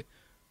family.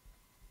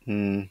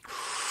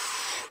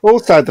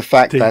 Also, the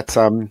fact Deep.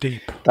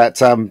 that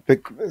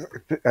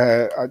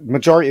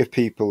majority of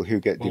people who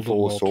get Well done,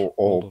 divorced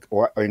Lord.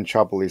 or are in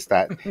trouble is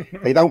that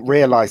they don't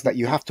realize that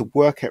you have to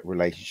work at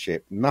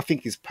relationship.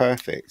 Nothing is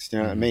perfect. You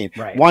know what I mean?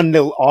 Right. One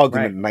little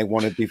argument Right. and they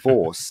want a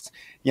divorce.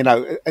 You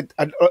know,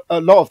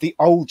 a lot of the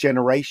old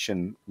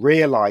generation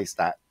realized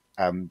that.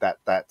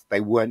 That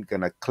they weren't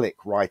going to click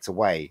right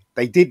away.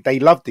 They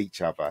loved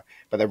each other,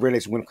 but they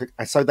realized we weren't click,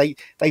 and so they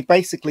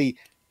basically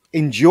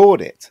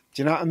endured it.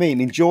 Do you know what I mean?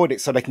 Endured it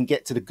so they can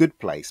get to the good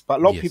place. But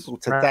a lot Yes. of people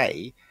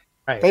today,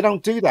 Right. they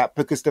don't do that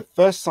because the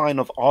first sign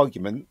of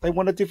argument, they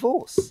want a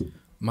divorce.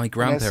 My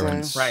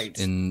grandparents, Right.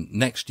 in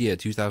next year,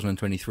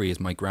 2023, is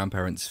my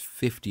grandparents'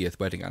 50th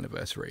wedding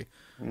anniversary.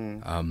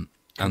 And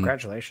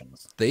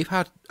Congratulations. they've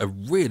had a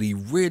really,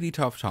 really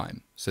tough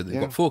time. So they've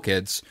got 4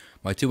 kids.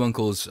 My 2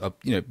 uncles, are,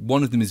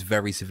 one of them is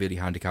very severely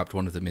handicapped.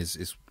 One of them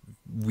is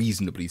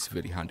reasonably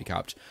severely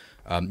handicapped.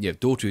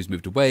 Daughter who's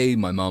moved away.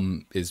 My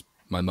mum is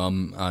my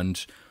mum.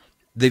 And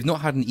they've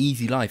not had an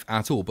easy life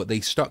at all, but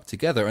they stuck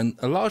together. And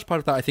a large part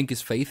of that, I think,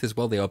 is faith as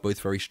well. They are both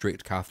very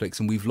strict Catholics,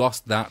 and we've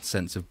lost that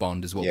sense of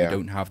bond as well. Yeah. We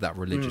don't have that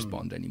religious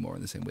bond anymore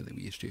in the same way that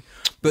we used to.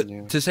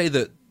 But to say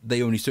that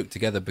they only stuck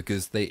together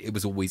because it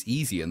was always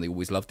easy and they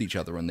always loved each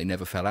other and they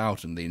never fell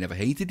out and they never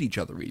hated each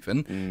other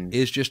even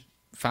is just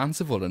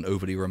fanciful and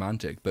overly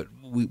romantic. But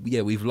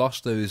we've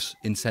lost those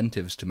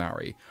incentives to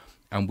marry,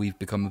 and we've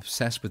become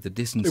obsessed with the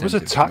disincentives. It was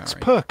a to tax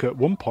marry. perk at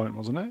one point,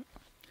 wasn't it?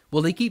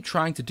 Well, they keep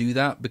trying to do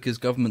that because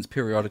governments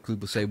periodically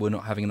will say we're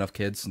not having enough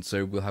kids, and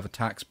so we'll have a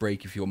tax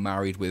break if you're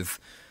married with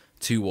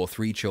 2 or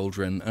 3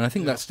 children. And I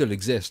think that still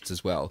exists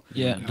as well.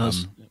 Yeah, it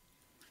does.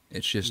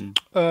 It's just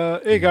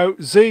Here you go.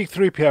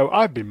 Z3PO.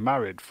 I've been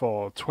married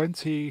for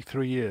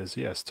 23 years,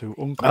 yes, to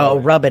Uncle. Oh,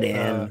 rub it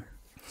in.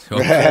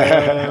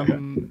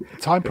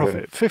 Time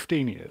Profit,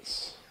 15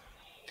 years.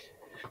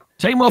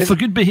 Time off for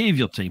good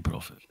behaviour, Time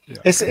Profit.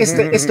 It's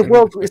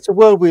the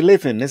world we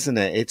live in, isn't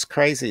it? It's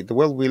crazy. The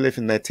world we live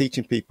in, they're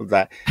teaching people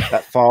that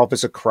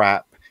fathers are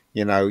crap.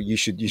 You know, you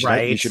should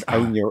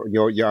own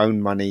your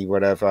own money,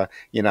 whatever.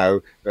 You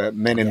know,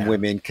 men and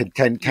women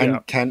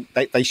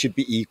they should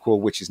be equal,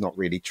 which is not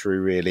really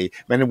true, really.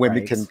 Men and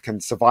women can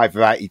survive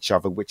without each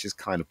other, which is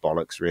kind of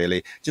bollocks,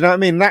 really. Do you know what I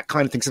mean? That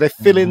kind of thing. So they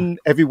fill in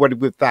everybody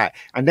with that,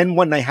 and then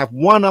when they have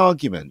one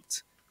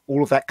argument,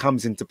 all of that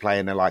comes into play,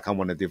 and they're like, "I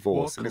want a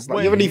divorce," and it's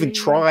like you haven't even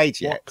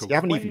tried yet. You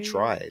haven't even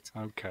tried.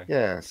 Okay.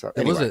 Yeah. So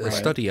there anyway, was a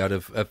study out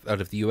of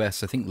the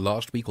US, I think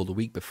last week or the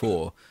week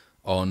before,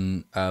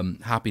 on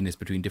happiness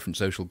between different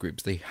social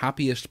groups. The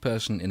happiest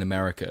person in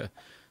America,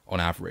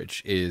 on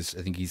average, is,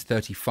 I think he's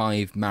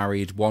 35,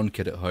 married, 1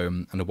 kid at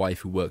home, and a wife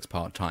who works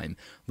part-time.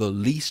 The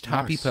least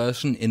happy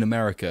person in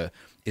America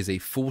is a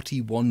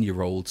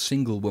 41-year-old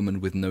single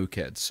woman with no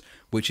kids,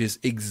 which is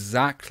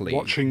exactly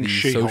Watching the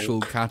She-Hulk. social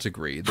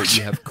category that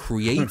we have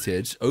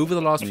created over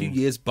the last few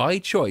years by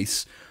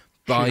choice,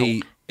 by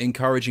She-Hulk.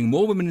 encouraging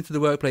more women into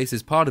the workplace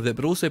as part of it,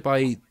 but also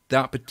by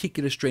that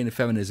particular strain of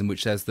feminism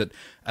which says that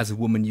as a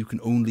woman you can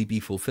only be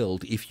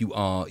fulfilled if you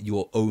are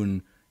your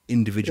own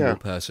individual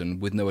person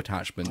with no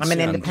attachments. I'm an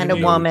and independent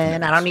no woman.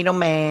 commitments. I don't need no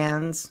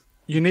man's.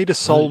 You need a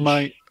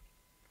soulmate.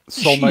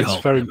 Soulmate's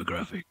She-Hulk very...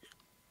 demographic.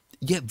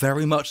 Yeah,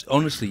 very much.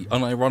 Honestly,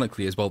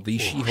 unironically as well, the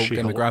She-Hulk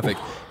She-Hulk. demographic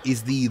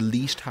is the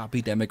least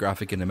happy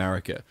demographic in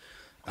America.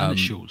 And it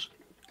shows.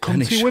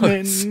 And it Cunty shows.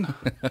 women.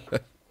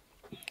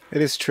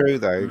 it is true,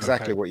 though.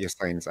 Exactly what you're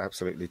saying is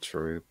absolutely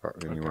true.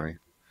 But anyway,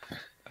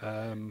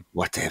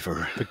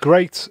 whatever. The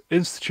great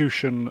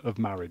institution of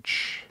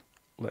marriage.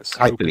 Let's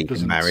I hope it believe in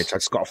doesn't- marriage. I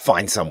just got to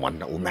find someone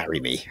that will marry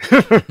me.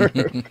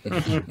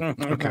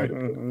 Okay.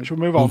 Should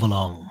we move on? Move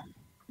along.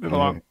 Move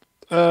along.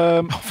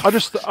 I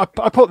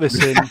put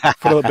this in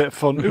for a little bit of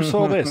fun. Who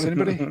saw this?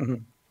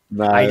 Anybody?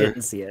 No, I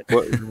didn't see it.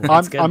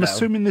 I'm good, though.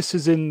 assuming this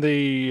is in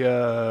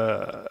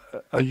the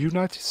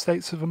United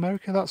States of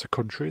America. That's a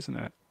country, isn't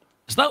it?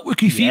 Is that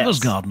Wookiee Fever's Yes.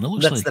 garden? It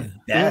looks That's like the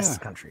it. best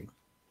Yeah. country.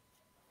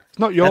 It's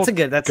not your That's a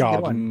good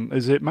garden,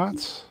 is it,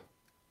 Matt?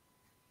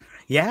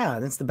 Yeah,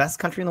 that's the best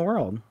country in the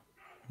world.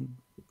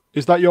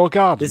 Is that your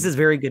garden? This is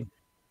very good.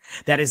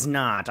 That is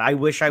not. I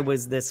wish I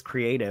was this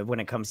creative when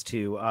it comes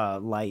to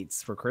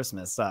lights for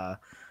Christmas.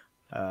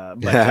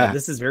 But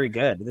this is very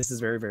good. This is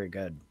very, very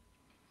good.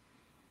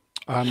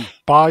 And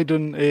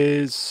Biden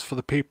is for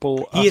the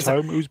people at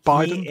home. Who's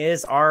Biden?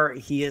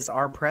 He is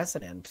our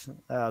president,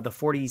 the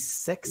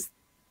 46th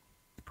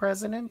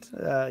president.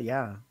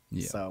 Yeah.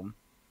 So,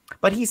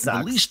 but he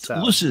sucks. least so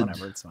lucid.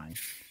 Whatever, it's fine.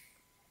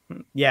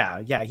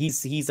 Yeah.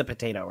 He's a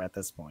potato at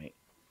this point.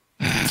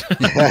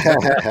 Well,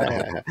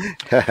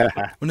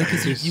 no,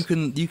 'cause you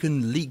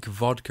can leak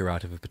vodka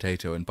out of a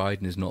potato, and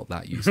Biden is not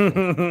that useful.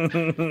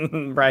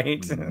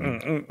 Right.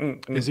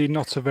 Is he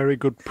not a very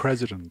good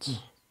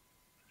president?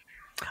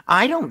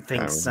 I don't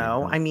think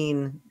so. I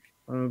mean,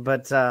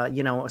 but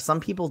some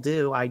people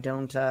do. I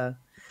don't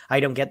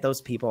get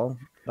those people.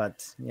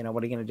 But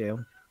what are you gonna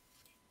do?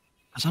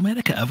 Has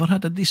America ever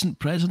had a decent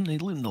president?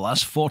 In the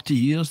last 40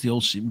 years, they all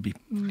seem to be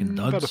fucking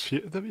Got a duds.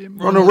 few.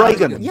 Ronald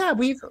Reagan. Yeah,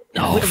 we've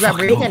Oh, we've got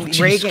fuck Reagan. off,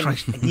 Jesus Reagan.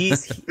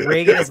 Christ.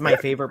 Reagan is my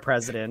favorite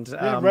president.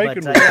 Reagan but, was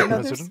the no,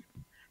 president.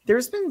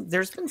 there's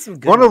been some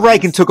good Ronald ones.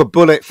 Reagan took a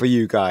bullet for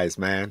you guys,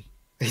 man.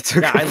 He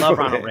took Yeah, a I love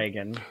bullet. Ronald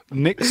Reagan.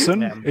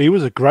 Nixon, Yeah. he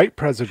was a great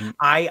president.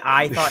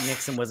 I thought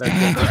Nixon was a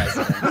good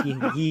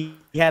president. He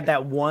had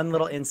that one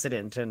little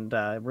incident and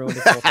ruined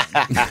his whole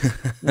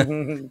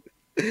thing.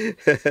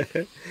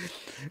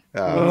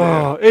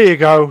 Oh, here you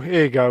go.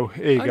 Here you go.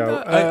 Here you go.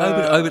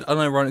 I would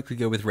unironically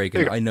go with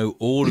Reagan. I know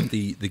all of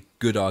the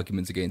good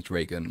arguments against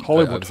Reagan.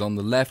 Hollywood. I was on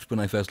the left when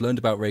I first learned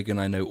about Reagan.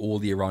 I know all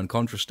the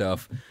Iran-Contra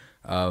stuff.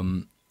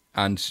 And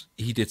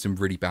he did some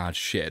really bad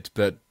shit.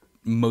 But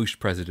most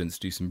presidents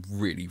do some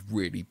really,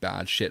 really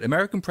bad shit.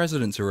 American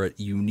presidents are a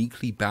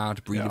uniquely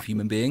bad breed of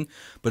human being.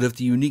 But of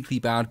the uniquely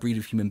bad breed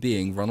of human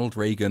being, Ronald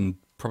Reagan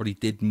probably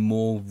did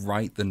more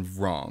right than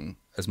wrong.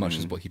 As much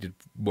as what he did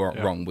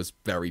wrong was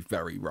very,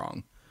 very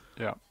wrong.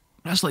 Yeah.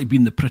 That's like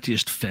being the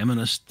prettiest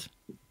feminist.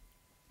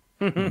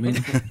 I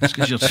mean, it's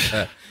 'cause you're...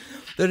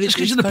 Just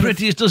because you're the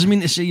prettiest doesn't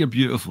mean to say you're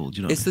beautiful.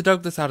 Do you know? It's the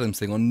Douglas Adams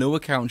thing. On no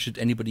account should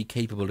anybody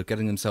capable of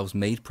getting themselves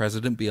made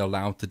president be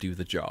allowed to do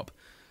the job.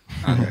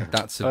 And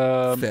that's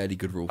a fairly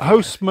good rule.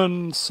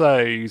 Hostman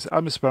says,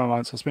 I'm Mr.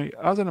 Brown says me,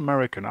 as an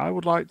American, I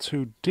would like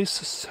to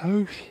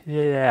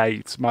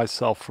disassociate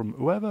myself from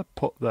whoever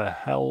put the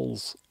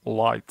hell's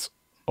light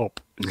up.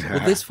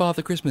 Well, this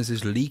Father Christmas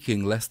is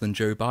leaking less than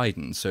Joe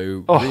Biden,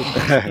 so really you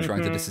should be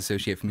trying to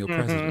disassociate from your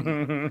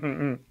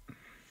president.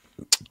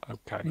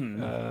 Okay.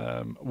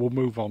 We'll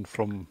move on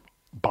from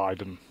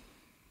Biden.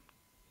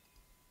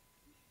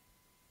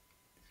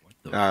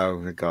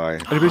 Oh, the guy.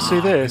 Anybody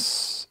see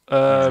this?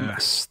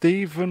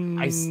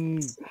 Stephen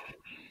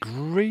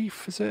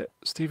Grafe, is it?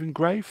 Stephen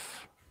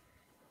Grafe?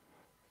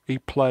 He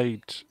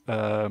played,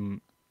 I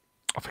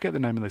forget the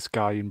name of this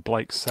guy in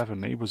Blake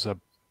 7. He was a...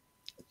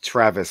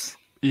 Travis.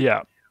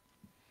 Yeah.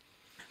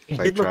 It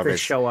Play did look Travis.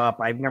 this show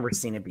up. I've never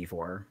seen it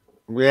before.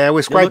 Yeah,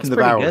 we're scraping the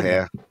pretty barrel good.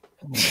 here.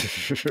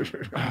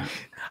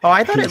 Oh,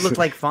 I thought it looked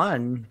like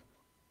fun.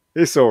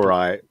 It's all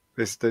right.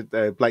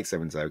 Blake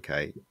Seven's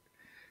okay.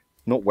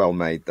 Not well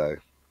made though.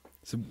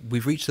 So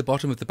we've reached the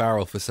bottom of the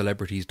barrel for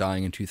celebrities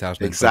dying in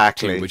 2022.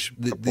 Exactly. Which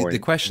the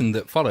question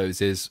that follows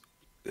is,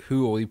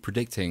 who are we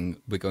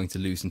predicting we're going to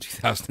lose in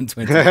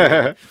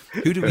 2020?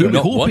 Who do we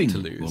not want to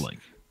lose?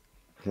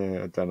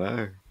 Yeah, I don't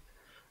know.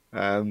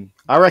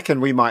 I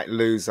reckon we might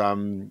lose.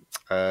 Who's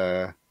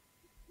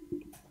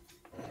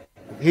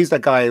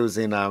that guy who was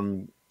in?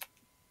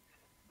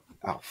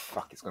 Oh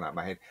fuck! It's gone out of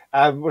my head.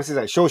 What's his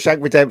name?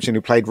 Shawshank Redemption,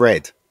 who played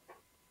Red.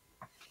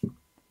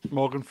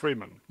 Morgan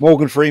Freeman.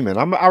 Morgan Freeman.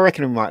 I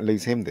reckon we might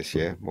lose him this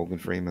year. Morgan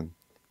Freeman.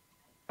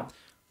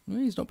 Well,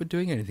 he's not been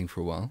doing anything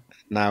for a while.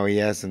 No, he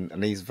hasn't,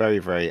 and he's very,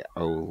 very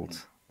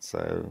old.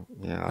 So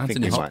yeah, I Anthony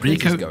think we might.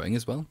 Hopkins Lose. is going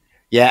as well.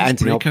 Yeah, His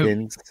Anthony breakout-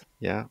 Hopkins.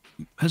 Yeah.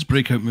 His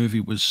breakout movie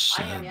was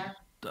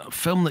a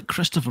film that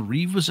Christopher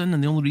Reeve was in,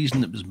 and the only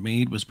reason it was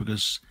made was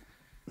because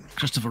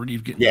Christopher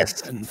Reeve getting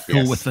in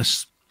full with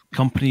this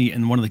company,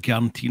 and one of the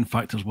guaranteeing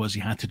factors was he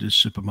had to do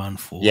Superman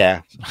 4.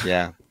 Yeah,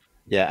 yeah,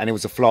 yeah, and it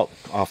was a flop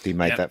after he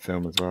made that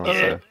film as well.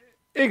 So.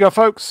 Here you go,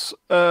 folks.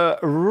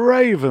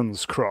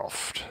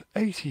 Ravenscroft,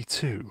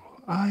 82.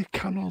 I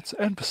cannot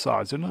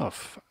emphasize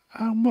enough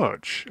how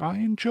much I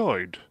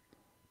enjoyed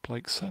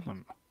Blake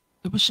 7.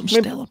 There was some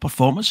stellar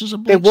performances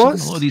of There Blake 7,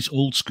 was. a lot of these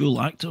old school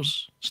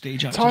actors,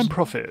 stage actors. Time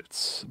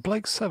Profits,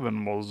 Blake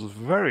 7 was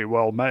very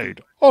well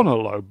made on a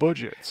low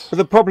budget. But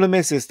the problem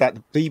is that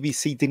the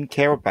BBC didn't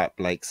care about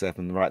Blake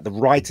Seven, right? The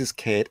writers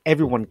cared,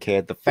 everyone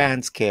cared, the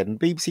fans cared, and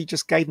BBC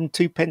just gave them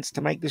 2 pence to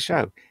make the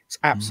show. It's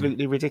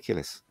absolutely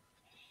ridiculous.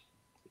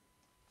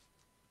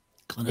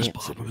 Glynis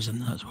Barber was in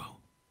that as well.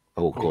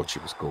 Oh god, she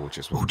was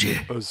gorgeous. Oh, Wasn't she?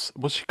 dear. Was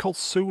she called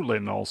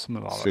Sulin or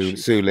something like that?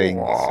 Su Ling,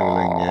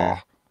 yeah,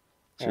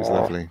 she was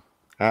lovely,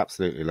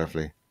 absolutely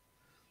lovely.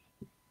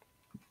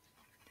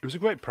 It was a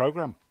great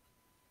program.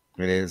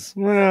 It is.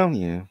 Well,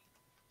 yeah,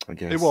 I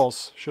guess It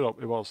was. Shut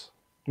up. It was.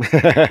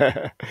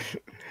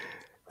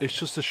 It's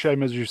just a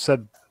shame, as you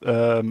said,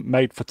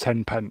 made for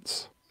 10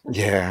 pence.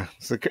 Yeah,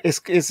 so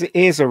it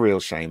is a real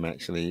shame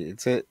actually.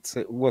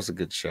 It was a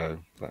good show,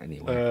 but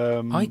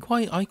anyway. I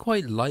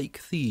quite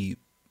like the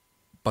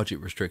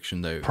budget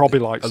restriction though. Probably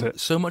likes it.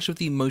 So much of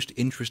the most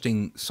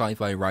interesting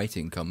sci-fi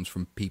writing comes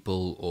from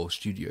people or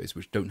studios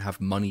which don't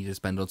have money to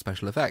spend on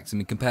special effects. I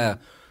mean, compare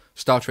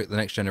Star Trek: The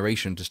Next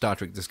Generation to Star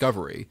Trek: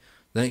 Discovery.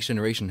 The Next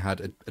Generation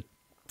had a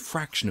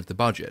fraction of the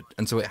budget,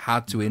 and so it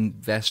had to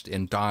invest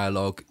in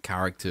dialogue,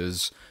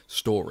 characters,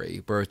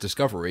 story, whereas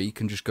Discovery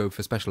can just go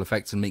for special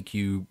effects and make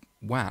you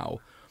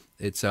wow.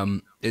 It's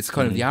kind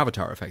of the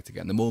Avatar effect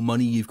again. The more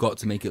money you've got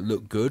to make it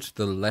look good,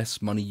 the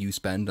less money you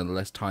spend and the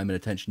less time and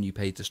attention you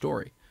pay to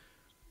story.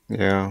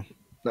 Yeah,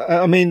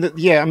 I mean,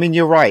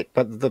 you're right.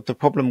 But the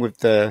problem with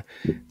the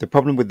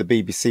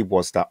BBC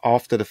was that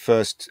after the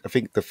first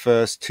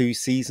 2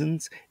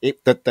 seasons,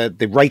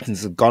 the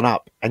ratings had gone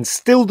up, and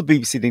still the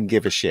BBC didn't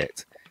give a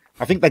shit.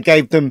 I think they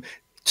gave them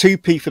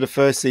 2p for the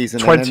first season,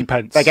 20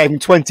 pence. They gave them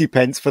 20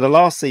 pence for the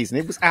last season.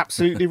 It was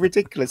absolutely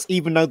ridiculous,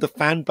 even though the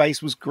fan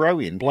base was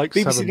growing. Blake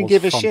BBC 7 didn't was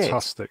give a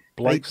fantastic. shit.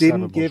 Blake They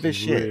didn't 7 give a was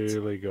shit.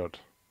 really good.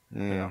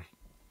 Yeah.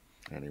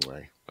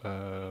 Anyway.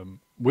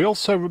 We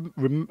also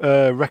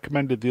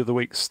recommended the other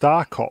week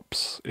Star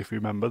Cops, if you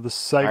remember, the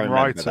same remember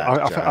writer.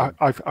 that,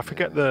 I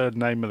forget the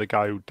name of the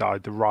guy who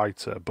died, the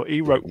writer, but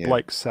he wrote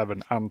Blake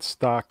 7 and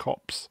Star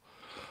Cops.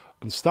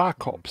 And Star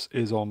Cops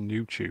is on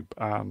YouTube,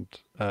 and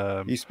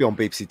It used to be on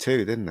BBC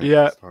Two, didn't it?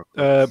 yeah,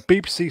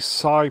 BBC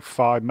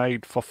sci-fi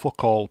made for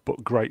fuck all,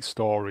 but great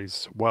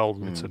stories, well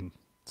written.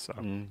 So,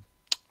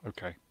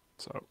 okay,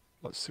 so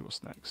let's see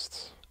what's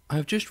next.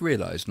 I've just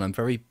realised, and I'm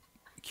very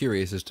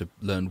curious as to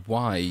learn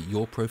why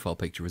your profile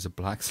picture is a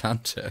black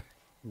Santa.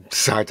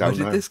 I Where don't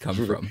did know. this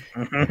come from?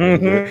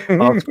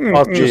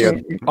 Ask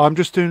Ian. I'm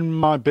just doing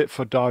my bit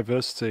for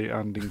diversity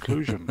and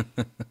inclusion.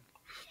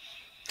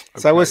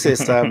 So what's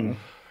this?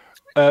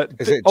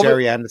 Is it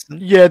Jerry Anderson?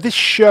 Yeah, this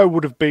show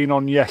would have been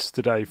on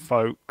yesterday,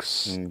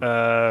 folks.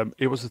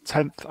 It was the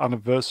 10th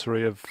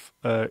anniversary of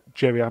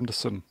Jerry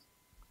Anderson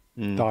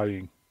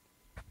dying.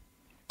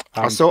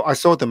 I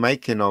saw the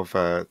making of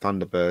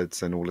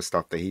Thunderbirds and all the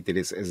stuff that he did.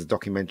 Is a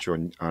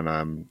documentary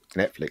on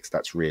Netflix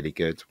that's really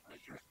good.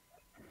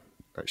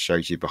 That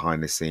shows you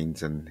behind the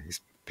scenes and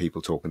his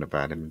people talking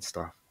about him and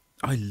stuff.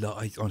 I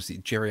honestly,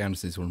 Jerry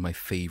Anderson is one of my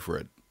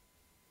favorite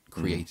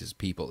creators,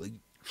 people.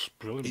 It's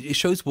brilliant. It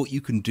shows what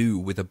you can do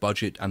with a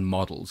budget and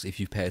models if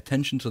you pay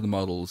attention to the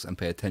models and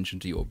pay attention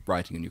to your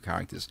writing and your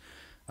characters.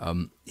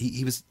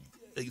 He was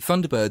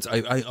Thunderbirds.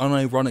 I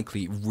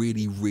unironically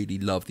really, really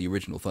love the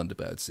original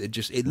Thunderbirds.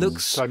 It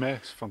looks Same here,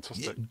 it's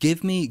fantastic.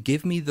 Give me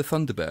the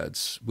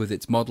Thunderbirds with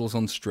its models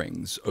on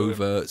strings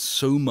over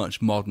so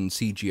much modern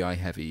CGI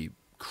heavy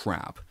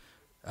crap.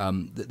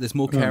 There's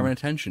more care and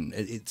attention.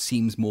 It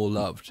seems more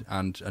loved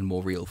and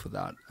more real for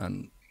that.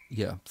 And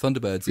yeah,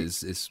 Thunderbirds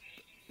is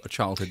a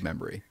childhood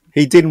memory.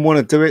 He didn't want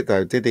to do it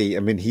though, did he? I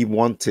mean, he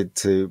wanted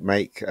to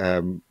make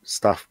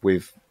stuff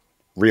with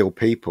real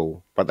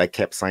people, but they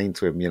kept saying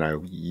to him, you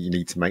know, you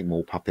need to make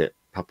more puppet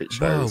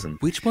shows. And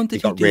which one did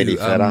he got do? really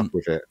fed up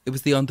with it. It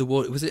was the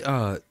underwater.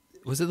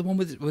 Was it the one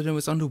when it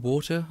was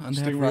underwater and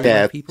they had Stingray. real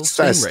Yeah, people?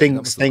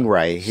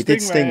 Stingray. He did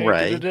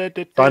Stingray,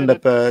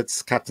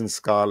 Thunderbirds, Captain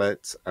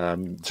Scarlet,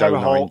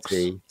 Joe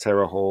 90,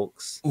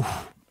 Terrorhawks.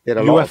 Did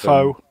a lot of them.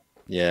 UFO.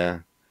 Yeah.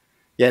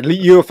 Yeah,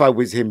 UFO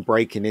was him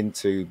breaking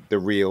into the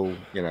real,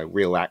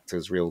 real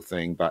actors, real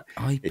thing, but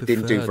it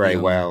didn't do very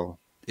well.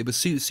 It was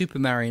super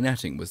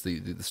marionetting was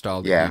the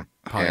style that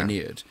he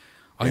pioneered.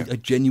 I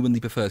genuinely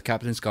prefer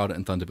Captain Scarlet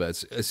and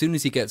Thunderbirds. As soon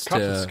as he gets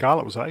Captain to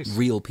Scarlet was ace.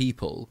 real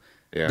people,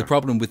 the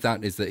problem with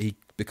that is that he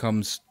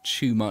becomes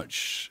too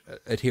much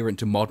adherent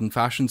to modern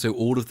fashion. So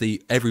all the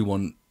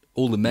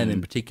men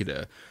in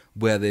particular,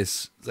 wear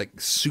this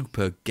like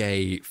super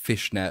gay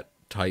fishnet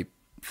type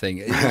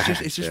thing.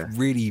 It's just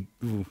really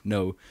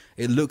no.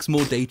 It looks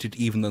more dated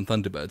even than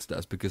Thunderbirds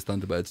does because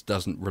Thunderbirds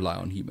doesn't rely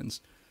on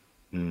humans.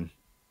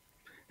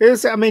 It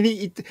was, I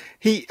mean,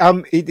 they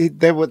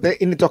were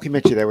in the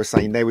documentary. They were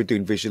saying they were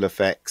doing visual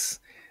effects,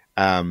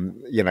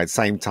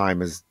 same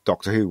time as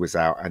Doctor Who was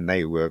out, and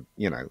they were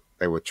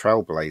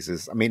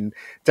trailblazers. I mean,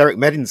 Derek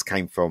Meddings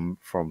came from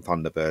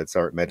Thunderbirds.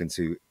 Derek Meddings,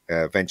 who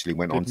eventually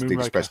went on to do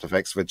the special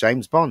effects for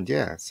James Bond.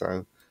 Yeah,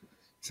 so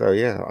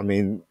yeah, I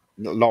mean,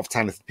 a lot of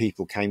talented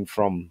people came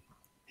from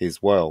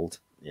his world.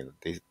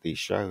 These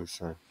shows.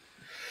 So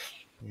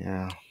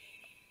yeah,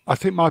 I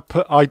think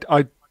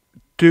I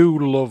do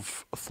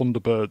love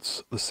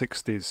Thunderbirds the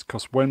 60s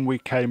because when we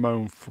came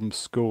home from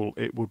school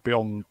it would be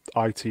on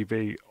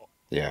ITV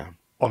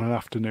on an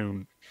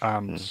afternoon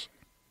and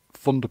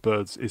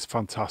Thunderbirds is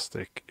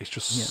fantastic. It's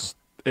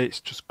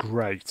just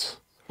great.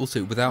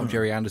 Also, without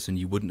Jerry Anderson,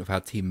 you wouldn't have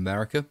had Team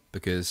America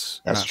because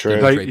that's Matt true.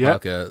 Trey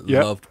Parker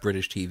loved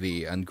British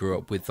TV and grew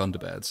up with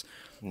Thunderbirds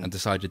and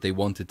decided they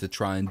wanted to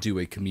try and do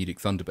a comedic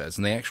Thunderbirds.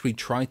 And they actually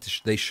tried to.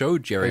 They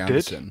showed Jerry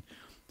Anderson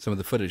some of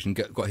the footage and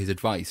got his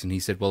advice. And he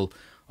said, "Well,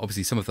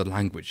 obviously, some of the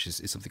language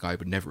is something I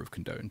would never have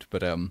condoned,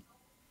 but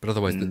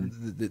otherwise,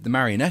 the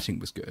marionetting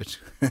was good.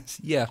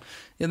 yeah,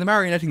 the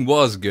marionetting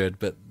was good,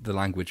 but the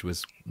language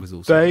was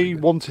also. They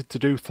wanted to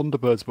do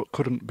Thunderbirds, but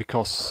couldn't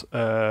because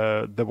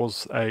there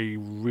was a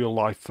real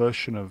life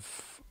version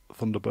of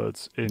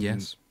Thunderbirds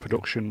in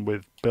production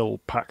with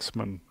Bill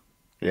Paxman.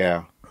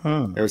 Yeah,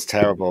 it was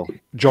terrible.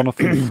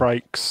 Jonathan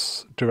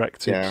Frakes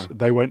directed. Yeah.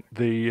 They went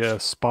the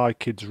Spy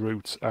Kids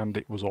route, and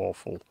it was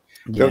awful.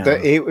 Yeah.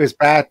 It was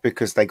bad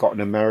because they got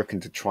an American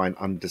to try and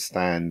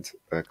understand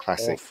a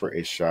classic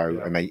British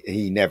show, and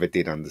he never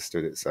did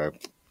understood it. So,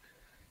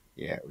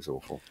 yeah, it was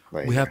awful.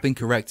 We have been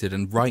corrected,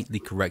 and rightly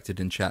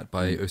corrected in chat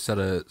by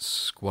Osella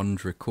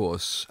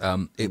Squandricourse.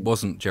 It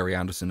wasn't Jerry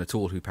Anderson at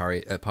all who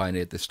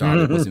pioneered this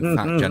style. It was, in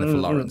fact, Jennifer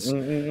Lawrence.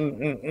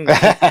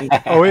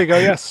 Oh, here you go,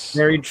 yes.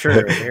 Very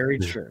true, very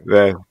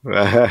true.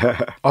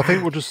 I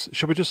think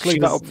should we just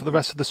leave that up for the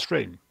rest of the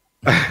stream?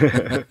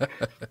 Bookmark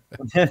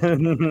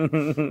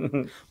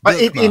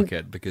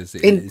it because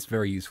it's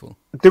very useful.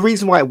 The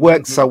reason why it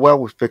worked so well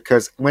was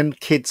because when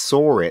kids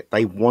saw it,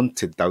 they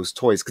wanted those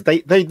toys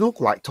because they look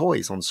like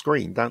toys on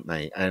screen, don't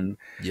they? And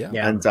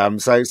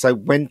so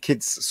when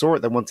kids saw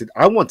it, I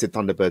wanted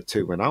Thunderbird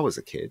 2 when I was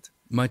a kid.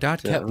 My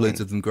dad kept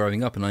loads of them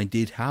growing up, and I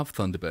did have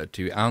Thunderbird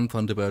 2 and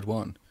Thunderbird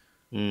 1.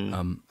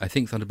 I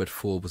think Thunderbird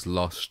 4 was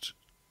lost.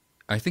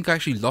 I think I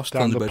actually lost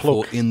Thunderbird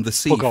 4 in the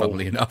sea,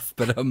 funnily enough.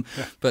 But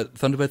but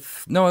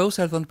Thunderbird... No, I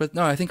also had Thunderbird...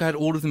 No, I think I had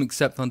all of them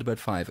except Thunderbird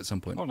 5 at some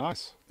point. Oh,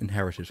 nice.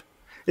 Inherited.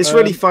 It's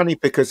really funny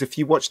because if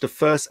you watch the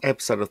first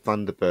episode of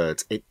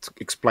Thunderbirds, it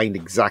explained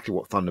exactly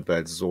what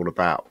Thunderbirds is all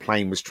about.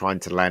 Plane was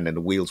trying to land and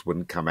the wheels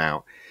wouldn't come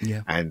out.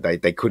 Yeah. And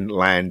they couldn't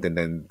land, and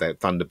then the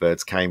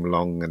Thunderbirds came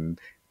along and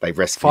they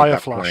rescued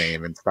that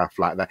plane and stuff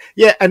like that.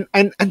 Yeah, and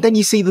then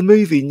you see the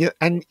movie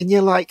and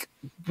you're like,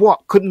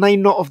 what? Couldn't they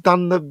not have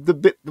done the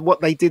bit what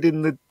they did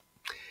in the...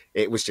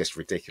 It was just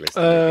ridiculous.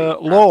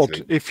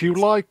 Lord, if you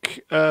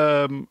like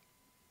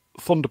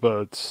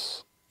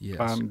Thunderbirds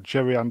and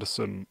Jerry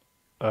Anderson,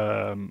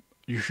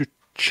 you should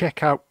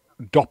check out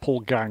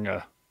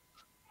Doppelganger.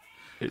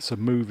 It's a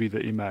movie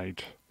that he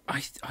made.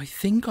 I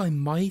think I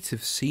might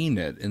have seen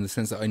it in the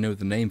sense that I know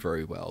the name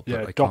very well. But Yeah,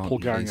 I can't place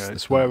Doppelganger. the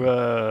It's film.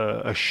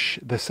 where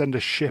they send a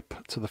ship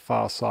to the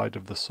far side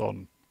of the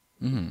sun.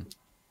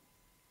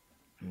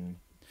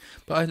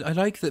 But I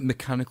like that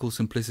mechanical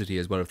simplicity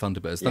as well of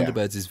Thunderbirds. Yeah.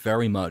 Thunderbirds is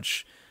very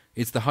much,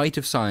 it's the height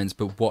of science,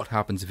 but what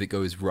happens if it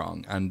goes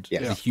wrong? And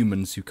Yes. the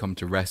humans who come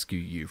to rescue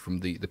you from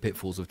the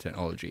pitfalls of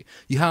technology.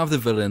 You have the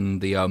villain,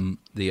 the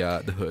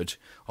Hood,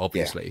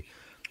 obviously.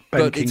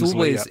 Ben But it's Kingsley,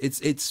 always, yeah.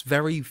 it's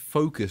very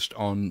focused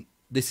on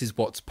this is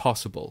what's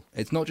possible.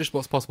 It's not just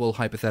what's possible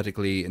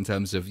hypothetically in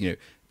terms of,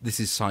 this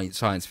is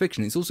science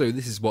fiction. It's also,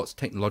 this is what's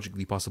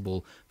technologically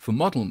possible for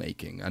model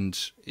making. And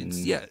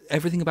it's,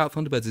 everything about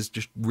Thunderbirds is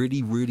just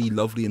really, really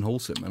lovely and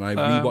wholesome. And I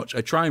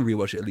try and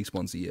rewatch it at least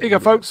once a year. Here you go,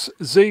 folks.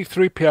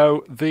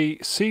 Z3PO, the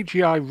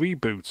CGI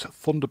reboot,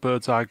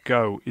 Thunderbirds I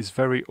Go, is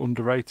very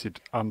underrated,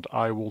 and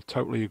I will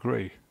totally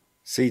agree.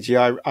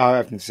 CGI. I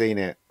haven't seen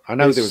it. I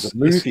know there was a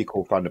movie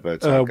called Thunderbirds.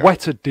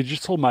 Weta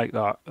Digital make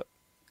that.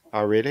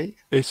 Oh, really?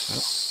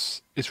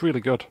 It's really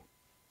good.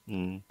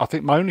 I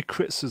think my only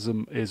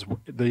criticism is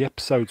the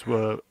episodes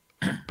were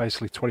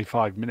basically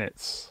 25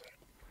 minutes.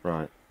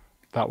 Right.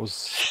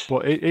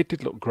 But it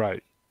did look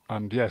great,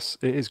 and yes,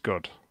 it is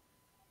good.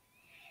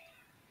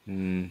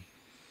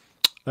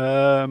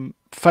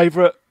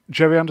 Favorite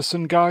Jerry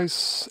Anderson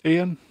guys,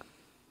 Ian?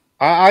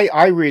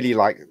 I really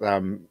like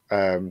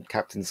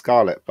Captain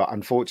Scarlet, but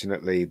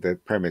unfortunately the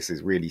premise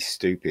is really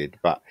stupid.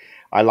 But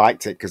I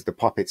liked it because the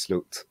puppets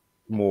looked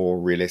more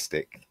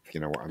realistic. If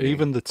you know what I mean?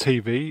 Even the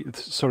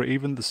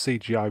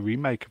CGI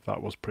remake of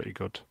that was pretty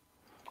good.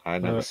 I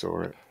never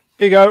saw it.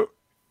 Here you go,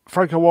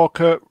 Franco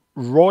Walker,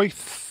 Roy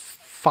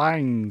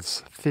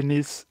Fiennes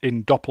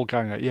in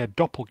Doppelganger. Yeah,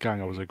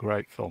 Doppelganger was a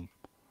great film.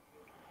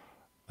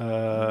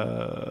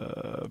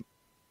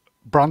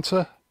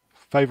 Branter,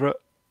 favorite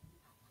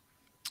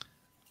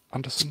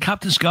Anderson?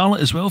 Captain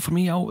Scarlet as well for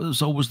me. It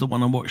was always the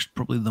one I watched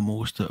probably the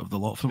most out of the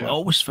lot of them. Yeah. I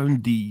always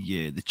found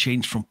the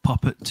change from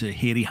puppet to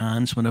hairy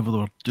hands whenever they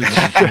were doing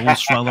the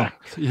controls rather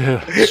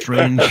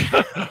strange.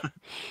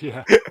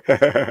 Yeah.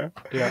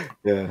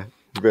 Yeah,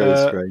 very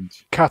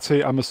strange.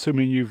 Catty, I'm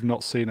assuming you've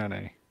not seen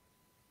any.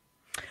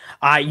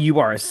 You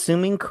are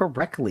assuming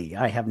correctly.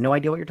 I have no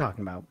idea what you're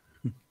talking about.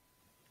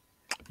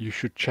 You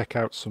should check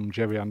out some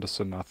Jerry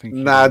Anderson. I think.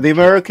 Nah, the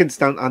Americans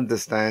don't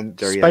understand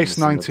Jerry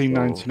Space Anderson at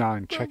all.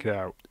 1999. Check it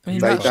out. I mean,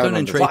 They Richstone don't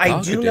and Trey understand. Parker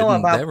I do know didn't.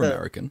 about They're the-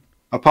 American.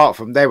 Apart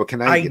from they were I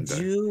Canadian. though.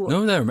 do.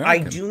 No, they're I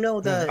American. do know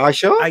the. Are you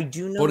sure? I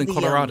do know Born in the,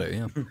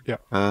 Colorado, yeah.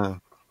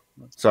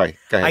 Sorry,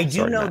 go ahead. I do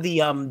Sorry, know Matt.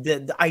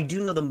 the I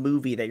do know the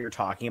movie that you're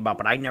talking about,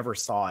 but I never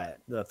saw it.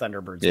 The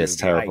Thunderbirds. Yeah,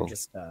 it's movie. terrible. I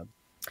just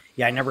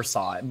I never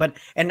saw it. But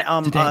Did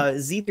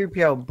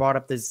Z3PO brought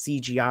up the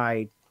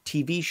CGI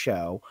TV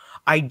show.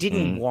 I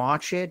didn't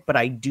watch it, but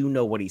I do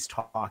know what he's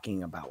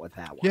talking about with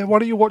that one. Yeah, why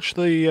don't you watch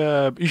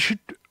the? You should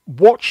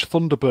watch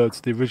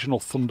Thunderbirds, the original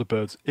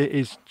Thunderbirds. It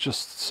is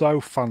just so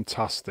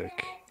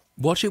fantastic.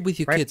 Watch it with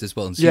your Right. kids as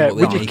well and see Yeah, what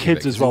they with your make of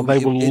kids it, as 'cause well. They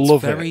will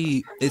love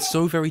it. It's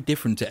so very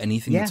different to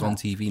anything that's Yeah. on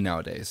TV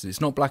nowadays. It's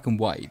not black and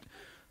white,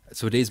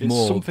 so it is It's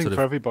more something sort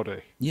for of,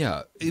 everybody.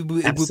 yeah. It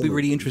would be Absolutely.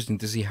 really interesting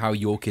to see how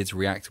your kids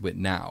react to it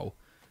now,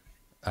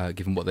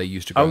 given what they're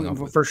used to growing up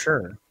Oh, with. for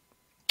sure.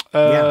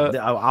 Uh,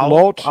 I'll,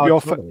 Lord, I'll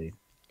your totally.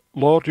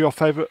 Lord, your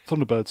favorite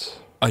Thunderbirds?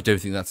 I don't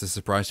think that's a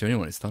surprise to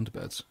anyone. It's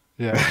Thunderbirds.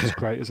 Yeah, it's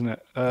great, isn't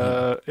it?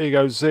 Here you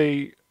go,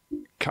 Z,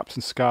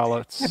 Captain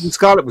Scarlet. Captain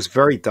Scarlet was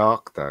very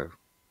dark, though.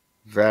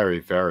 Very,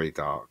 very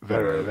dark.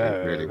 Very, It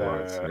very, really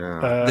very. was.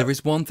 Yeah. There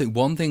is one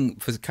thing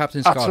for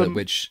Captain Scarlet, Atom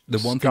which the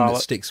one thing that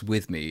Scarlet. sticks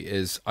with me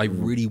is I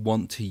really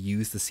want to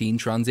use the scene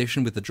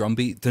transition with the drum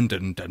beat. Dun,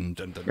 dun, dun,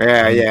 dun, dun,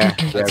 Yeah.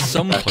 At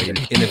some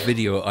point in a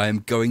video, I am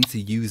going to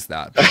use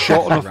that.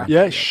 Short enough,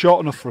 yeah, it's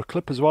short enough for a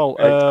clip as well.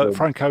 Excellent.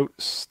 Franco,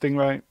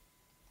 Stingray.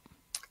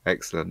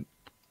 Excellent.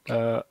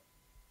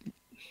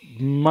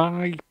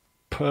 My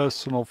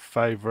personal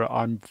favourite,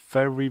 I'm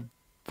very,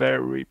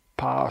 very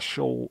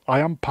partial. I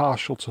am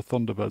partial to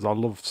Thunderbirds. I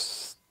love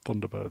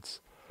Thunderbirds.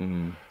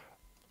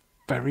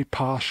 Very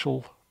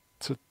partial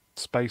to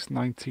Space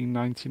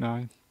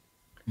 1999.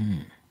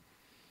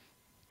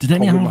 Did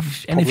any Probably of my-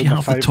 you probably my have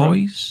the favourite.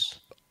 toys?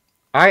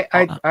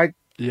 I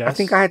Yes.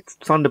 think I had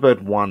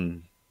Thunderbird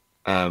 1.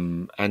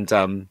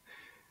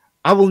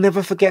 I will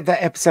never forget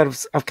that episode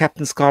of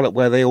Captain Scarlet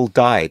where they all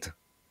died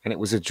and it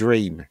was a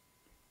dream.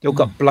 They all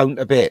got blown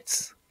to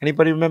bits.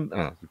 Anybody remember?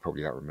 Oh, you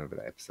probably don't remember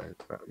that episode,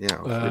 but yeah.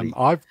 It was really...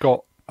 I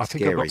think I've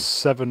scary. got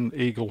 7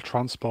 Eagle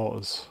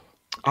transporters.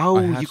 Oh,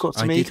 I you got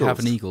some I eagles. did have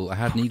an eagle. I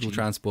had an eagle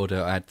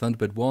transporter. I had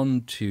Thunderbird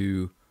 1,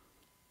 2,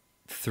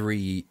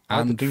 3, I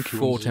had the and dinky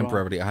 4 ones as well.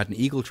 temporarily. I had an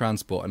eagle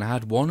transport, and I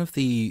had one of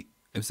the.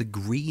 It was a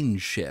green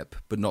ship,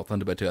 but not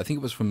Thunderbird 2. I think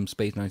it was from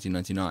Space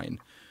 1999.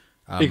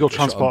 Eagle it shot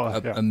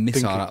transporter, a yeah,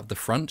 missile dinky. out of the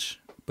front,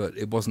 but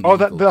it wasn't. Oh,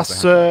 the Eagle, 'cause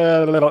that's I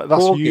had that.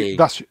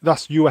 Corgi.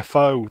 that's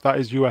UFO. That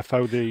is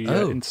UFO, the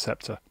Oh.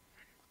 Interceptor.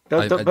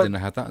 I But didn't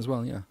have that as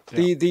well. Yeah.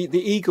 the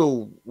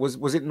eagle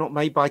was it not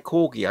made by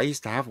Corgi? I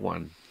used to have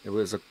one. It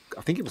was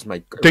I think it was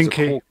made. It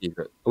Dinky.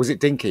 Was, was it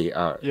Dinky?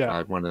 Yeah. I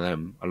had one of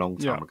them a long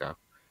time Yeah. ago.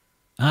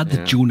 I had the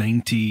Yeah. Joe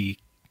 90.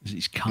 Is it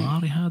his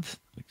car he had?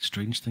 Like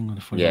strange thing on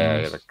the front.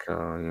 Yeah, the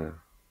car.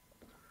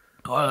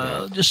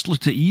 Yeah. Just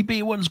looked at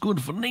eBay. One's going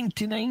for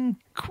 99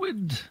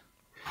 quid.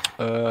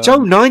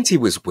 Joe 90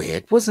 was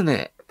weird, wasn't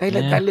it? They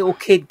let Yeah. that little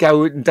kid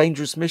go in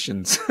dangerous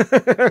missions.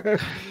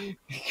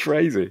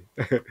 Crazy.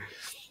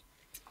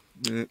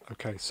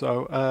 Okay,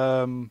 so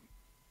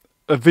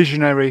a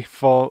visionary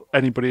for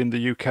anybody in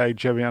the UK,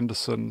 Jerry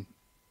Anderson.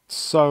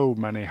 So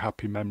many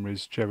happy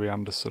memories, Jerry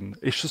Anderson.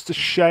 It's just a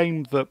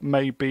shame that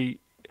maybe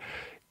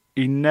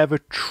he never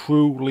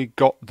truly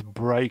got the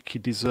break he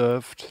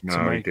deserved to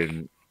No, make. he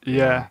didn't.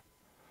 Yeah,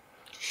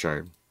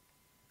 Shame.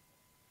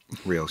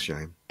 Real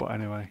shame. but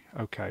anyway,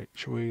 okay.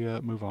 Shall we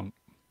move on?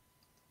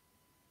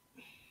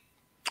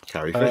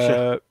 Carrie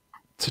Fisher.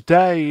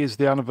 Today is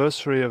the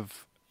anniversary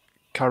of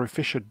Carrie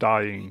Fisher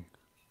dying.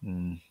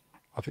 Hmm.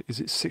 I think, is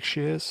it 6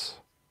 years?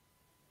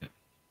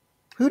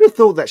 Who'd have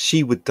thought that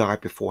she would die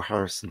before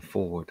Harrison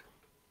Ford?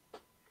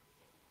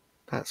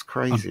 That's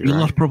crazy,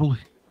 Bueller, right? probably.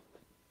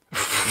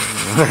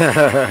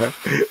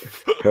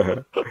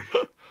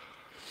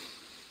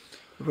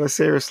 But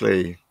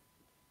seriously,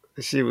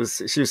 she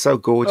was so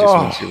gorgeous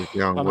when she was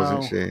young, I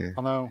wasn't know, she?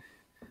 I know.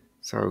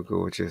 So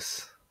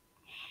gorgeous.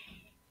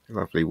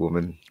 Lovely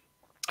woman.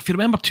 If you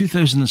remember,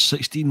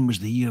 2016 was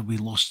the year we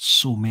lost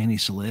so many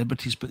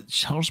celebrities, but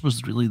hers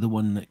was really the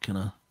one that kind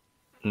of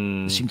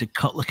seemed to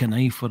cut like a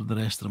knife for the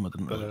rest of them. I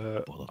didn't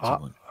really bother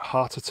too much.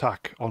 Heart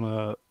attack on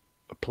a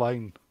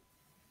plane.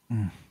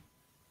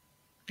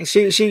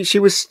 She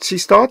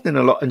starred in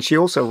a lot, and she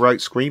also wrote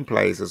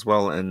screenplays as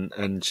well,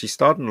 and she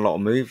starred in a lot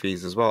of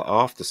movies as well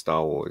after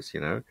Star Wars. You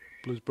know,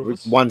 Blues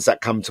Brothers. ones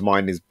that come to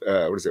mind is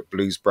what is it,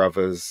 Blues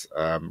Brothers?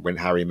 When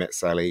Harry Met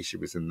Sally, she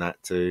was in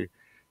that too.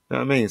 You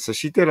know what I mean? So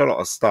she did a lot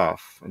of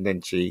stuff, and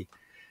then I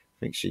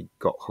think she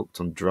got hooked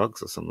on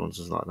drugs or something.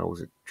 Just like that,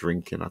 was it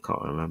drinking? I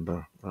can't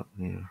remember. But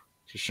yeah,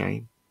 it's a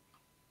shame.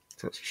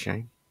 Such a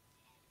shame.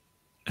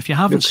 If you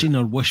haven't seen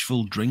her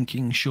wishful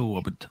drinking show, I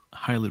would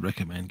highly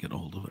recommend getting a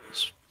hold of it.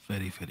 It's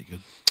very, very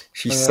good.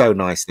 She's so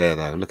nice there,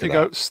 though. Look at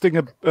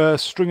that.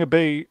 Stringer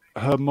B,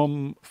 her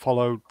mum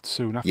followed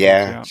soon after.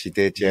 Yeah, she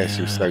did. Yeah,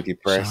 she was so Yeah,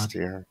 depressed.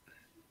 sad.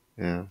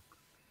 Yeah.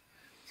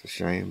 It's a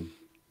shame.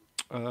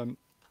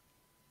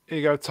 Here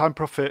you go, Time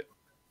Prophet,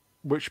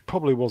 which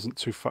probably wasn't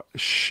too far.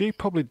 She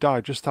probably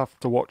died just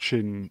after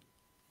watching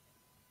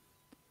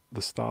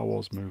the Star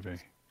Wars movie.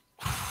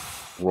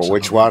 Well,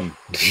 which one?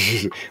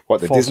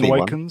 What, the Force Disney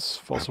Awakens?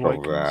 Force one?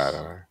 Awakens. I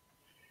don't know.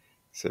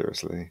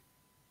 Seriously.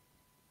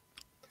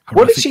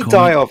 What did Horrific she comic.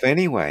 die of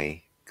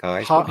anyway,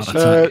 guys? What did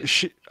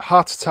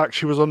Heart attack.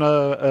 She was on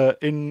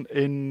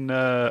in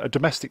a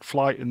domestic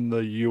flight in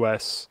the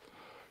US.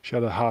 She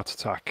had a heart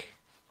attack.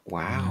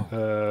 Wow.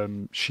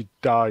 She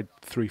died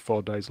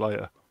 3-4 days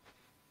later.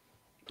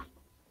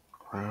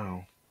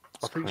 Wow.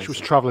 I think she was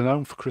travelling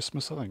home for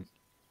Christmas, I think.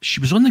 She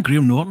was on the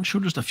Graham Norton show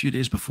just a few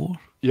days before.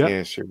 Yeah.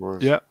 Yeah, she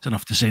was. Yeah. It's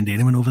enough to send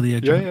anyone over the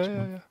edge.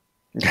 Yeah.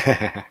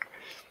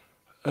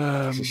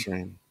 It's a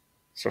shame.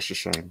 Such a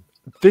shame.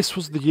 This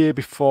was the year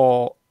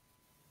before.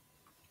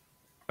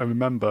 I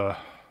remember.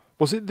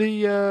 Was it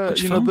the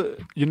Which you film?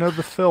 know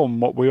the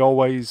film what it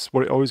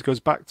always goes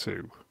back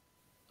to?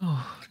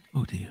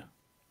 Oh dear.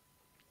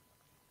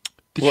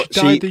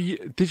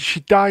 Did she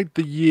die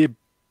the year?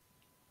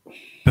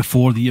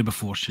 Before the year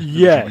before she.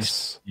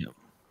 Yes. Yeah.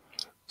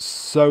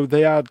 So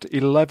they had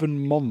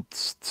 11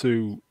 months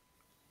to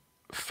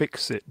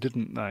fix it,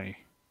 didn't they?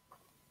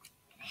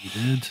 He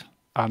did.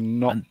 And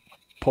not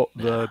put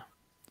the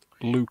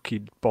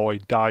Lukey boy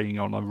dying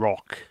on a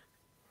rock.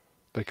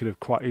 They could have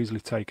quite easily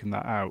taken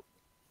that out.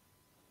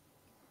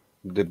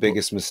 The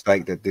biggest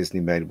mistake that Disney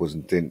made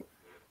didn't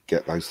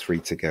get those three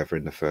together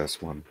in the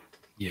first one.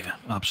 Yeah,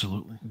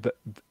 absolutely.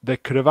 They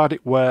could have had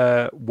it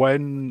where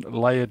when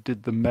Leia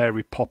did the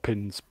Mary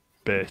Poppins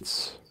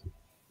bit,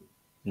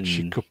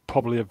 she could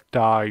probably have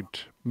died.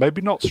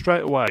 Maybe not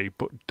straight away,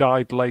 but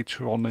died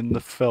later on in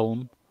the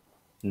film.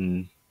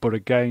 But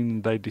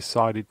again, they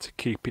decided to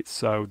keep it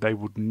so they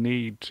would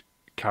need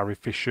Carrie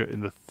Fisher in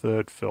the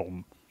third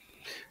film.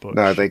 But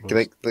No, they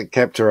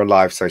kept her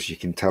alive so she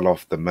can tell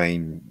off the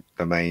main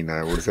what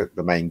is it,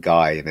 the main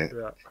guy in it,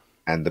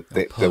 and the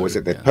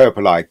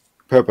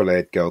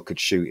purple-haired girl could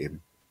shoot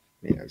him.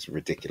 You know, it's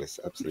ridiculous,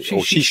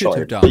 absolutely. She should shot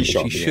have him. died.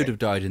 She Should have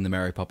died in the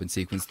Mary Poppins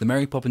sequence. The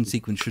Mary Poppins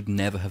sequence should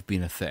never have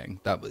been a thing.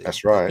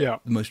 That's right. Yeah.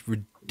 The most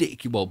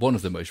ridiculous. Well, one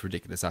of the most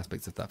ridiculous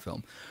aspects of that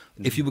film.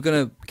 If you were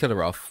going to kill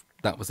her off,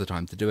 that was the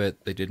time to do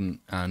it. They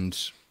didn't, and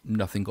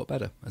nothing got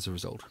better as a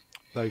result.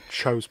 They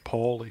chose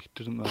poorly,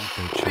 didn't they?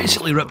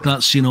 Basically ripped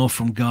that scene off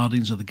from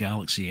Guardians of the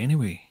Galaxy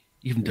anyway,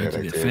 even down to the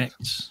they did.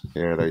 effects.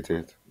 Yeah, they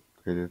did.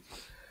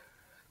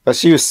 But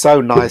she was so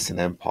nice in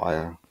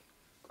Empire,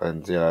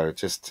 and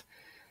just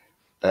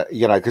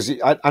because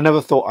I never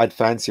thought I'd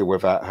fancy her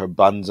without her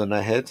buns on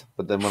her head.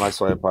 But then when I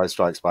saw Empire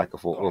Strikes Back, I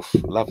thought, "Oof,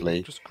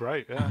 lovely." Just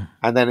great, yeah.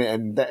 And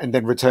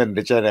then Return of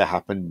the Jedi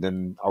happened,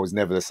 and I was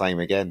never the same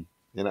again.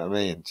 You know what I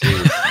mean?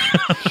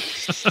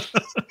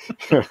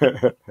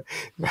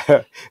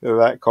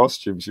 That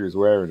costume she was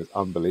wearing is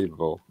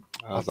unbelievable.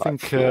 I I was like,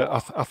 think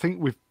I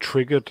think we've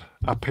triggered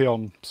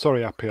Appion.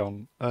 Sorry,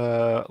 Appion.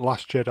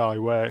 Last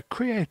Jedi, where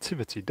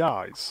creativity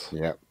dies.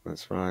 yeah,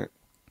 that's right.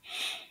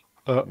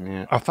 Uh,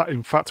 Yeah.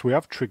 in fact, we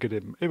have triggered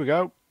him. Here we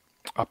go.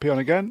 Appion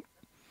again,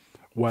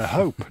 where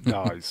hope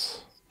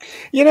dies.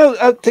 You know,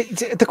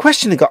 the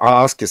question you got to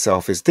ask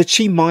yourself is: did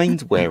she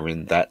mind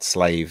wearing that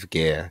slave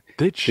gear?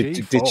 Did she?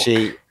 Did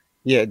she?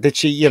 Yeah. Did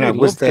she? You She know,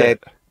 was loved there?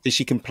 it. Did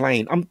she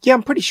complain? Yeah,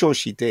 I'm pretty sure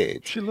she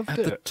did. She loved At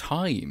the it.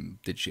 time,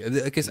 did she?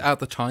 I guess at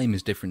the time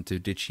is different to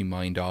did she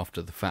mind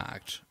after the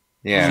fact?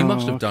 Yeah. She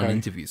must have done okay.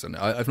 interviews on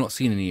it. I've not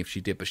seen any if she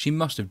did, but she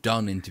must have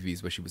done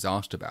interviews where she was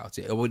asked about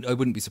it. I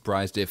wouldn't be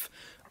surprised if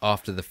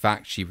after the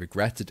fact she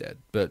regretted it,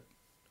 but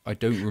I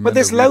don't remember. But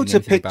there's reading loads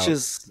of anything about-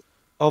 pictures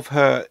of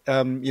her,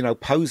 you know,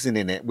 posing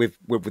in it with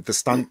the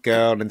stunt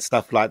girl and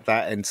stuff like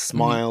that, and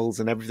smiles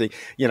and everything.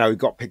 You know,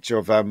 got a picture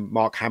of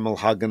Mark Hamill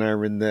hugging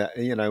her in the,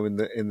 you know, in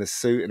the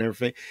suit and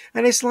everything.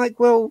 And it's like,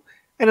 well,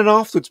 and then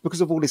afterwards,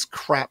 because of all this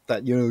crap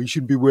that, you know, you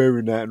shouldn't be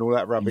wearing that and all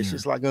that rubbish,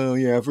 it's like, oh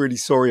yeah, I'm really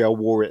sorry I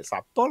wore it. It's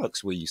like,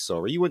 bollocks, were you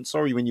sorry? You weren't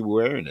sorry when you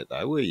were wearing it,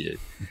 though, were you?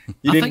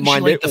 You I didn't think she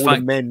mind liked it, the all the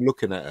fact- men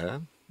looking at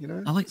her. You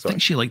know, I Sorry.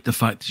 think she liked the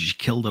fact that she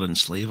killed her and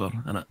slave her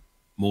in it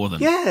more than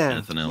Yeah,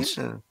 anything else.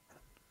 yeah.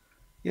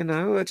 You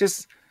know, I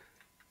just.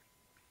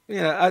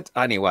 Yeah.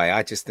 Anyway,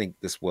 I just think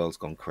this world's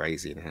gone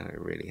crazy now. It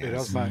really It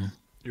has. has, mate.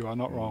 You are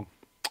not wrong.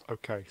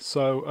 Okay,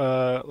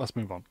 so let's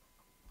move on.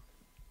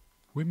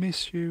 We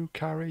miss you,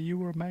 Carrie. You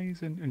were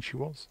amazing, and she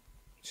was.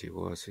 She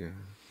was. Yeah.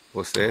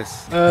 What's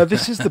this?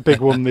 This is the big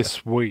one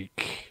this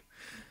week.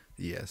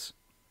 Yes.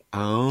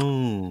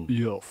 Oh.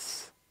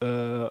 Yes.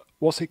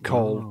 What's it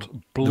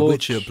called? Blood. The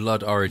Witcher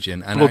Blood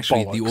Origin. And Blood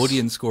actually, the bollocks.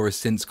 audience score has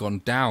since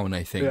gone down,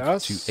 I think, It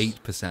has. to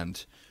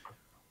 8%.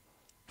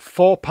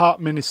 4-part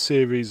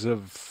miniseries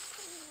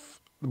of.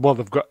 Well,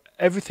 they've got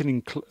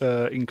everything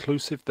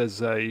inclusive.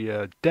 There's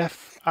a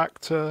deaf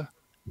actor,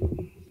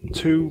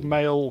 two Let's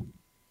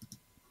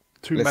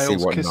see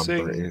males what kissing.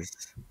 number it is.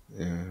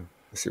 Yeah.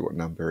 Let's see what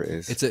number it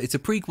is. It's a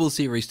prequel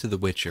series to The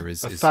Witcher.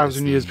 Is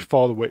 1,000 years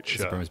before The is the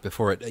Witcher. premise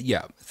before it.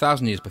 Yeah,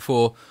 1,000 years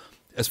before.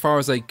 As far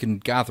as I can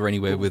gather,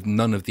 anyway, with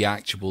none of the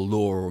actual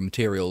lore or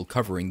material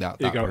covering that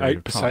Here you go, period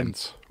of time.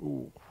 8%.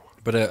 Ooh.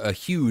 But a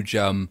huge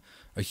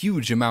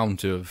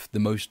amount of the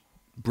most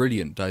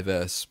brilliant,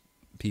 diverse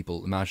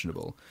people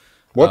imaginable.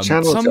 What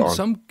channel is it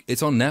on?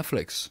 It's on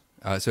Netflix.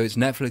 So it's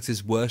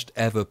Netflix's worst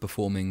ever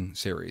performing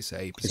series.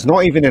 8%. It's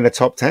not even in the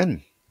top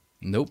 10.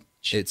 Nope.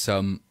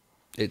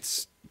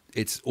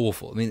 It's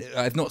awful. I mean,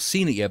 I've not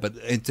seen it yet, but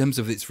in terms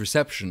of its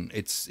reception,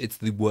 it's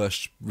the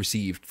worst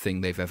received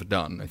thing they've ever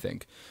done, I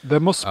think.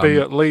 There must be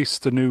at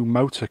least a new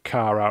motor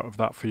car out of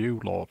that for you,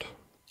 Lord.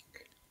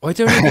 I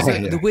don't know.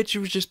 'Cause The Witcher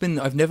has just been.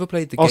 I've never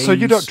played the game. Also,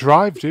 you don't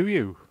drive, do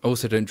you?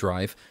 Also, don't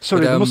drive. So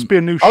But, there must be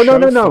a new Oh, no,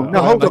 no, chauffeur no.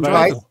 No, hold on,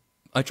 available. guys.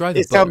 I drive a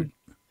It's boat.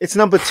 it's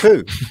number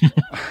 2.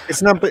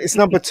 It's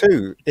number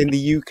 2 in the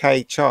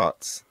UK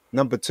charts.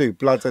 Number 2,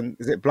 Blood and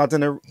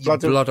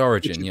Blood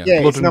Origin, yeah.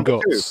 Yeah, Blood it's and number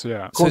guts, 2.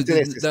 yeah. According to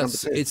th- this, it's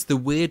that's number 2. it's the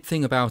weird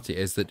thing about it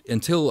is that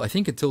until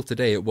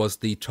today it was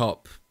the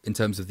top in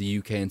terms of the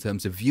UK in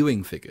terms of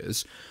viewing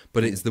figures,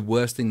 but it's the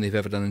worst thing they've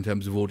ever done in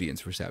terms of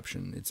audience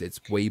reception. It's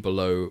way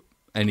below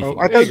anything.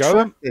 I There you don't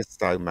go. trust this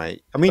though,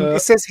 mate. I mean, it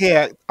says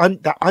here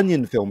the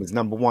Onion film is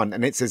number 1,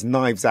 and it says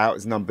Knives Out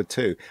is number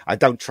 2. I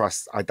don't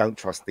trust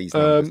these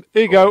numbers.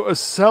 Here you go. A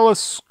Cella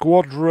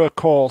Squadra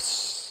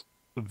course.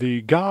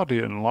 The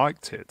Guardian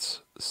liked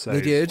it.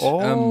 Says, did,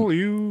 All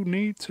you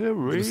need to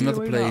really There was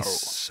another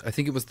place, I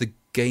think it was The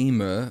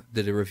Gamer,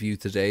 did a review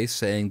today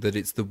saying that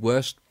it's the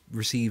worst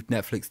received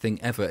Netflix thing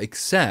ever,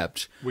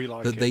 except We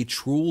like that it. they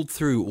trawled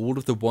through all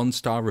of the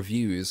 1-star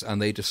reviews and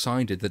they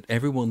decided that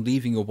everyone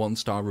leaving a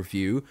 1-star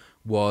review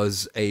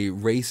was a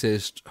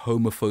racist,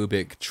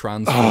 homophobic,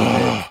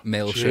 transphobic,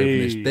 male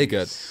chauvinist jeez.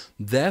 bigot.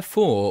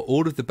 Therefore,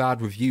 all of the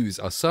bad reviews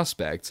are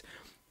suspect.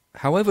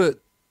 However,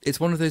 it's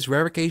one of those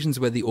rare occasions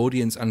where the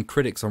audience and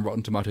critics on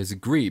Rotten Tomatoes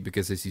agree,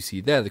 because as you see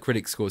there, the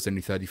critics score is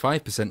only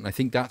 35%, and I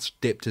think that's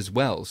dipped as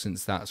well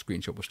since that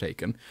screenshot was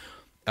taken.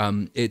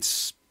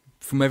 It's,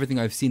 from everything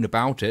I've seen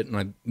about it, and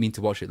I mean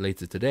to watch it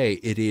later today,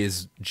 it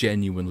is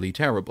genuinely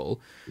terrible,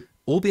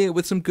 albeit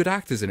with some good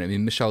actors in it. I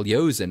mean, Michelle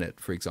Yeoh's in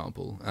it, for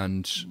example,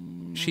 and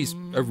she's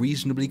a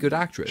reasonably good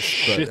actress.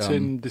 Shit But,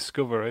 in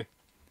Discovery.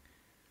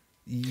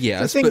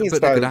 yes, thing but, is, but a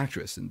though- good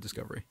actress in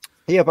Discovery.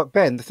 Yeah, but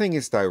Ben, the thing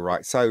is though,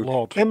 right? So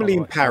Lord, Emily by in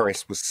the way,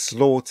 Paris was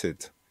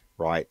slaughtered,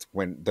 right?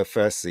 When the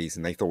first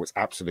season, they thought it was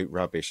absolute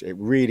rubbish. It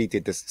really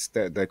did.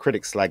 The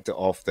critics slagged it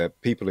off. The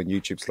people on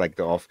YouTube slagged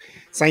it off.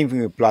 Same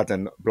thing with Blood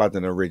and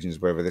Origins,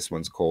 whatever this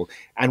one's called.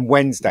 And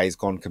Wednesday's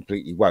gone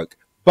completely woke.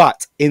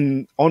 But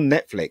on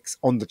Netflix,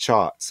 on the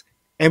charts,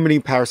 Emily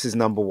in Paris is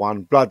number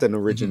 1, Blood and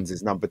Origins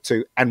is number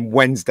 2, and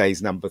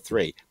Wednesday's number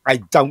 3. I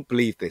don't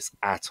believe this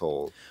at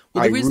all.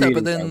 Well, there is that,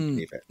 but don't then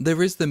believe it.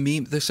 there is the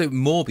meme. So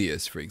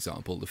Morbius, for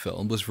example, the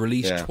film was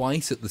released Yeah.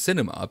 twice at the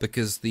cinema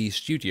because the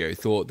studio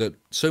thought that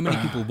so many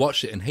people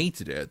watched it and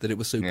hated it that it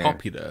was so Yeah.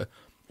 popular.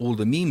 All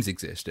the memes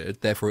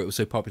existed, therefore it was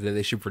so popular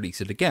they should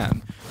release it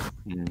again.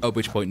 At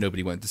which point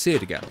nobody went to see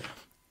it again.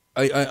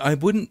 I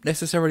wouldn't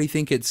necessarily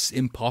think it's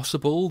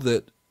impossible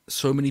that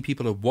so many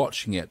people are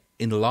watching it,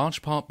 in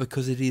large part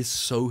because it is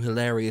so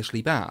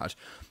hilariously bad.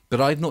 But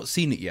I've not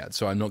seen it yet,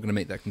 so I'm not going to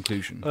make that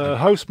conclusion.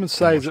 Hostman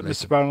says that watch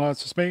Mr. later. Brown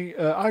answers me.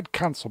 I'd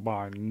cancel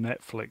my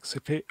Netflix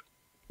if it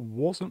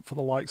wasn't for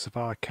the likes of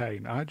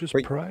Arcane. I just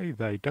Wait. pray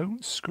they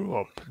don't screw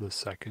up the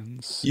second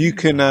You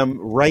season. can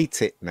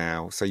rate it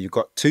now. So you've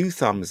got 2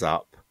 thumbs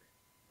up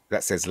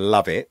that says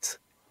love it.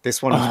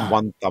 This one's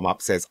 1 thumb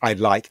up says I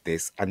like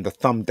this, and the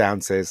thumb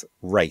down says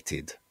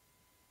rated.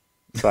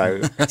 So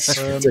it's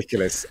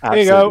ridiculous. Here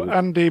you go. Absolutely.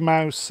 Andy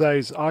Mouse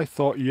says, I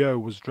thought Yo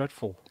was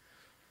dreadful.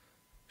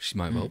 She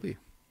might well be.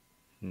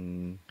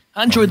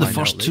 I enjoyed the find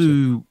out first later.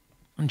 two.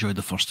 I enjoyed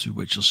the first 2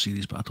 Witcher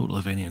series, but I don't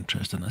have any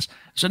interest in this.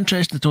 It's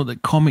interesting to note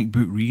that Comic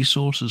Book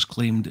Resources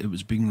claimed it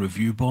was being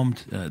review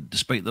bombed,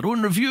 despite their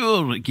own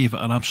reviewer it gave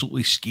it an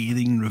absolutely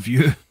scathing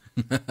review.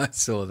 I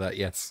saw that,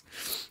 yes.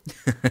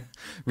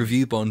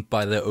 Review bond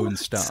by their own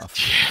staff.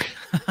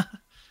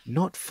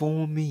 Not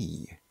for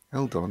me.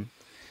 Hold on.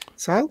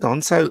 So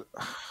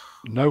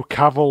No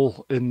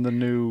Cavill in the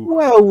new...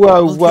 whoa.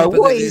 Well, yeah, but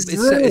What it is said,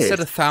 this? it said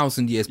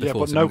 1,000 years Yeah,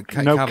 before. but so no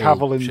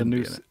Cavill in the shouldn't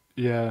new... be in it.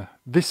 Yeah,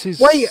 this is...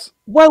 Wait,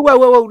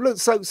 whoa! Look,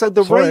 so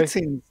the Sorry.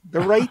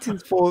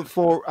 ratings for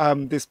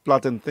this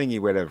blood and thingy,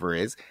 whatever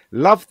it is,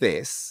 love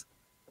this,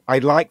 I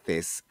like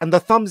this, and the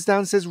thumbs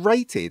down says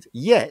rated.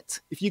 Yet,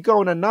 if you go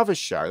on another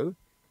show,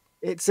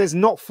 it says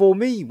not for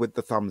me with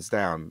the thumbs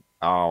down.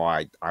 Oh,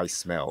 I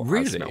smell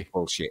Really?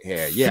 bullshit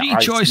here. Yeah, Three I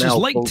choices: smell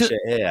liked bullshit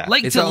it, here.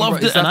 liked Is it, that on-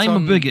 loved is it, and that I'm a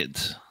on-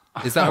 bigot.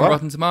 Is that on What?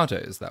 Rotten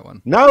Tomatoes, that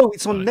one? No,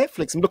 it's on Right.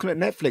 Netflix. I'm looking at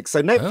Netflix.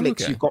 So Netflix,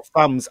 okay. you've got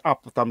thumbs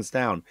up, thumbs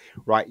down,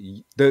 right?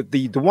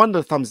 The one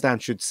that thumbs down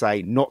should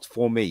say not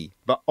for me,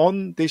 but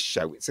on this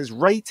show it says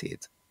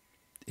rated.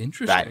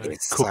 Interesting. That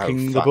is Cooking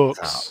so the fucked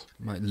books.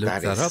 Might look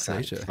That that is up so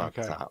later. fucked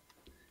Okay. up.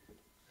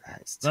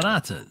 That's They're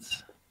at it.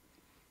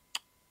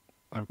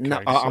 Okay, no,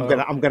 so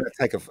I'm gonna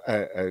take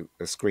a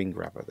screen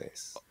grab of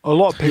this. a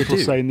lot of people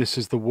do. saying this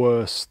is the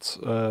worst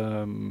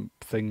thing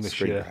this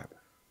Screen year. grab.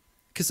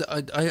 Because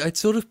I'd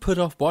sort of put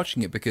off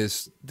watching it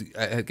because,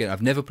 again,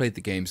 I've never played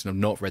the games and I've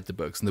not read the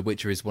books, and The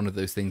Witcher is one of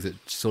those things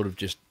that sort of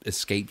just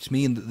escaped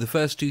me. And the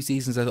first 2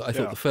 seasons, I thought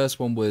Yeah. the first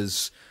one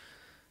was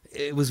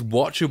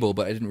watchable,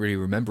 but I didn't really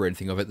remember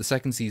anything of it. The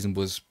second season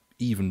was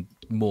even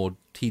more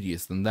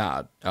tedious than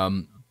that,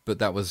 but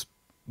that was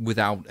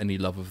without any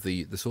love of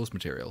the source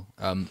material.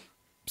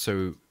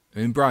 So, I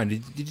mean, Brian,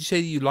 did you say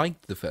you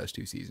liked the first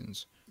 2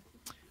 seasons?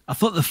 I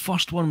thought the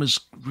first one was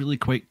really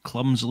quite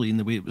clumsily in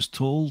the way it was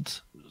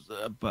told,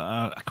 but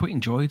I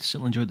quite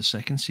certainly enjoyed the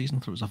second season. I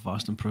thought it was a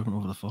vast improvement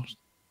over the first.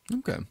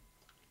 Okay.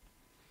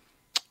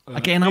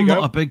 Again, there I'm you not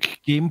go. a big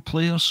game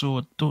player, so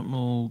I don't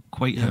know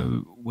quite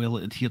how well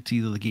it adhered to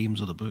either the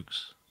games or the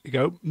books. You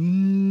go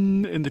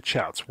in the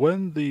chat.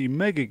 When the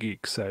Mega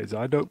Geek says,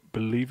 "I don't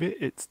believe it,"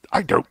 it's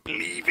 "I don't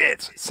believe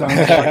it." Sounds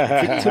like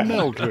Victor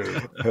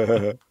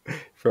Meldrew.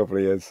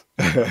 Probably is.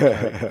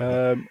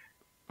 A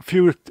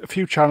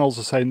few channels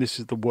are saying this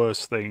is the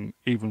worst thing,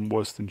 even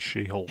worse than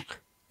She-Hulk.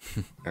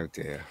 Oh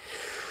dear.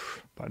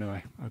 But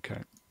anyway,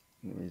 okay.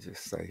 Let me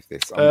just save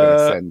this. I'm going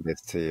to send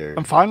this to you.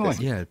 And finally,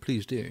 Yeah,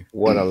 please do.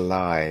 What a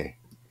lie.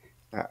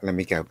 Let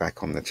me go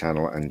back on the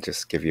channel and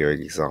just give you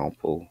an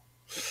example.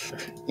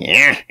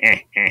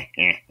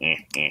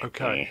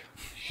 okay.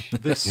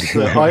 This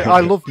I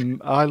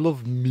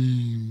love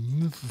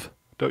memes.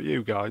 Don't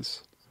you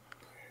guys?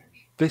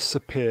 This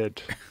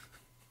appeared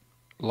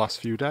last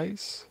few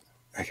days.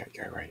 Okay,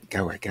 go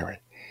away.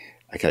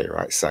 Okay,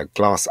 right. So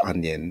Glass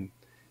Onion,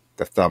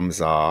 the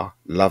thumbs are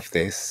love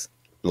this,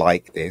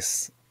 like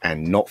this,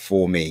 and not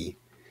for me.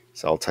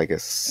 So I'll take a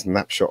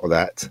snapshot of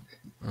that.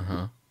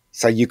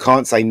 So you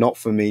can't say not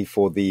for me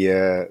for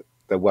the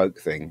woke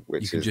thing,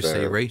 which You can is just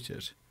say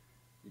rated.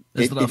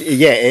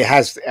 it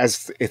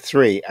has a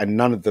 3, and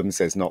none of them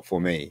says not for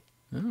me.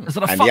 Is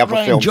there a And fuck the other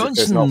Ryan films, it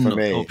says Johnson not for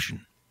me.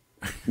 option?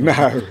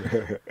 No,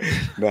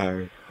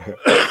 no.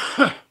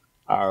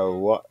 Oh,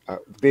 what?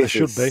 This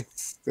should be.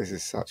 This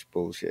is such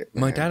bullshit.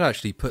 My man. dad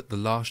actually put The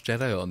Last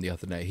Jedi on the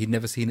other night. He'd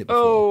never seen it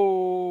before.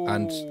 Oh,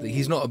 And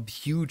he's not a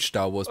huge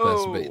Star Wars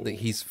person, but like,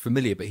 he's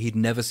familiar, but he'd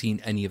never seen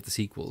any of the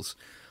sequels.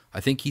 I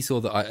think he saw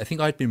that. I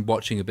think I'd been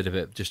watching a bit of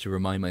it just to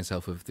remind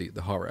myself of the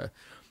horror.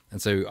 And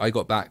so I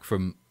got back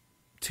from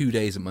 2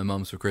 days at my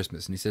mum's for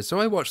Christmas, and he said, "So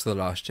I watched The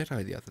Last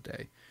Jedi the other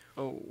day."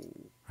 Oh,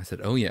 I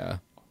said, "Oh yeah,"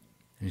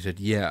 and he said,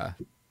 "Yeah."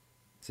 I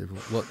said,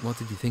 well, "What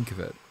did you think of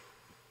it?"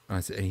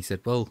 And he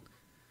said, "Well,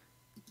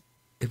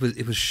 it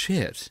was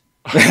shit."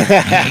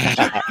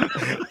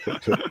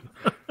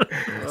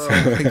 So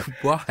I'm like,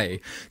 why?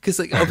 Because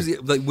like obviously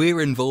like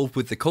we're involved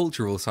with the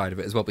cultural side of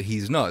it as well, but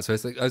he's not. So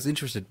it's like I was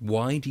interested.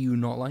 Why do you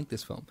not like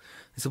this film?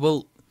 I said,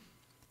 well,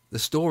 the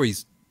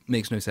stories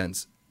makes no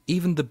sense.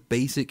 Even the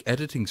basic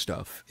editing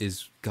stuff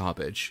is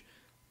garbage,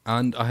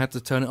 and I had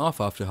to turn it off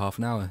after half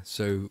an hour.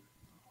 So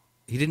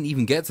he didn't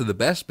even get to the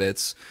best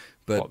bits.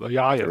 But what, the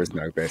iron, There is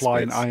no best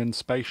flying bits. iron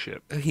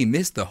spaceship. he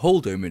missed the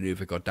Holdo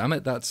maneuver. God damn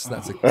it! That's a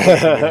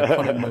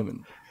iconic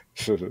moment.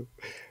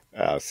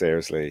 Oh,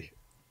 seriously.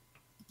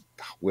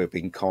 We're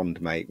being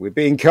conned, mate. We're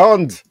being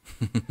conned.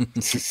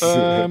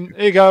 Here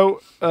you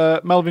go.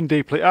 Melvin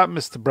Deeply at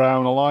Mr.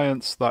 Brown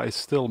Alliance. That is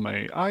still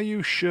me. Are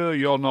you sure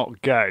you're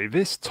not gay?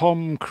 This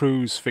Tom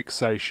Cruise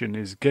fixation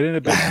is getting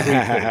a bit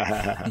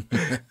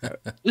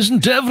creepy.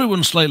 Isn't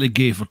everyone slightly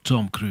gay for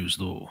Tom Cruise,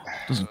 though?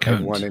 Doesn't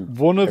count.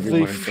 One of the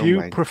everyone in few film,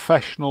 mate.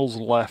 professionals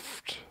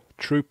left,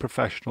 true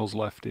professionals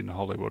left in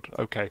Hollywood.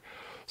 Okay,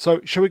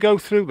 so shall we go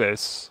through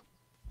this?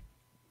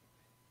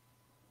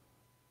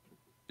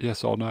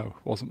 Yes or no?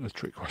 Wasn't a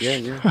trick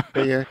question.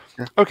 Yeah.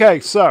 Okay,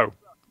 so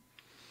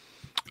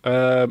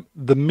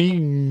the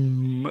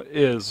meme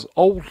is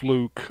old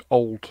Luke,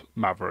 old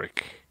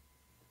Maverick.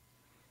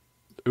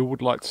 Who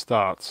would like to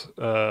start?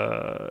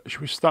 Should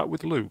we start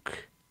with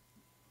Luke?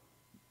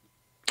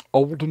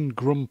 Old and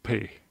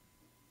grumpy.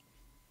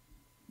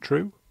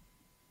 True?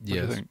 What do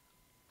you Yes. think?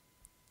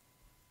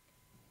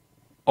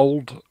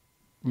 Old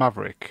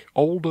Maverick,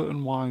 older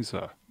and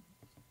wiser.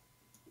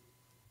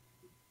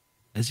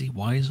 Is he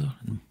wiser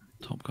in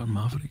Top Gun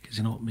Maverick? Is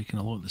he not making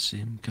a lot of the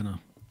same kind of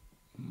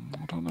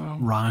I don't know.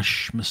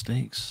 rash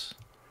mistakes?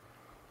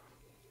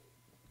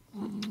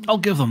 I'll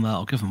give them that.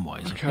 I'll give him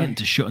wiser. Okay. Getting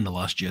to shooting The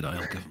Last Jedi,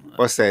 I'll give him that.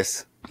 What's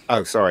this?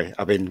 Oh, sorry.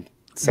 I've been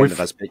sending We've-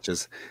 those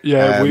pictures.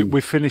 Yeah,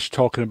 we finished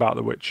talking about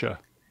The Witcher.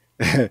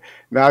 No,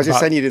 I was just About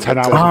sending you 10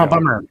 the. hours Oh, ago.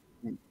 bummer.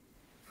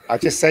 I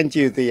just sent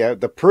you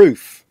the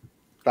proof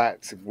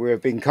that we're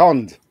being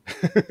conned.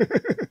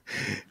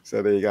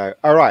 So there you go.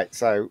 All right.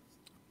 So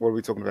what are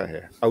we talking about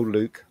here? Old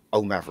Luke,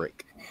 old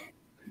Maverick.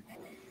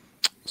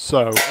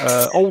 So,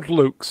 old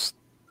Luke's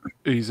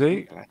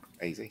easy.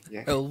 Easy.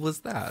 Yeah. hell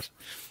was that?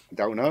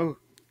 Don't know.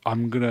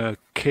 I'm gonna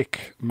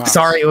kick Matt.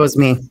 Sorry, it was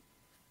me.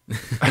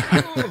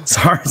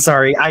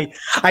 sorry.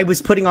 I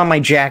was putting on my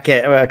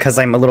jacket because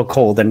I'm a little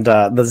cold, and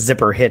the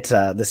zipper hit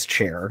this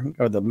chair,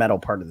 or the metal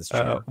part of this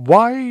chair.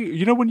 Why?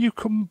 You know, when you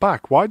come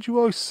back, why do you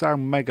always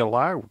sound mega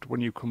loud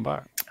when you come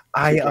back?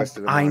 close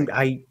to the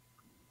mic.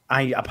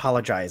 I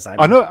apologize.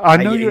 I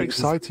know you're it was-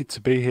 excited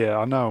to be here.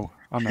 I know.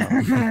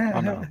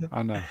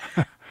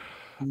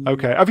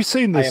 Okay, have you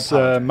seen this,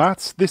 apologize.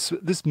 Matt?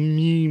 This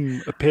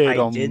meme appeared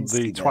I on did see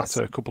the this.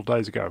 Twitter a couple of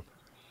days ago.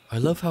 I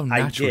love how I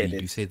naturally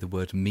did. you say the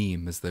word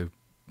meme as though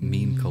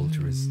meme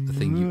culture is the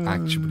thing you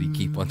actually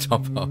keep on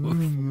top of.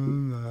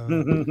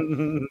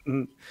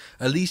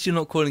 At least you're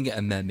not calling it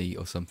a meme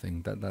or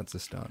something. That's a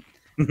start.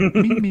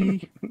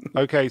 Meme.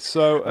 Okay,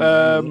 so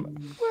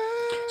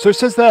so it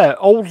says there,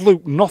 old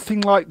Luke, nothing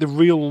like the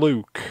real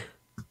Luke.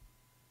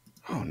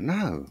 Oh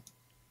no.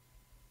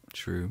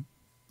 True.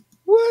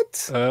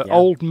 What? Yeah.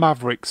 Old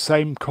Maverick,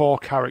 same core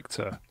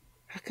character.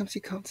 How comes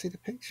you can't see the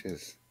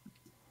pictures?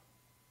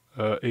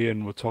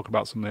 Ian, we'll talk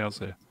about something else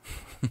here.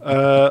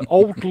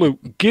 Old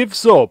Luke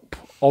gives up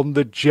on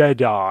the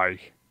Jedi.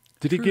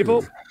 Did he give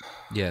up?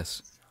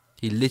 Yes.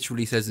 He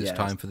literally says it's Yes.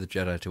 time for the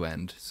Jedi to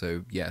end.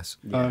 So, yes.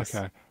 Yes.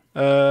 Okay.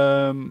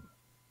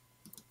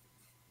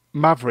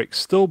 Maverick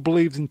still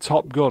believes in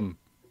Top Gun.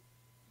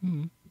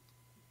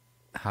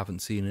 Haven't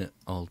seen it.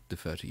 I'll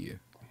defer to you.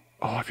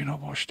 Oh, have you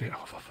not watched it?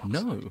 Oh, for fuck's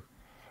sake. No.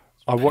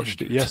 I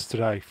watched it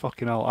yesterday.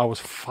 Fucking hell, I was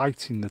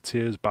fighting the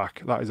tears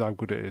back. That is how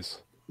good it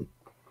is.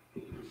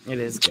 It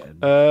is good.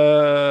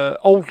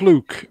 Old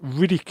Luke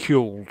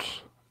ridiculed.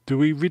 Do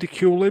we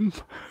ridicule him?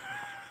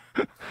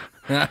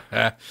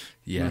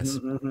 Yes.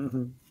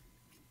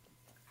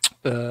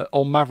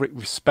 Old Maverick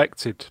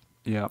respected.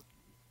 Yeah,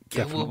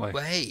 Go definitely.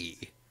 away.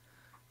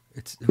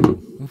 It's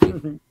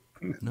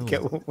no.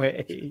 Get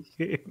away.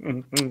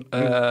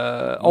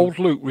 Old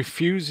Luke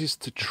refuses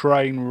to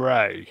train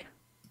Ray.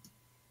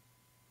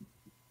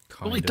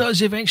 Well, he Kinda.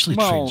 does eventually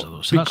trains her, Well,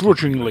 though. So that's not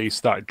begrudgingly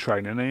started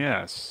training her,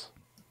 yes.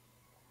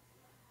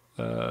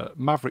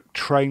 Maverick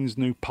trains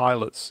new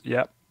pilots,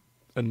 yep,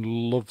 and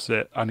loves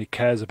it, and he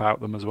cares about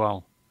them as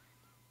well.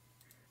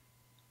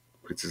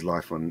 Puts his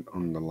life on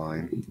the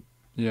line.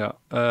 Yeah.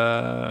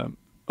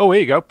 Oh,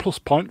 here you go. Plus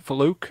point for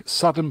Luke.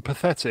 Sad and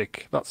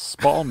pathetic. That's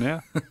spot on, yeah.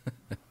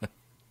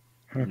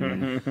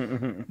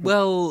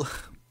 Well,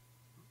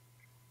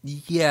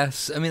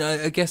 yes. I mean,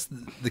 I guess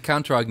the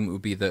counter argument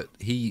would be that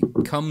he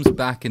comes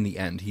back in the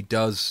end. He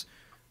does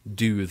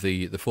do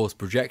the force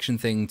projection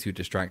thing to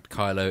distract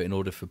Kylo in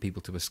order for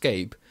people to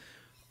escape.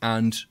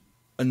 And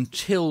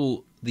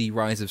until the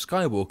Rise of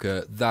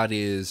Skywalker, that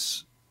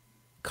is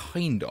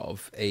kind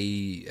of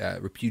a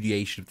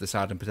repudiation of the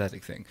sad and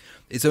pathetic thing.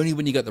 It's only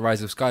when you get the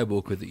Rise of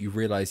Skywalker that you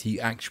realize he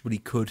actually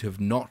could have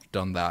not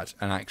done that,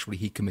 and actually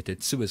he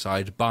committed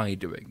suicide by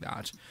doing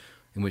that.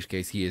 In which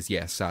case he is,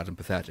 yes, sad and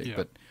pathetic, Yeah.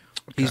 but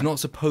he's not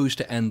supposed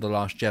to end The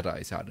Last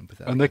Jedi sad and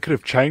pathetic. And they could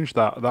have changed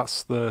that.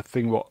 That's the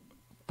thing what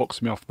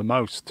bucks me off the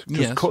most.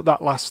 Just Yes. cut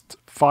that last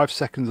 5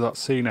 seconds of that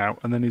scene out,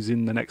 and then he's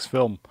in the next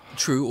film.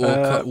 True, or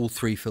cut all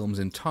 3 films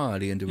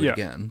entirely and do it yeah.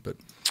 again, but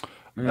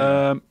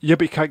Yeah,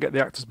 but you can't get the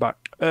actors back.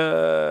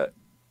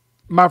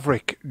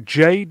 Maverick,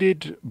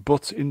 jaded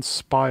but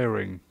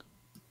inspiring.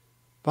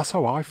 That's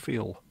how I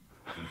feel.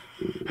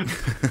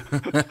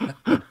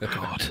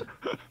 God.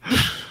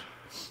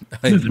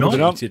 I Moving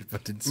on. hated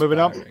but Moving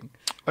on. inspiring.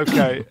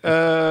 Okay.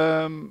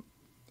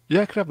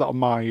 Yeah, I could have that on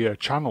my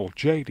channel,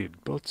 Jaded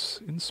but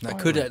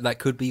inspiring. That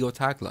could be your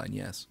tagline.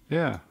 Yes.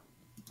 Yeah.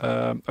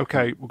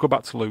 Okay, we'll go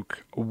back to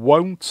Luke.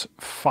 Won't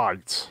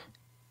fight.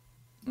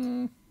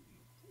 Well,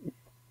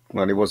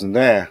 he wasn't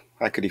there.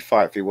 How could he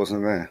fight if he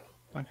wasn't there?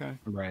 Okay.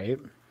 Right.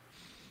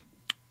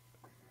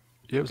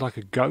 Yeah, it was like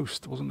a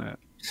ghost, wasn't it?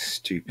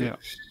 Stupid. Yeah.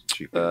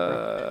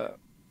 Stupid.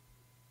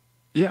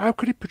 Yeah, how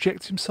could he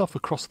project himself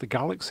across the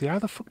galaxy? How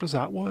the fuck does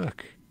that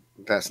work?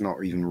 That's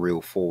not even real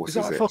force, Is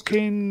that it?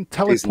 fucking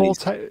teleportation?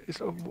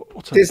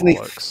 Disney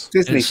Bollocks.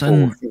 Disney It's force,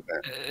 in,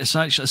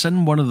 isn't it? it's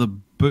in one of the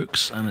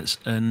books, and it's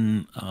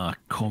in a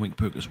comic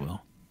book as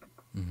well.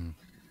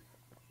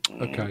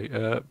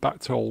 Okay, back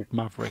to old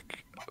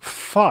Maverick.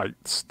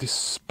 Fights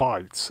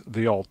despite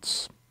the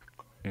odds.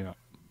 Yeah,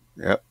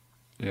 Yep.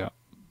 yeah.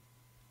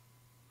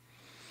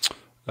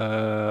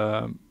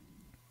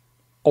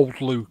 Old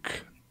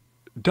Luke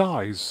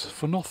dies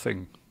for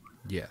nothing.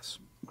 Yes.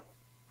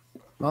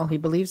 Well, he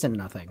believes in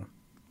nothing.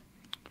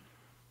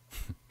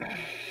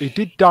 He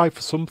did die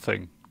for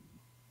something.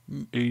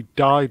 He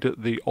died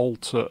at the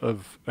altar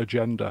of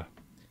agenda.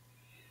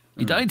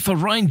 He died for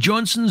Ryan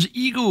Johnson's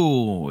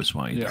ego. Is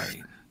why he Yeah.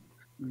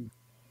 died.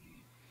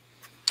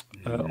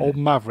 Old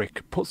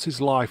Maverick puts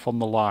his life on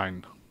the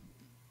line.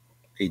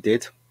 He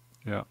did.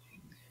 Yeah,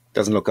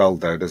 Doesn't look old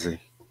though, does he?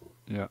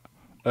 yeah.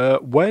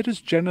 Where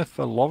does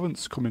Jennifer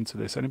Lawrence come into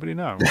this? Anybody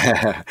know?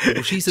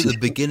 Well, she's at the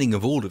beginning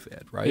of all of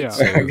it, right? Yeah.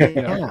 So,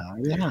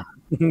 Yeah.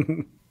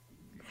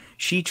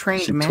 She She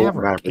trained taught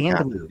Maverick and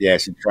how- Luke. Yeah,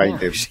 she trained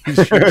him. she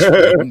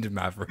trained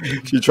Maverick.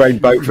 She trained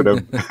both of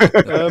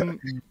them.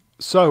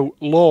 So,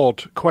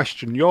 Lord,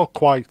 question. You're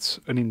quite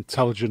an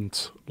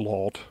intelligent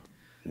Lord.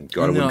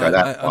 God, I wouldn't go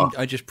that far.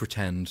 I just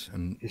pretend,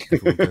 and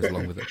everyone goes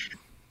along with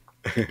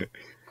it.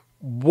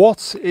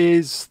 What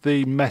is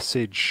the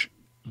message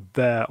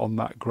there on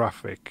that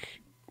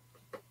graphic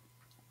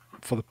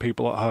for the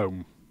people at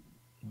home?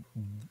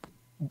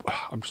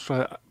 I'm just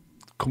trying to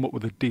come up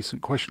with a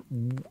decent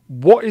question.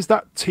 What is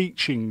that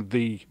teaching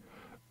the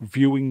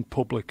viewing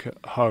public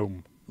at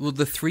home? Well,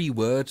 the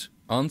 3-word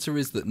answer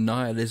is that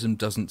nihilism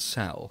doesn't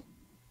sell.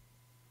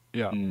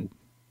 Yeah.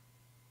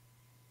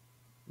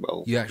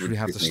 Well, You actually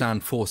have to Disney-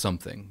 stand for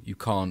something. You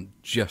can't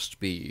just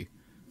be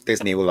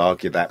Disney will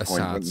argue that a point,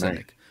 sad wouldn't they?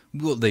 cynic.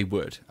 Well, they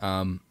would,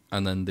 and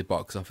then the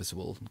box office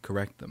will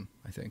correct them,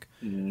 I think.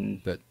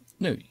 But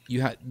no,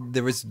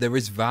 there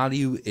is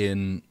value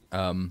in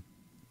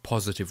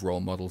positive role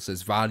models.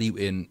 There's value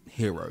in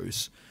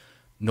heroes.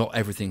 Not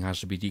everything has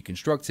to be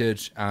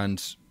deconstructed,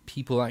 and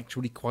people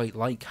actually quite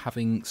like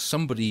having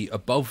somebody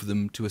above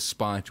them to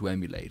aspire to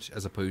emulate,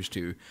 as opposed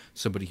to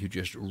somebody who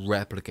just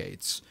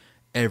replicates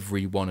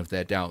every one of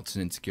their doubts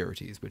and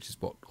insecurities, which is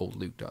what old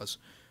Luke does.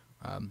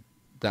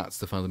 That's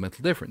the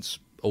fundamental difference.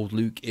 Old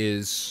Luke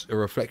is a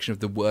reflection of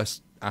the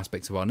worst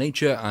aspects of our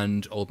nature,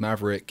 and old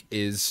Maverick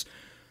is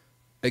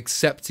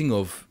accepting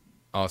of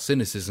our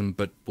cynicism,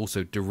 but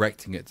also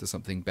directing it to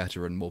something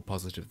better and more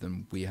positive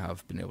than we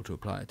have been able to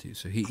apply it to.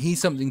 So he's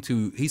something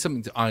to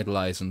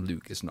idolize, and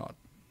Luke is not.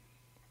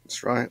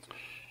 That's right.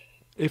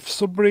 If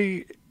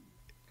somebody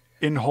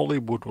in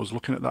Hollywood was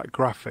looking at that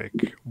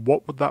graphic,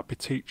 what would that be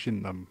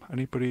teaching them?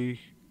 Anybody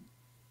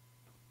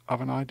have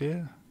an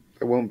idea?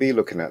 They won't be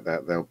looking at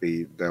that. They'll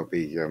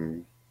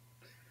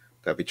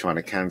be trying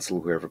to cancel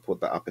whoever put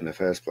that up in the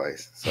first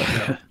place. So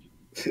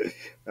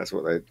that's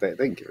what they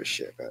don't give a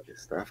shit about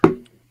this stuff.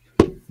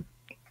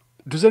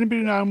 Does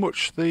anybody know how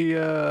much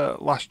the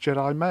Last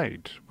Jedi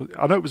made?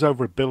 I know it was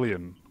over $1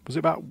 billion. Was it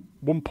about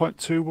 1.2,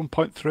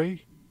 1.3?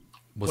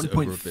 Was it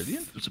over $1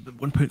 billion? It was about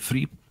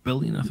 1.3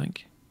 billion, I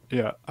think.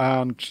 Yeah,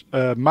 and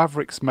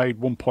Mavericks made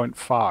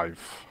 1.5.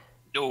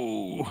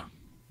 No.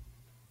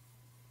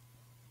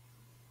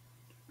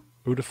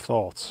 Who'd have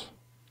thought?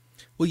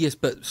 Well, yes,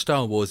 but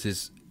Star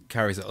Wars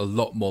carries a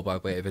lot more by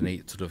way of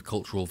innate sort of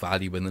cultural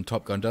value than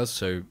Top Gun does.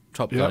 So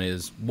Top Gun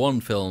is one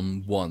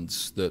film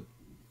once that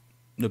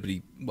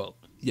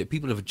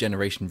people of a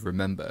generation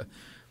remember.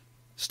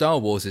 Star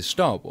Wars is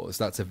Star Wars.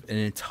 That's an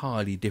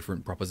entirely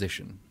different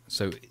proposition.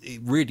 So it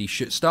really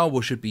should. Star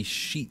Wars should be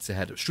streets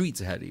ahead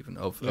even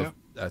of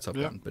Top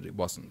Gun, but it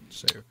wasn't.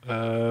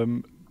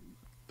 So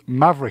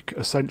Maverick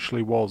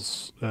essentially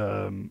was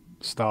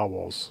Star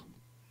Wars.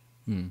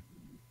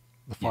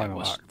 The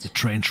final act. The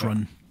trench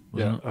run.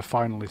 Yeah,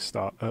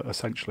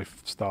 essentially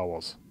Star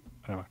Wars.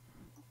 Anyway,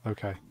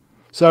 okay.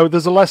 So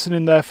there's a lesson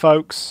in there,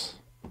 folks.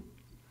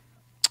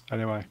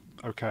 Anyway,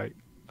 okay.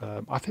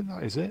 I think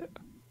that is it.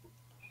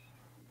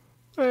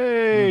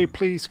 Hey,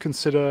 please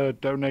consider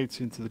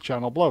donating to the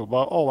channel, blah, blah,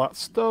 blah, all that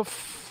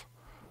stuff.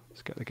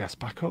 Let's get the guest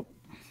back up.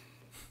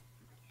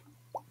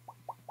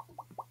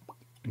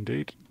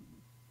 Indeed.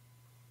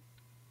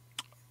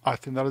 I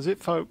think that is it,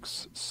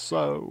 folks.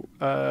 So,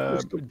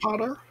 Mr.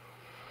 Potter.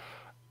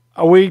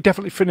 are we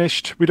definitely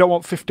finished? We don't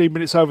want 15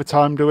 minutes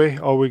overtime, do we?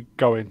 Or are we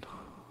going?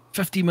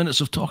 50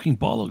 minutes of talking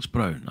bollocks,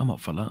 Brown. I'm up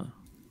for that.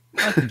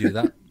 I can do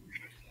that.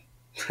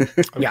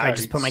 Yeah, I Okay,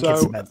 just put my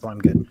kids to bed, so I'm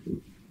good.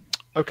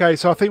 Okay,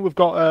 so I think we've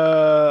got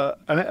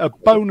a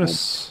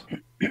bonus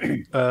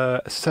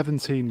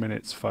 17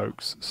 minutes,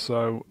 folks.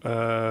 So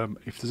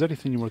if there's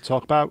anything you want to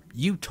talk about,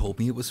 You told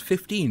me it was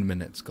 15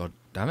 minutes. God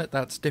damn it,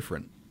 that's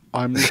different.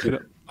 I'm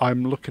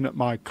looking at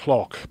my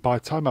clock. By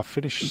the time I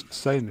finish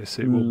saying this,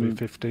 it will be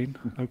 15.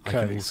 I can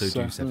Okay, also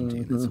do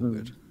 17. It's all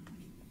good.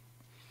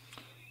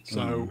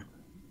 so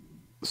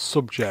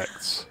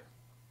subjects.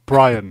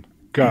 Brian,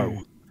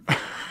 go.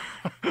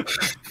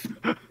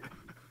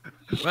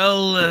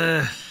 Well,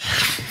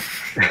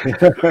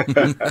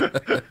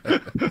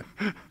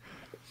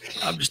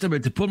 I'm just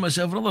about to pour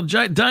myself another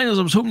Jack Daniels.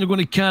 I was hoping you're going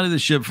to carry the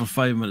ship for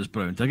 5 minutes,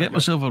 Brown. I get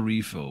myself a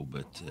refill,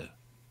 but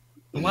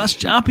the last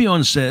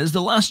Japion says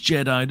the Last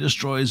Jedi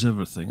destroys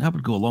everything. I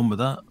would go along with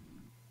that.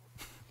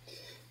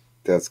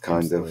 That's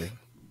kind of.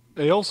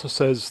 He also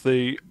says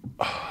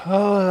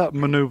that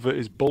maneuver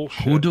is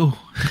bullshit. Hodo.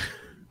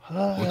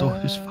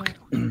 Hodo is fucking.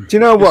 Do you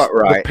know what?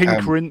 Right, The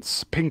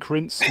pink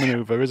rinse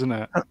maneuver, isn't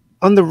it?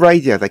 on the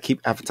radio they keep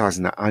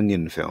advertising that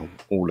Onion film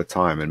all the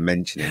time and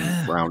mentioning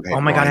Roundhead.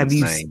 Oh my god, have Ryan's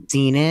you name.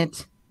 seen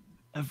it?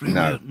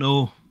 Everywhere.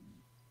 No.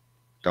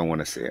 Don't want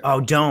to see it.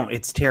 Oh, don't.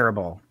 It's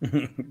terrible.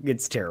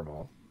 It's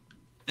terrible.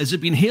 Has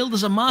it been hailed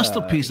as a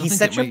masterpiece? I he's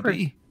think such it a might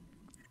be.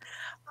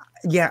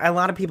 Yeah, a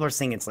lot of people are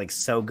saying it's like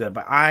so good,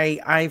 but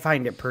I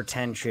find it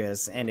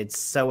pretentious and it's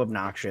so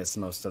obnoxious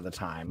most of the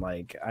time.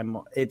 Like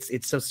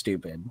it's so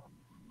stupid.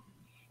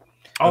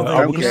 Although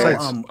I would you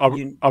just know,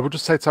 say I would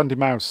just say to Andy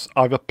Mouse,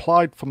 I've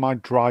applied for my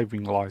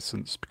driving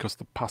license because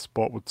the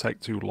passport would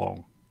take too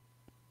long.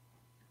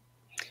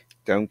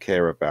 Don't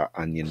care about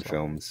Onion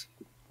films.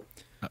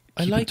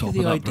 I Keep like on top the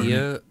of that,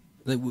 idea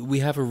that we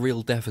have a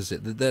real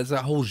deficit. That there's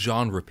that whole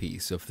genre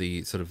piece of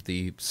the sort of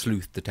the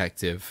sleuth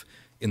detective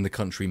in the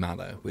country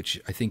manner,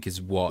 which I think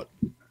is what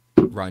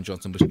Ryan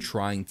Johnson was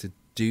trying to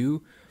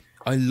do.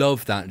 I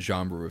love that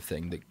genre of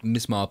thing. Like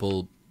Miss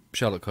Marple,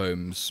 Sherlock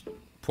Holmes,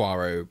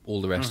 Poirot,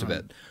 all the rest of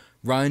it.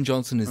 Ryan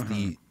Johnson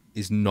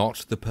is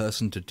not the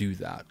person to do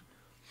that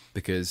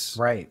because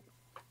right.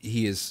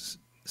 he is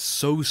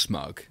so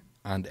smug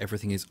and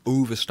everything is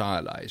over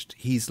stylized.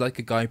 He's like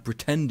a guy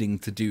pretending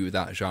to do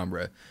that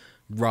genre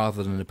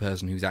rather than a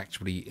person who's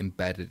actually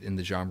embedded in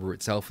the genre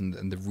itself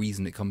and the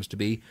reason it comes to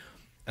be.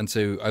 And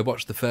so I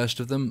watched the first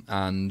of them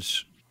and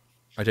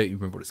I don't even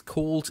remember what it's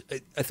called.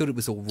 I thought it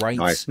was all right.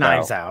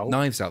 Knives Out.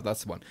 Knives Out,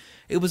 that's the one.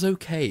 It was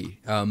okay.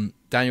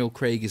 Daniel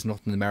Craig is not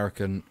an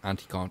American and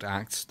he can't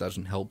act.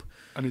 Doesn't help.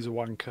 And he's a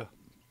wanker.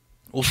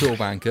 Also a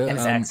wanker. And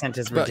his accent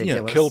is but, you know,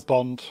 ridiculous. Killed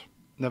Bond.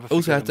 Never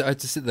also, I forgiven. had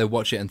to sit there,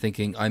 watch it, and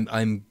thinking,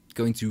 I'm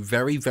going to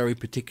very, very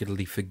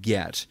particularly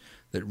forget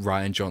that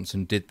Ryan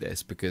Johnson did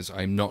this because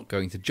I'm not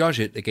going to judge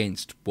it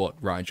against what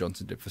Ryan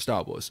Johnson did for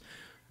Star Wars.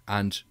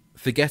 And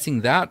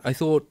forgetting that, I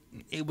thought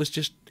it was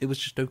just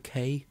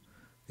okay.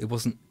 It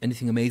wasn't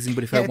anything amazing,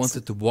 but if I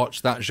wanted to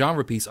watch that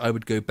genre piece, I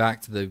would go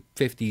back to the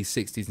 50s,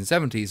 60s,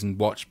 and 70s and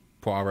watch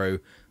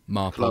Poirot,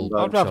 Marple.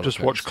 I'd rather just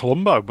watch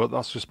Columbo, but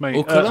that's just me.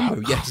 Or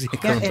Columbo, yes,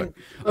 Columbo. and,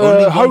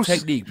 Only one host-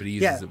 technique, but he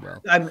uses it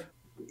well.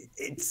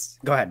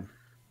 Go ahead.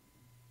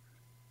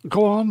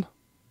 Go on.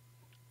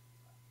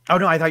 Oh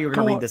no, I thought you were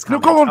going to Go read this on. No,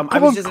 comment. go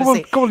on, I was just go going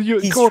on, to say, go on, you-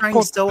 he's go on, trying go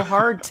on. so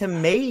hard to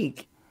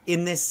make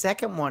in this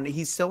second one.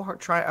 He's so hard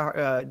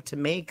to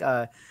make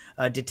a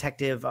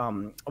detective,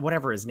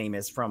 whatever his name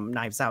is from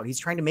Knives Out. He's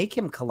trying to make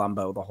him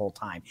Columbo the whole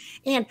time.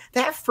 And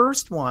that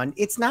first one,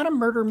 it's not a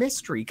murder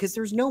mystery because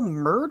there's no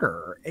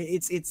murder.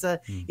 It's a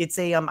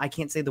I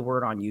can't say the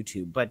word on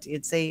YouTube, but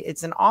it's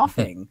an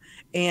offing,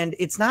 and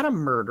it's not a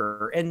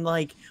murder. And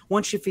like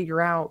once you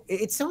figure out,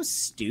 it's so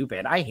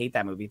stupid. I hate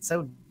that movie. It's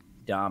so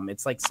dumb.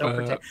 It's like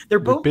so they're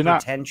both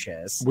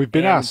pretentious. We've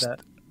been asked.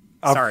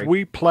 Have sorry.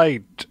 we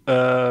played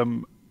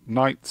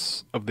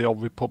Knights of the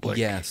Old Republic?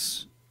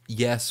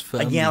 Yes,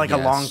 firmly, yeah, like yes.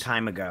 a long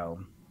time ago.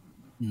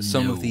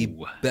 Some of the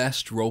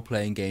best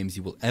role-playing games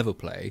you will ever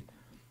play.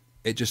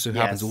 It just so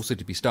happens Yes. also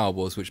to be Star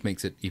Wars, which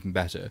makes it even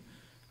better.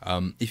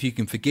 If you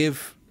can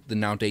forgive the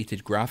now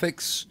dated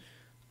graphics,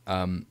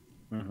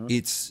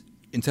 it's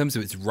in terms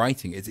of its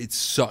writing, it's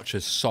such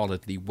a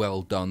solidly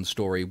well done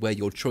story where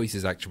your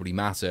choices actually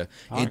matter.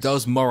 Nice. It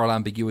does moral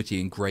ambiguity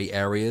in grey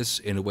areas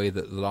in a way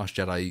that The Last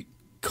Jedi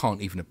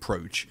can't even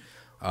approach.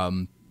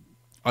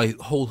 I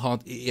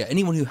wholeheartedly,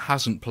 anyone who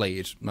hasn't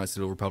played Knights of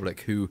the Old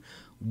Republic, who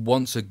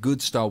wants a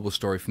good Star Wars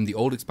story from the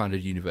old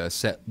expanded universe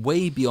set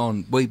way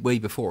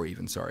before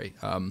even,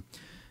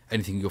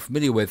 anything you're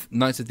familiar with,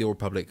 Knights of the Old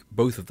Republic,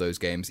 both of those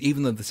games,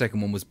 even though the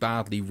second one was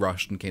badly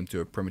rushed and came to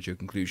a premature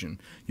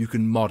conclusion, you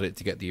can mod it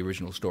to get the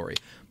original story.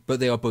 But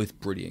they are both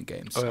brilliant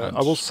games. And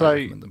I will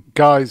say, recommend them.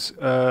 guys,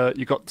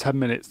 you got 10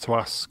 minutes to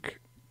ask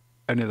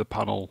any of the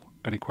panel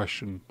any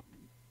question.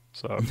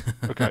 So,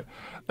 okay.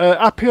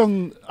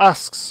 Appion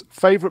asks,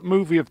 favourite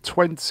movie of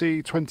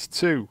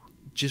 2022?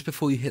 Just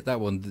before you hit that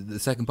one, the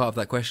second part of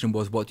that question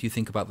was, what do you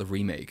think about the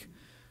remake?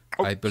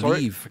 Oh, I sorry,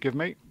 believe forgive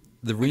me.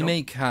 the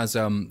remake has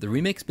the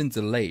remake's been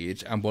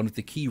delayed, and one of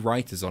the key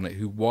writers on it,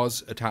 who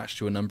was attached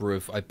to a number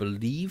of, I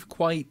believe,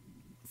 quite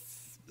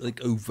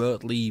like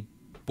overtly,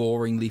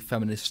 boringly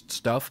feminist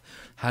stuff,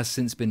 has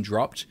since been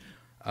dropped.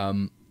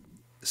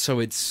 So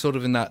it's sort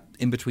of in that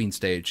in between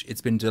stage.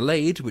 It's been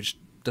delayed, which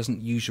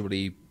doesn't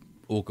usually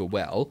augur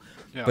well.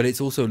 Yeah. But it's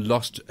also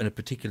lost a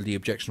particularly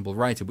objectionable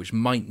writer, which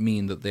might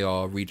mean that they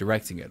are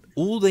redirecting it.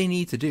 All they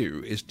need to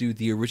do is do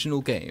the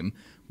original game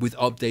with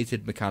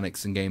updated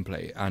mechanics and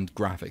gameplay and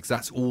graphics.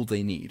 That's all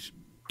they need.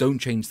 Don't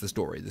change the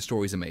story. The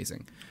story's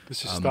amazing.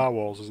 This is Star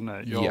Wars, isn't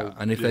it? Yeah,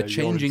 and if they're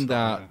changing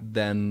that,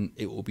 then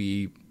it will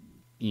be.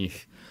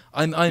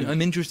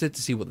 I'm interested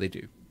to see what they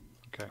do.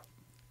 Okay.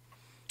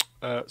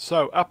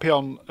 So,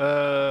 Appion,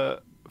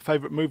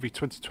 favourite movie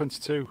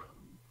 2022,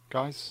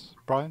 guys?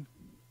 Brian?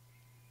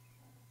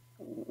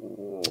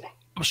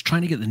 I was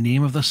trying to get the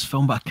name of this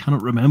film, but I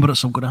cannot remember it,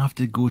 so I'm going to have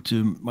to go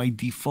to my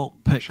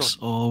default picks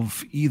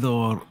of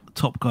either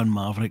Top Gun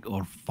Maverick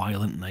or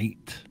Violent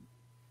Night.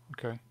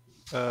 Okay.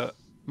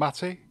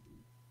 Matty?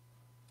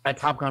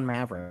 Top Gun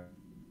Maverick.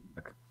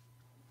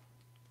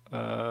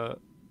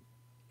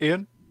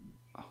 Ian?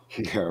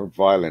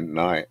 Violent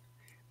Night.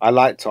 I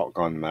like Top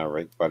Gun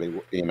Maverick, but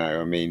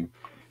I mean,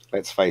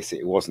 let's face it,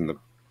 it wasn't the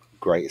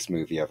greatest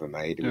movie ever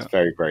made. It was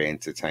very, very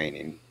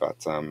entertaining,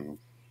 but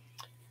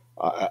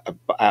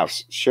our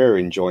sheer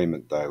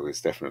enjoyment though was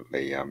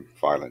definitely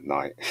Violent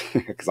Night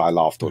because I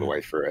laughed all the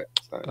way through it.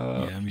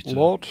 So. Me too.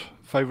 Lord,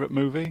 favourite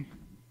movie?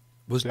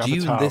 Was The Dune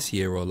Avatar. this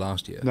year or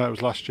last year? No, it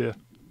was last year.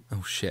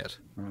 Oh shit!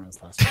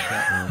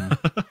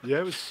 Yeah,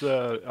 it was.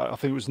 I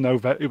think it was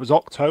November. It was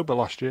October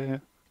last year. Yeah.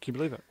 Can you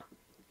believe it?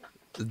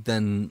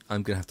 Then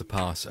I'm gonna have to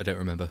pass. I don't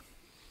remember.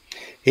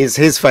 His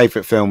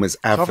favourite film is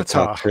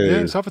Avatar Avatar. 2.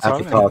 Yeah, it's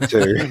Avatar, Avatar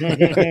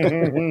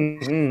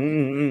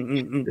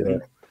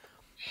 2.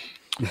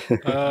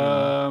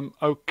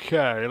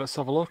 Okay, let's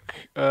have a look.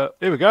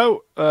 Here we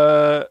go.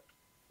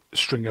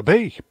 Stringer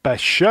B,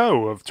 best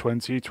show of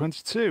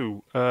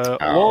 2022. Lord,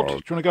 do you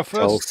want to go first?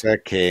 Tulsa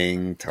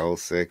King.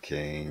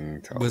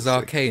 Was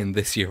Arcane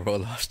this year or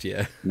last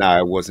year? No,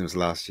 it wasn't. It was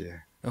last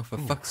year. Oh, for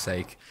fuck's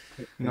sake!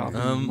 Not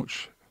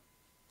much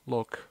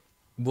luck.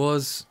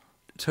 Was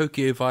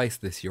Tokyo Vice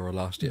this year or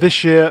last year?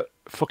 This year,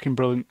 fucking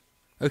brilliant.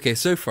 Okay,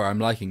 so far I'm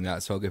liking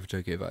that, so I'll go for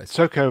Tokyo Vice.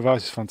 Tokyo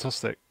Vice is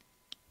fantastic.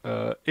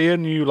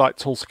 Ian, you like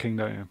Tulsa King,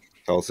 don't you?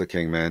 Tulsa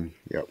King, man.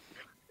 Yep.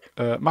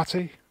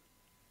 Matty?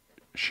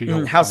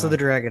 She-Hulk. House of the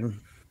Dragon.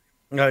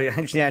 Oh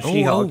yeah,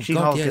 She-Hulk.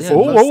 She-Hulk yeah, is yeah. a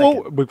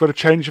Oh, we've got a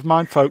change of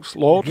mind, folks.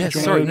 Lord, Yes, do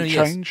you sorry, want to no,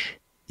 yes. change?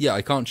 Yeah,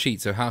 I can't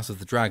cheat, so House of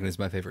the Dragon is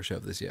my favourite show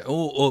of this year.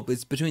 Or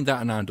it's between that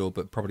and Andor,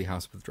 but probably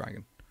House of the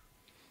Dragon.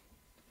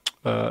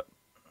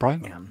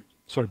 Brian? Yeah.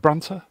 Sorry,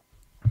 Branter?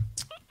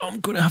 I'm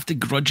going to have to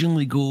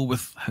grudgingly go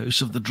with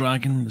House of the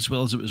Dragon, as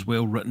well as it was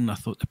well written. I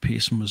thought the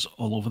pacing was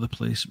all over the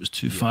place. It was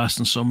too fast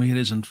in some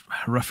areas and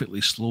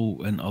horrifically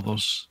slow in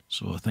others.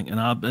 So I think in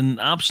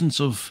absence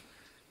of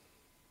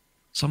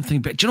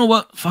something, but do you know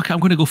what? Fuck it, I'm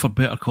going to go for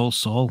Better Call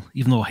Saul,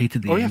 even though I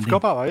hated the Oh, yeah, I ending. forgot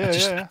about that.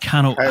 Yeah, I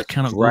cannot That's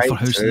go great for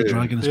House of the too.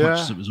 Dragon as much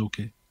as it was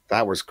okay.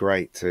 That was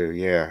great too.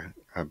 Yeah.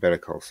 Better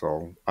Call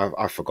Saul.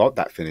 I forgot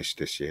that finished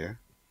this year.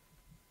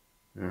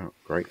 Yeah,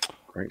 great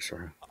show.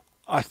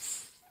 I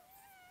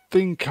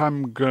think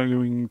I'm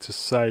going to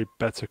say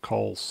Better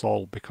Call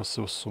Saul because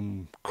there were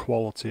some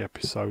quality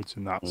episodes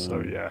in that.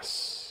 So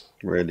yes,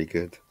 Really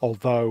good.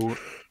 although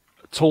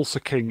Tulsa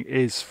King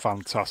is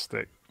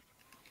fantastic.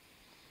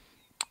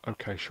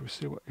 Okay, shall we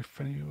see if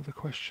any other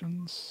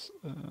questions?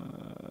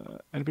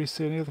 Anybody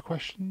see any other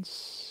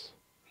questions?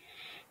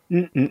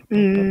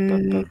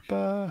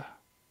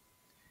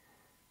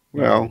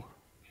 Well,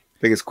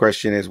 biggest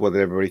question is what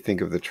did everybody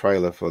think of the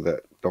trailer for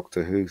that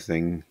Doctor Who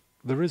thing?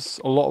 There is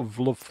a lot of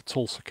love for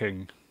Tulsa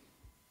King.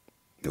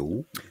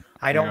 Ooh,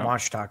 I don't Yeah.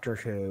 watch Doctor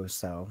Who,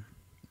 so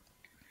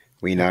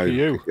we know. Look at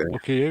you. because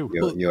Look at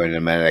you. You're an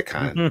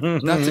American.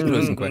 That's a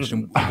closing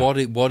question.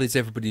 What is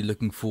everybody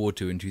looking forward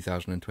to in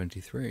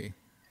 2023?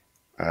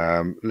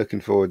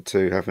 Looking forward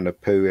to having a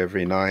poo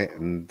every night,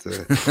 and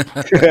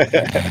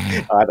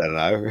I don't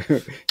know.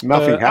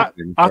 Nothing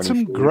happened.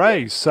 Atom 24.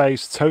 Gray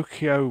says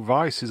Tokyo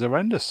Vice is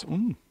horrendous.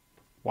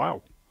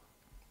 Wow.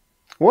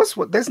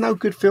 There's no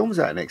good films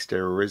out next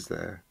year, or is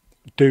there?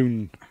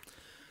 Dune.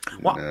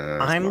 well,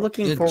 it's I'm not.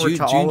 looking Yeah, forward June-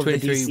 to June all of the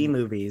 23 DC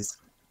movies.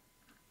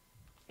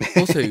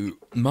 Also,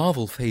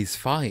 Marvel Phase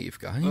 5,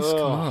 guys.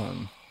 Come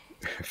on.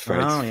 Phase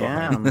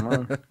Yeah,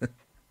 five.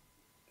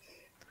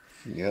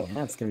 Yeah.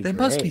 that's gonna be There great.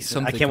 must be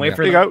something. I can't wait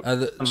for There you the,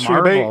 go. the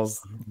Should we-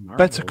 Marvels.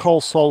 Better Call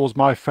Saul was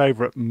my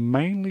favourite,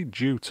 mainly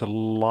due to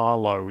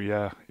Lalo.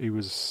 Yeah, he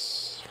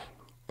was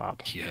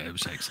bad. Yeah, it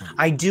was excellent.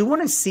 I do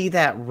want to see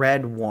that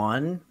Red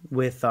One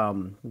with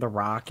The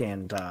Rock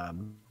and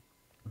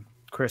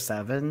Chris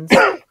Evans.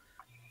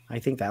 I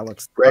think that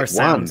looks Red or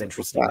sounds One?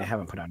 interesting. What's They that?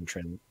 haven't put out a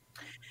trend.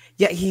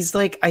 Yeah, he's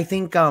like I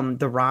think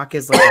The Rock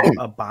is like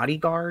a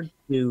bodyguard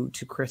to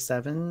Chris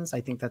Evans.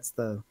 I think that's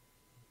the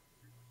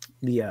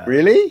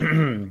Really?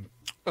 Here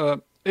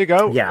you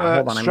go. Yeah,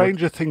 hold on, I'm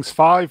Stranger Things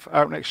 5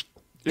 out next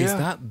year. Is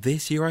that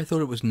this year? I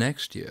thought it was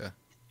next year.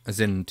 As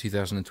in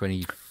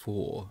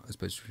 2024, as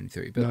opposed to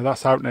 23. But No,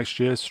 that's out next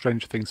year.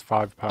 Stranger Things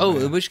 5. oh,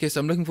 apparently. in which case,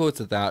 I'm looking forward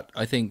to that.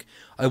 I think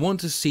I want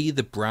to see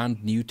the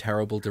brand new,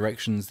 terrible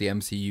directions the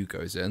MCU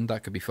goes in.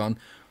 That could be fun.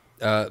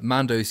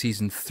 Mando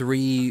season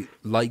 3,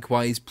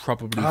 likewise,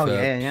 probably Oh, for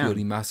yeah.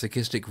 purely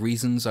masochistic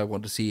reasons. I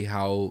want to see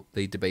how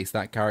they debase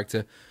that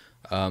character.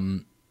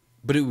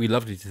 But it would be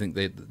lovely to think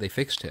they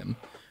fixed him.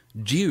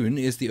 Dune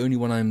is the only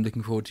one I'm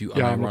looking forward to,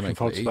 Yeah, I'm looking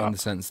forward to unironically, that. in the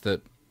sense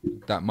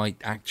that might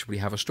actually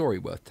have a story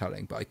worth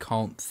telling, but I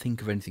can't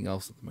think of anything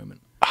else at the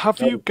moment. Have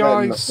you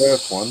Better than the guys?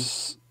 first one.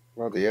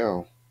 Bloody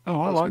hell.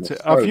 Oh, I That's liked so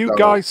it. Have you dull.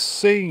 guys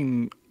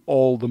seen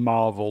all the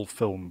Marvel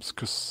films?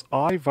 Because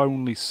I've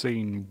only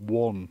seen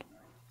one.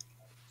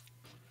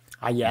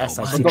 Yes,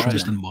 No, I my saw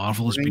interest that. in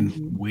Marvel has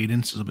been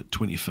waning since about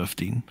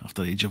 2015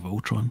 after Age of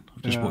Ultron.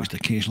 I've just Yeah. watched the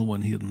occasional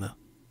one here and there.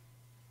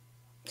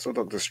 Saw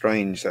Doctor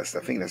Strange. I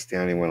think that's the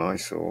only one I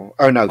saw.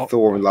 Oh no,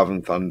 Thor: Love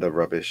and Thunder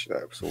rubbish.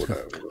 That saw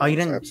that. Oh, you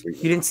That's didn't?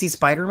 absolutely- You didn't see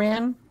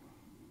Spider-Man?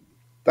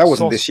 That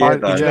wasn't Saw this year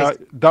Spider- though. Yeah,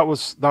 that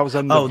was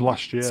end of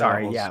last year.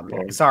 Sorry, that was, yeah.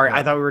 but- Sorry, yeah.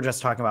 I thought we were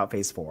just talking about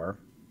Phase 4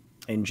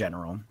 in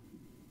general.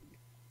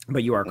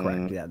 But you are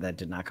correct. Yeah, that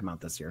did not come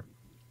out this year.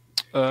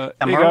 Here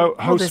The you go,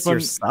 Marvel this year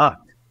Hostman.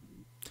 sucked.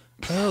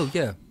 Oh,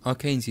 yeah.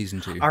 Arcane season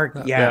 2.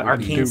 Arcane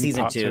Doom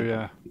season Part 2.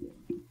 Yeah.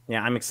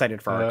 Yeah, I'm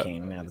excited for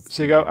Arcane. Yeah,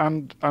 So you go,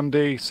 and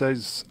Andy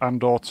says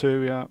Andor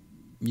 2, yeah.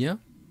 Yeah.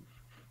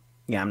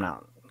 yeah, I'm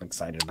not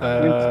excited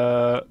about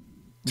it.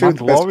 Two of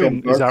the best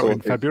Mandalorian films is I out saw in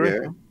this February.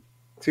 year.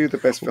 Two of the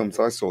best films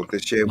I saw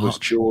this year was March.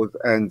 Jaws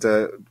and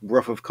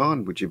Wrath of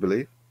Khan. Would you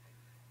believe?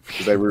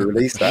 Because they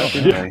re-released that,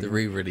 didn't The they?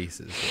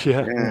 re-releases.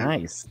 Yeah. Yeah.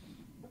 Nice.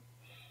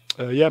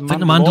 Yeah, I think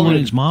the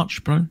Mandalorian's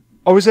March, Brown.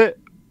 Oh, is it?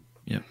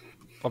 Yeah,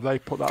 Have they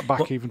put that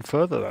back even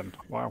further then?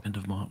 Wow. end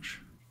of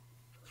March.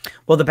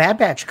 Well, the Bad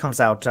Batch comes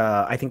out.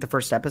 I think the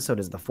first episode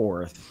is the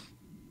 4th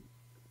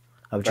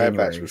of Bad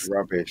January. Batch was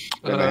rubbish.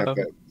 Then they had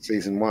that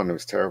season 1. It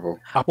was terrible.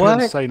 I'm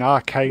What? saying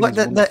Arcane What is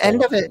the wonderful.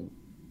 end of it?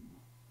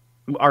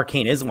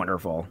 Arcane is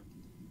wonderful.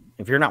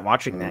 If you're not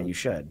watching that, you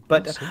should.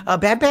 But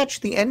Bad Batch,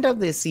 the end of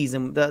this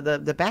season,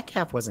 the back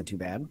half wasn't too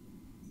bad.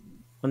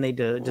 When they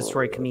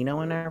destroyed Camino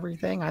and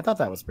everything, I thought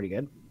that was pretty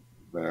good.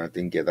 No, I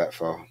didn't get that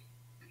far.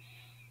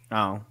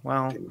 Oh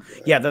well,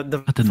 yeah. The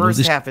didn't know first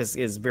this- half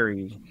is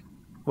very.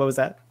 What was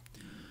that?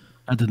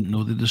 I didn't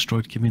know they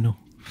destroyed Camino.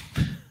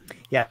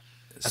 Yeah.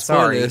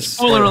 Sorry. Spoilers.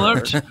 Spoiler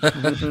alert!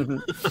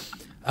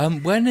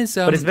 When is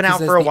But it's been 'cause out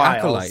there's for a the while,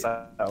 Acolyte.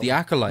 so- The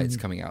Acolyte's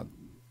coming out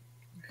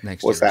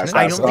next What's year. that? isn't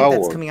I it? don't Star think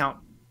that's Wars. coming out.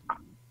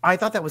 I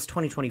thought that was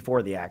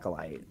 2024. The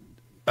Acolyte.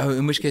 Oh,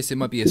 in which case it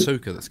might be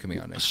Ahsoka that's coming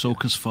out next.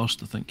 Ahsoka's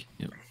first, I think.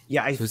 Yeah.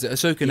 Yeah. So is it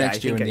Ahsoka Yeah, I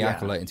next year think and the yeah.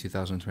 Acolyte in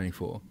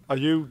 2024? Are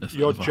you're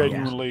Yeah.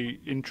 genuinely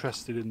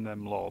interested in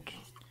them, Lord?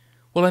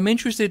 Well, I'm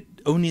interested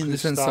only in the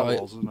It's sense Star that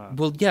Wars, isn't it?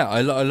 well, yeah,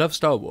 I love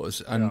Star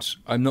Wars, and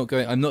I'm not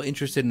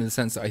interested in the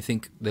sense that I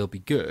think they'll be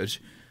good.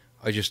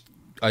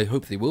 I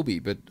hope they will be,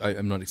 but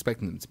I'm not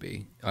expecting them to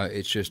be.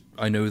 It's just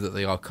I know that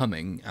they are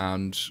coming,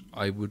 and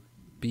I would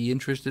be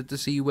interested to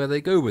see where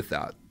they go with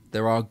that.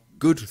 There are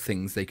good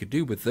things they could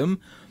do with them,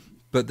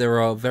 but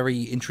there are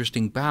very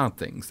interesting bad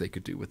things they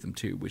could do with them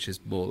too, which is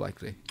more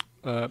likely.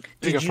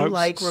 Did you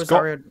like Scott-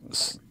 Rosario?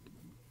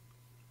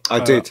 I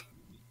did.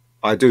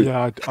 I do.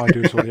 Yeah, I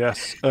do as well,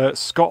 yes.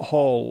 Scott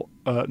Hall,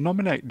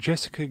 nominate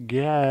Jessica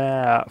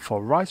Gare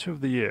for Writer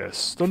of the Year.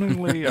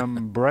 Stunningly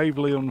and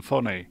bravely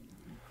unfunny.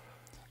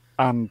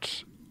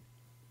 And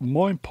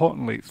more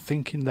importantly,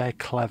 thinking they're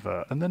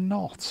clever, and they're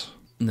not.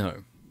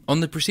 No.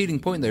 On the preceding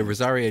point, though,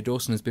 Rosario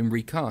Dawson has been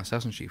recast,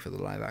 hasn't she, for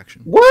the live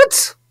action?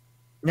 What?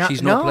 No,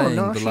 She's not no, playing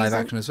no, the she live isn't.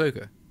 action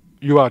Ahsoka.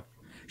 You are...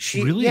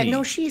 She, Really? Yeah,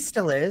 no, she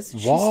still is.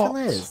 She What? still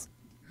is.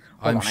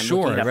 I'm Hold on, sure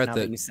looking it I up read now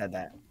that. you said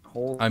that.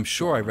 Hold I'm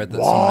sure I read that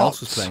What? someone else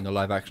was playing a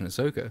live action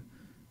Ahsoka.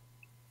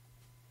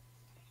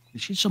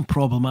 She had some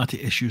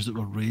problematic issues that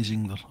were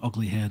raising their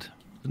ugly head,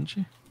 didn't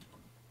she?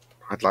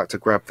 I'd like to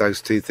grab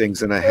those two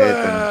things in her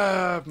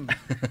head, and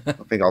I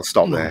think I'll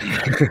stop there.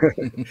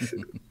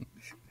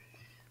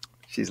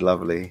 She's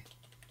lovely.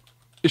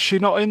 Is she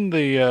not in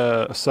the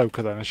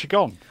Ahsoka then? Is she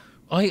gone?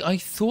 I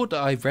thought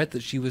that I read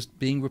that she was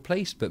being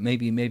replaced, but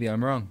maybe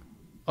I'm wrong.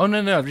 Oh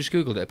no, I've just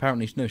googled it.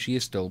 Apparently, no, she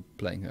is still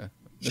playing her.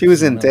 She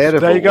was in Daredevil.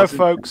 There you go, wasn't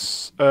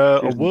folks.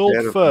 A was world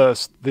Daredevil.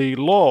 first. The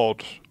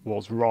Lord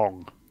was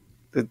wrong.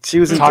 She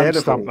was in Timestamp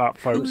Daredevil. that,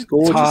 folks.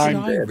 gorgeous. What did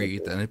Time, I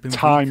read then? It'd been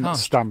time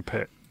recast. stamp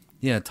it.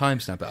 Yeah,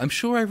 timestamp it. I'm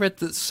sure I read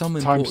that some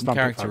important Timestamp it,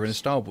 character in a folks.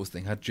 Star Wars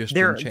thing had just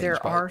There, been changed. there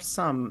by- are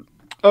some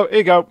Oh, here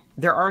you go.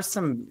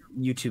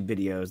 YouTube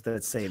videos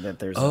that say that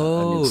there's a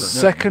Oh, new no.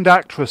 person. Second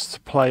actress to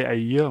play a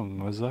young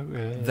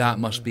Ahsoka. That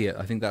must be it.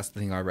 I think that's the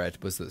thing I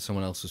read, was that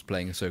someone else was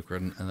playing Ahsoka,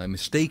 and I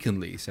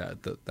mistakenly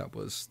said that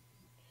was...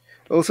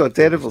 Also,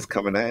 Daredevil's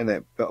coming out, and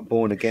it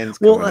Born Again's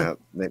Well, coming out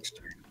next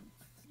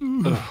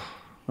year.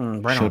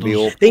 Right Should on. be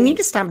awful. They need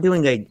to stop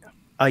doing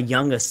a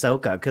young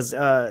Ahsoka, because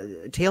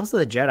Tales of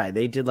the Jedi,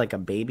 they did like a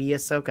baby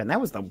Ahsoka, and that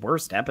was the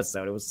worst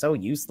episode. It was so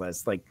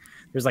useless. Like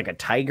there's like a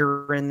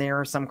tiger in there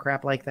or some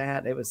crap like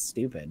that. It was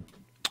stupid.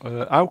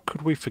 How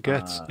could we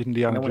forget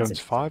Indiana no one's Jones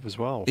 5 as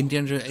well?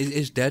 Indiana Jones,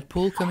 is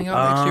Deadpool coming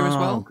out next year as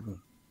well?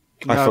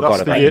 I No, forgot that's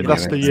the about year, Indiana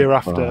that's the year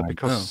Jones. after Right.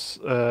 because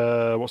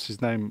what's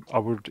his name? I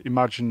would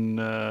imagine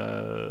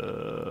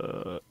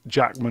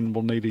Jackman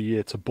will need a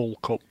year to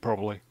bulk up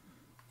probably.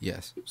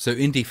 Yes. So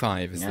Indy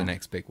 5 is Yeah. the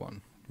next big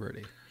one,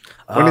 really.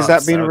 When is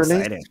that so being released?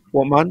 exciting.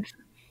 What month?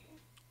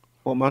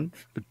 What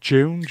month?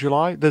 June,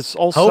 July. There's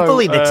also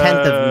Hopefully the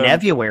 10th of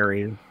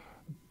February.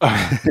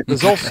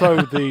 There's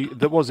also the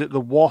was it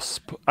the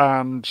Wasp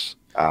and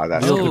Ah,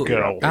 that's the gonna other be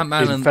girl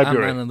rubbish. in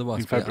February. Ant-Man and the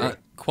Wasp. In February.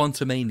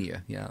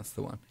 Quantumania. Yeah, that's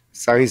the one.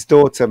 So his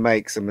daughter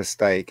makes a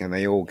mistake, and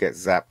they all get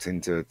zapped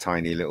into a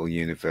tiny little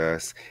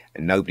universe,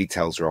 and nobody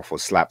tells her off or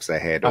slaps her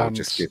head or And,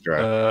 just gives her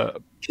a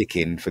kick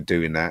in for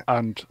doing that.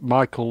 And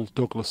Michael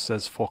Douglas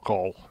says fuck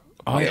all.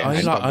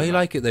 I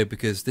like it though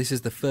because this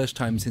is the first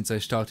time since I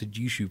started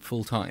YouTube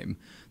full time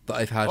that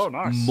I've had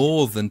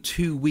more than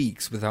 2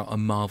 weeks without a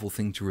Marvel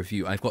thing to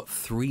review. I've got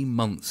 3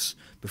 months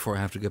before I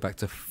have to go back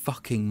to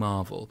fucking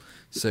Marvel.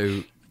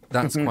 So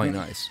that's quite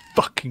nice.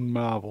 Fucking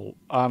Marvel.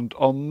 And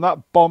on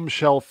that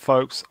bombshell,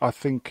 folks, I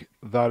think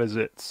that is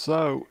it.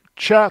 So,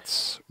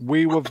 chats,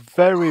 we were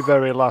very,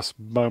 very last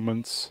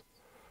moments.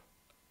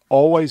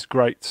 Always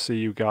great to see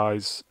you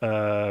guys.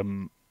 A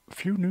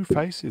few new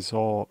faces,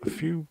 or a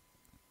few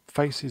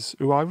faces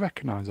who I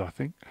recognise, I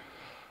think.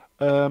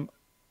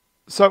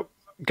 So,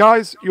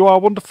 guys, you are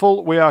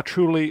wonderful. We are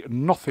truly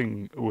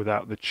nothing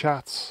without the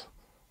chats.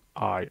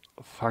 I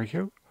thank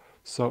you.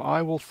 So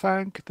I will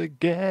thank the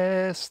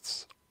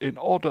guests in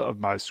order of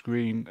my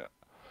screen,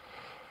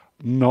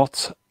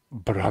 not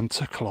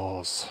Branta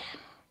Claus.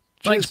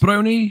 Thanks,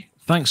 Brownie.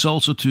 Thanks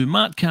also to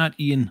Matt Cat,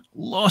 Ian,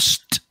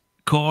 Lost,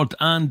 Cord,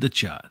 and the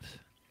chat.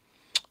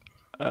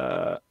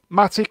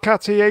 Matty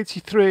Catty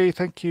 83,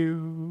 thank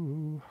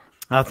you.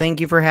 Oh,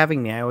 thank you for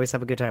having me. I always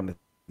have a good time with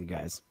you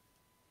guys.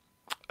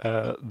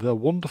 The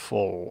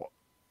wonderful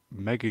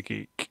Mega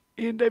Geek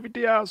Ian David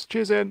Diaz,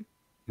 cheers in.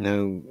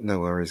 No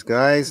worries,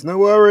 guys. No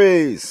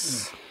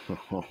worries.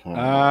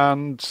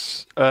 And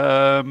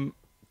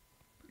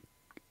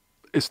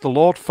it's the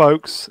Lord,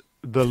 folks.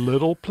 The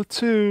little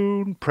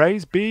platoon.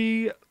 Praise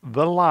be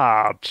the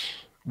lad.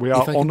 We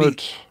are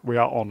honoured. We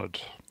are honoured.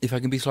 If I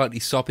can be slightly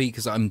soppy,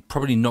 because I'm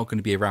probably not going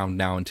to be around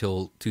now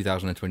until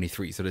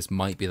 2023, so this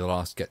might be the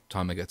last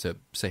time I get to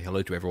say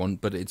hello to everyone,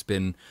 but it's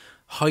been,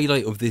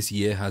 highlight of this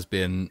year has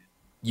been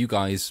you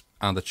guys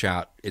and the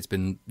chat. It's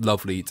been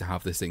lovely to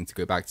have this thing to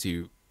go back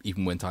to,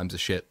 even when times are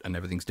shit and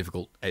everything's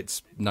difficult.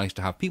 It's nice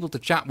to have people to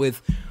chat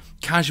with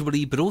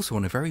casually, but also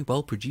on a very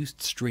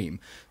well-produced stream.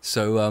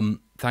 So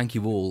thank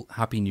you all.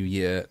 Happy New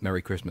Year,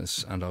 Merry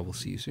Christmas, and I will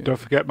see you soon. Don't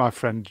forget, my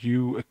friend,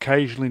 you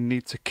occasionally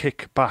need to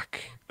kick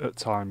back at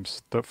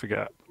times. Don't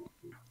forget.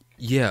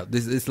 Yeah,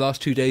 this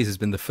last 2 days has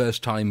been the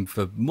first time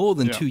for more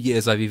than 2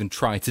 years I've even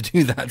tried to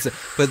do that. So,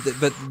 but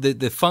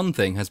the fun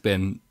thing has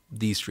been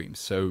these streams.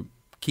 So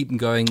keep them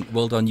going.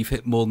 Well done. You've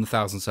hit more than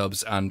 1,000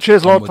 subs. And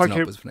cheers, Lord. Thank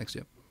You. For next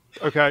year.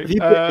 Okay.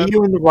 Are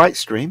you in the right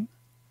stream?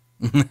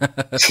 He's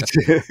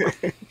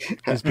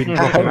been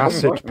drinking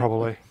acid,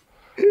 probably.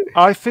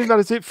 I think that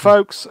is it,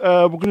 folks.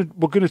 We're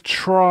gonna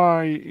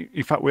try.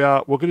 In fact,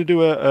 we're gonna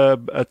do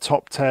a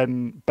top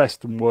 10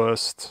 best and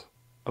worst,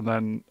 and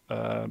then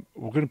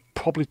we're gonna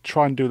probably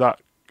try and do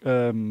that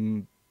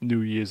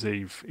New Year's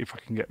Eve if I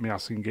can get my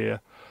ass in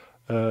gear.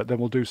 Then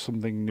we'll do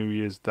something New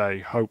Year's Day,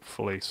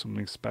 hopefully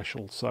something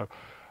special. So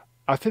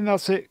I think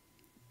that's it,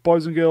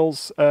 boys and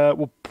girls.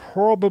 We'll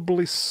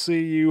probably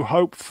see you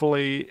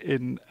hopefully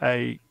in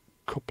a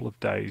couple of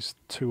days,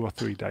 2 or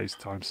 3 days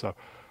time. So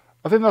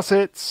I think that's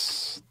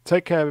it.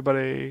 Take care,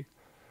 everybody.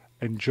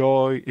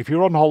 Enjoy. If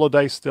you're on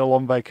holiday, still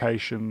on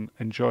vacation,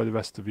 enjoy the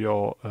rest of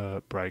your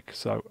break.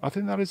 So I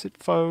think that is it,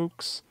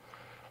 folks.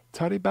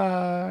 Taddy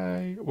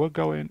bye. We're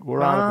going.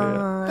 We're out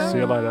of here. See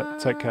you later.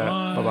 Take care.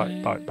 Bye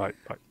bye. Bye bye.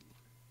 Bye.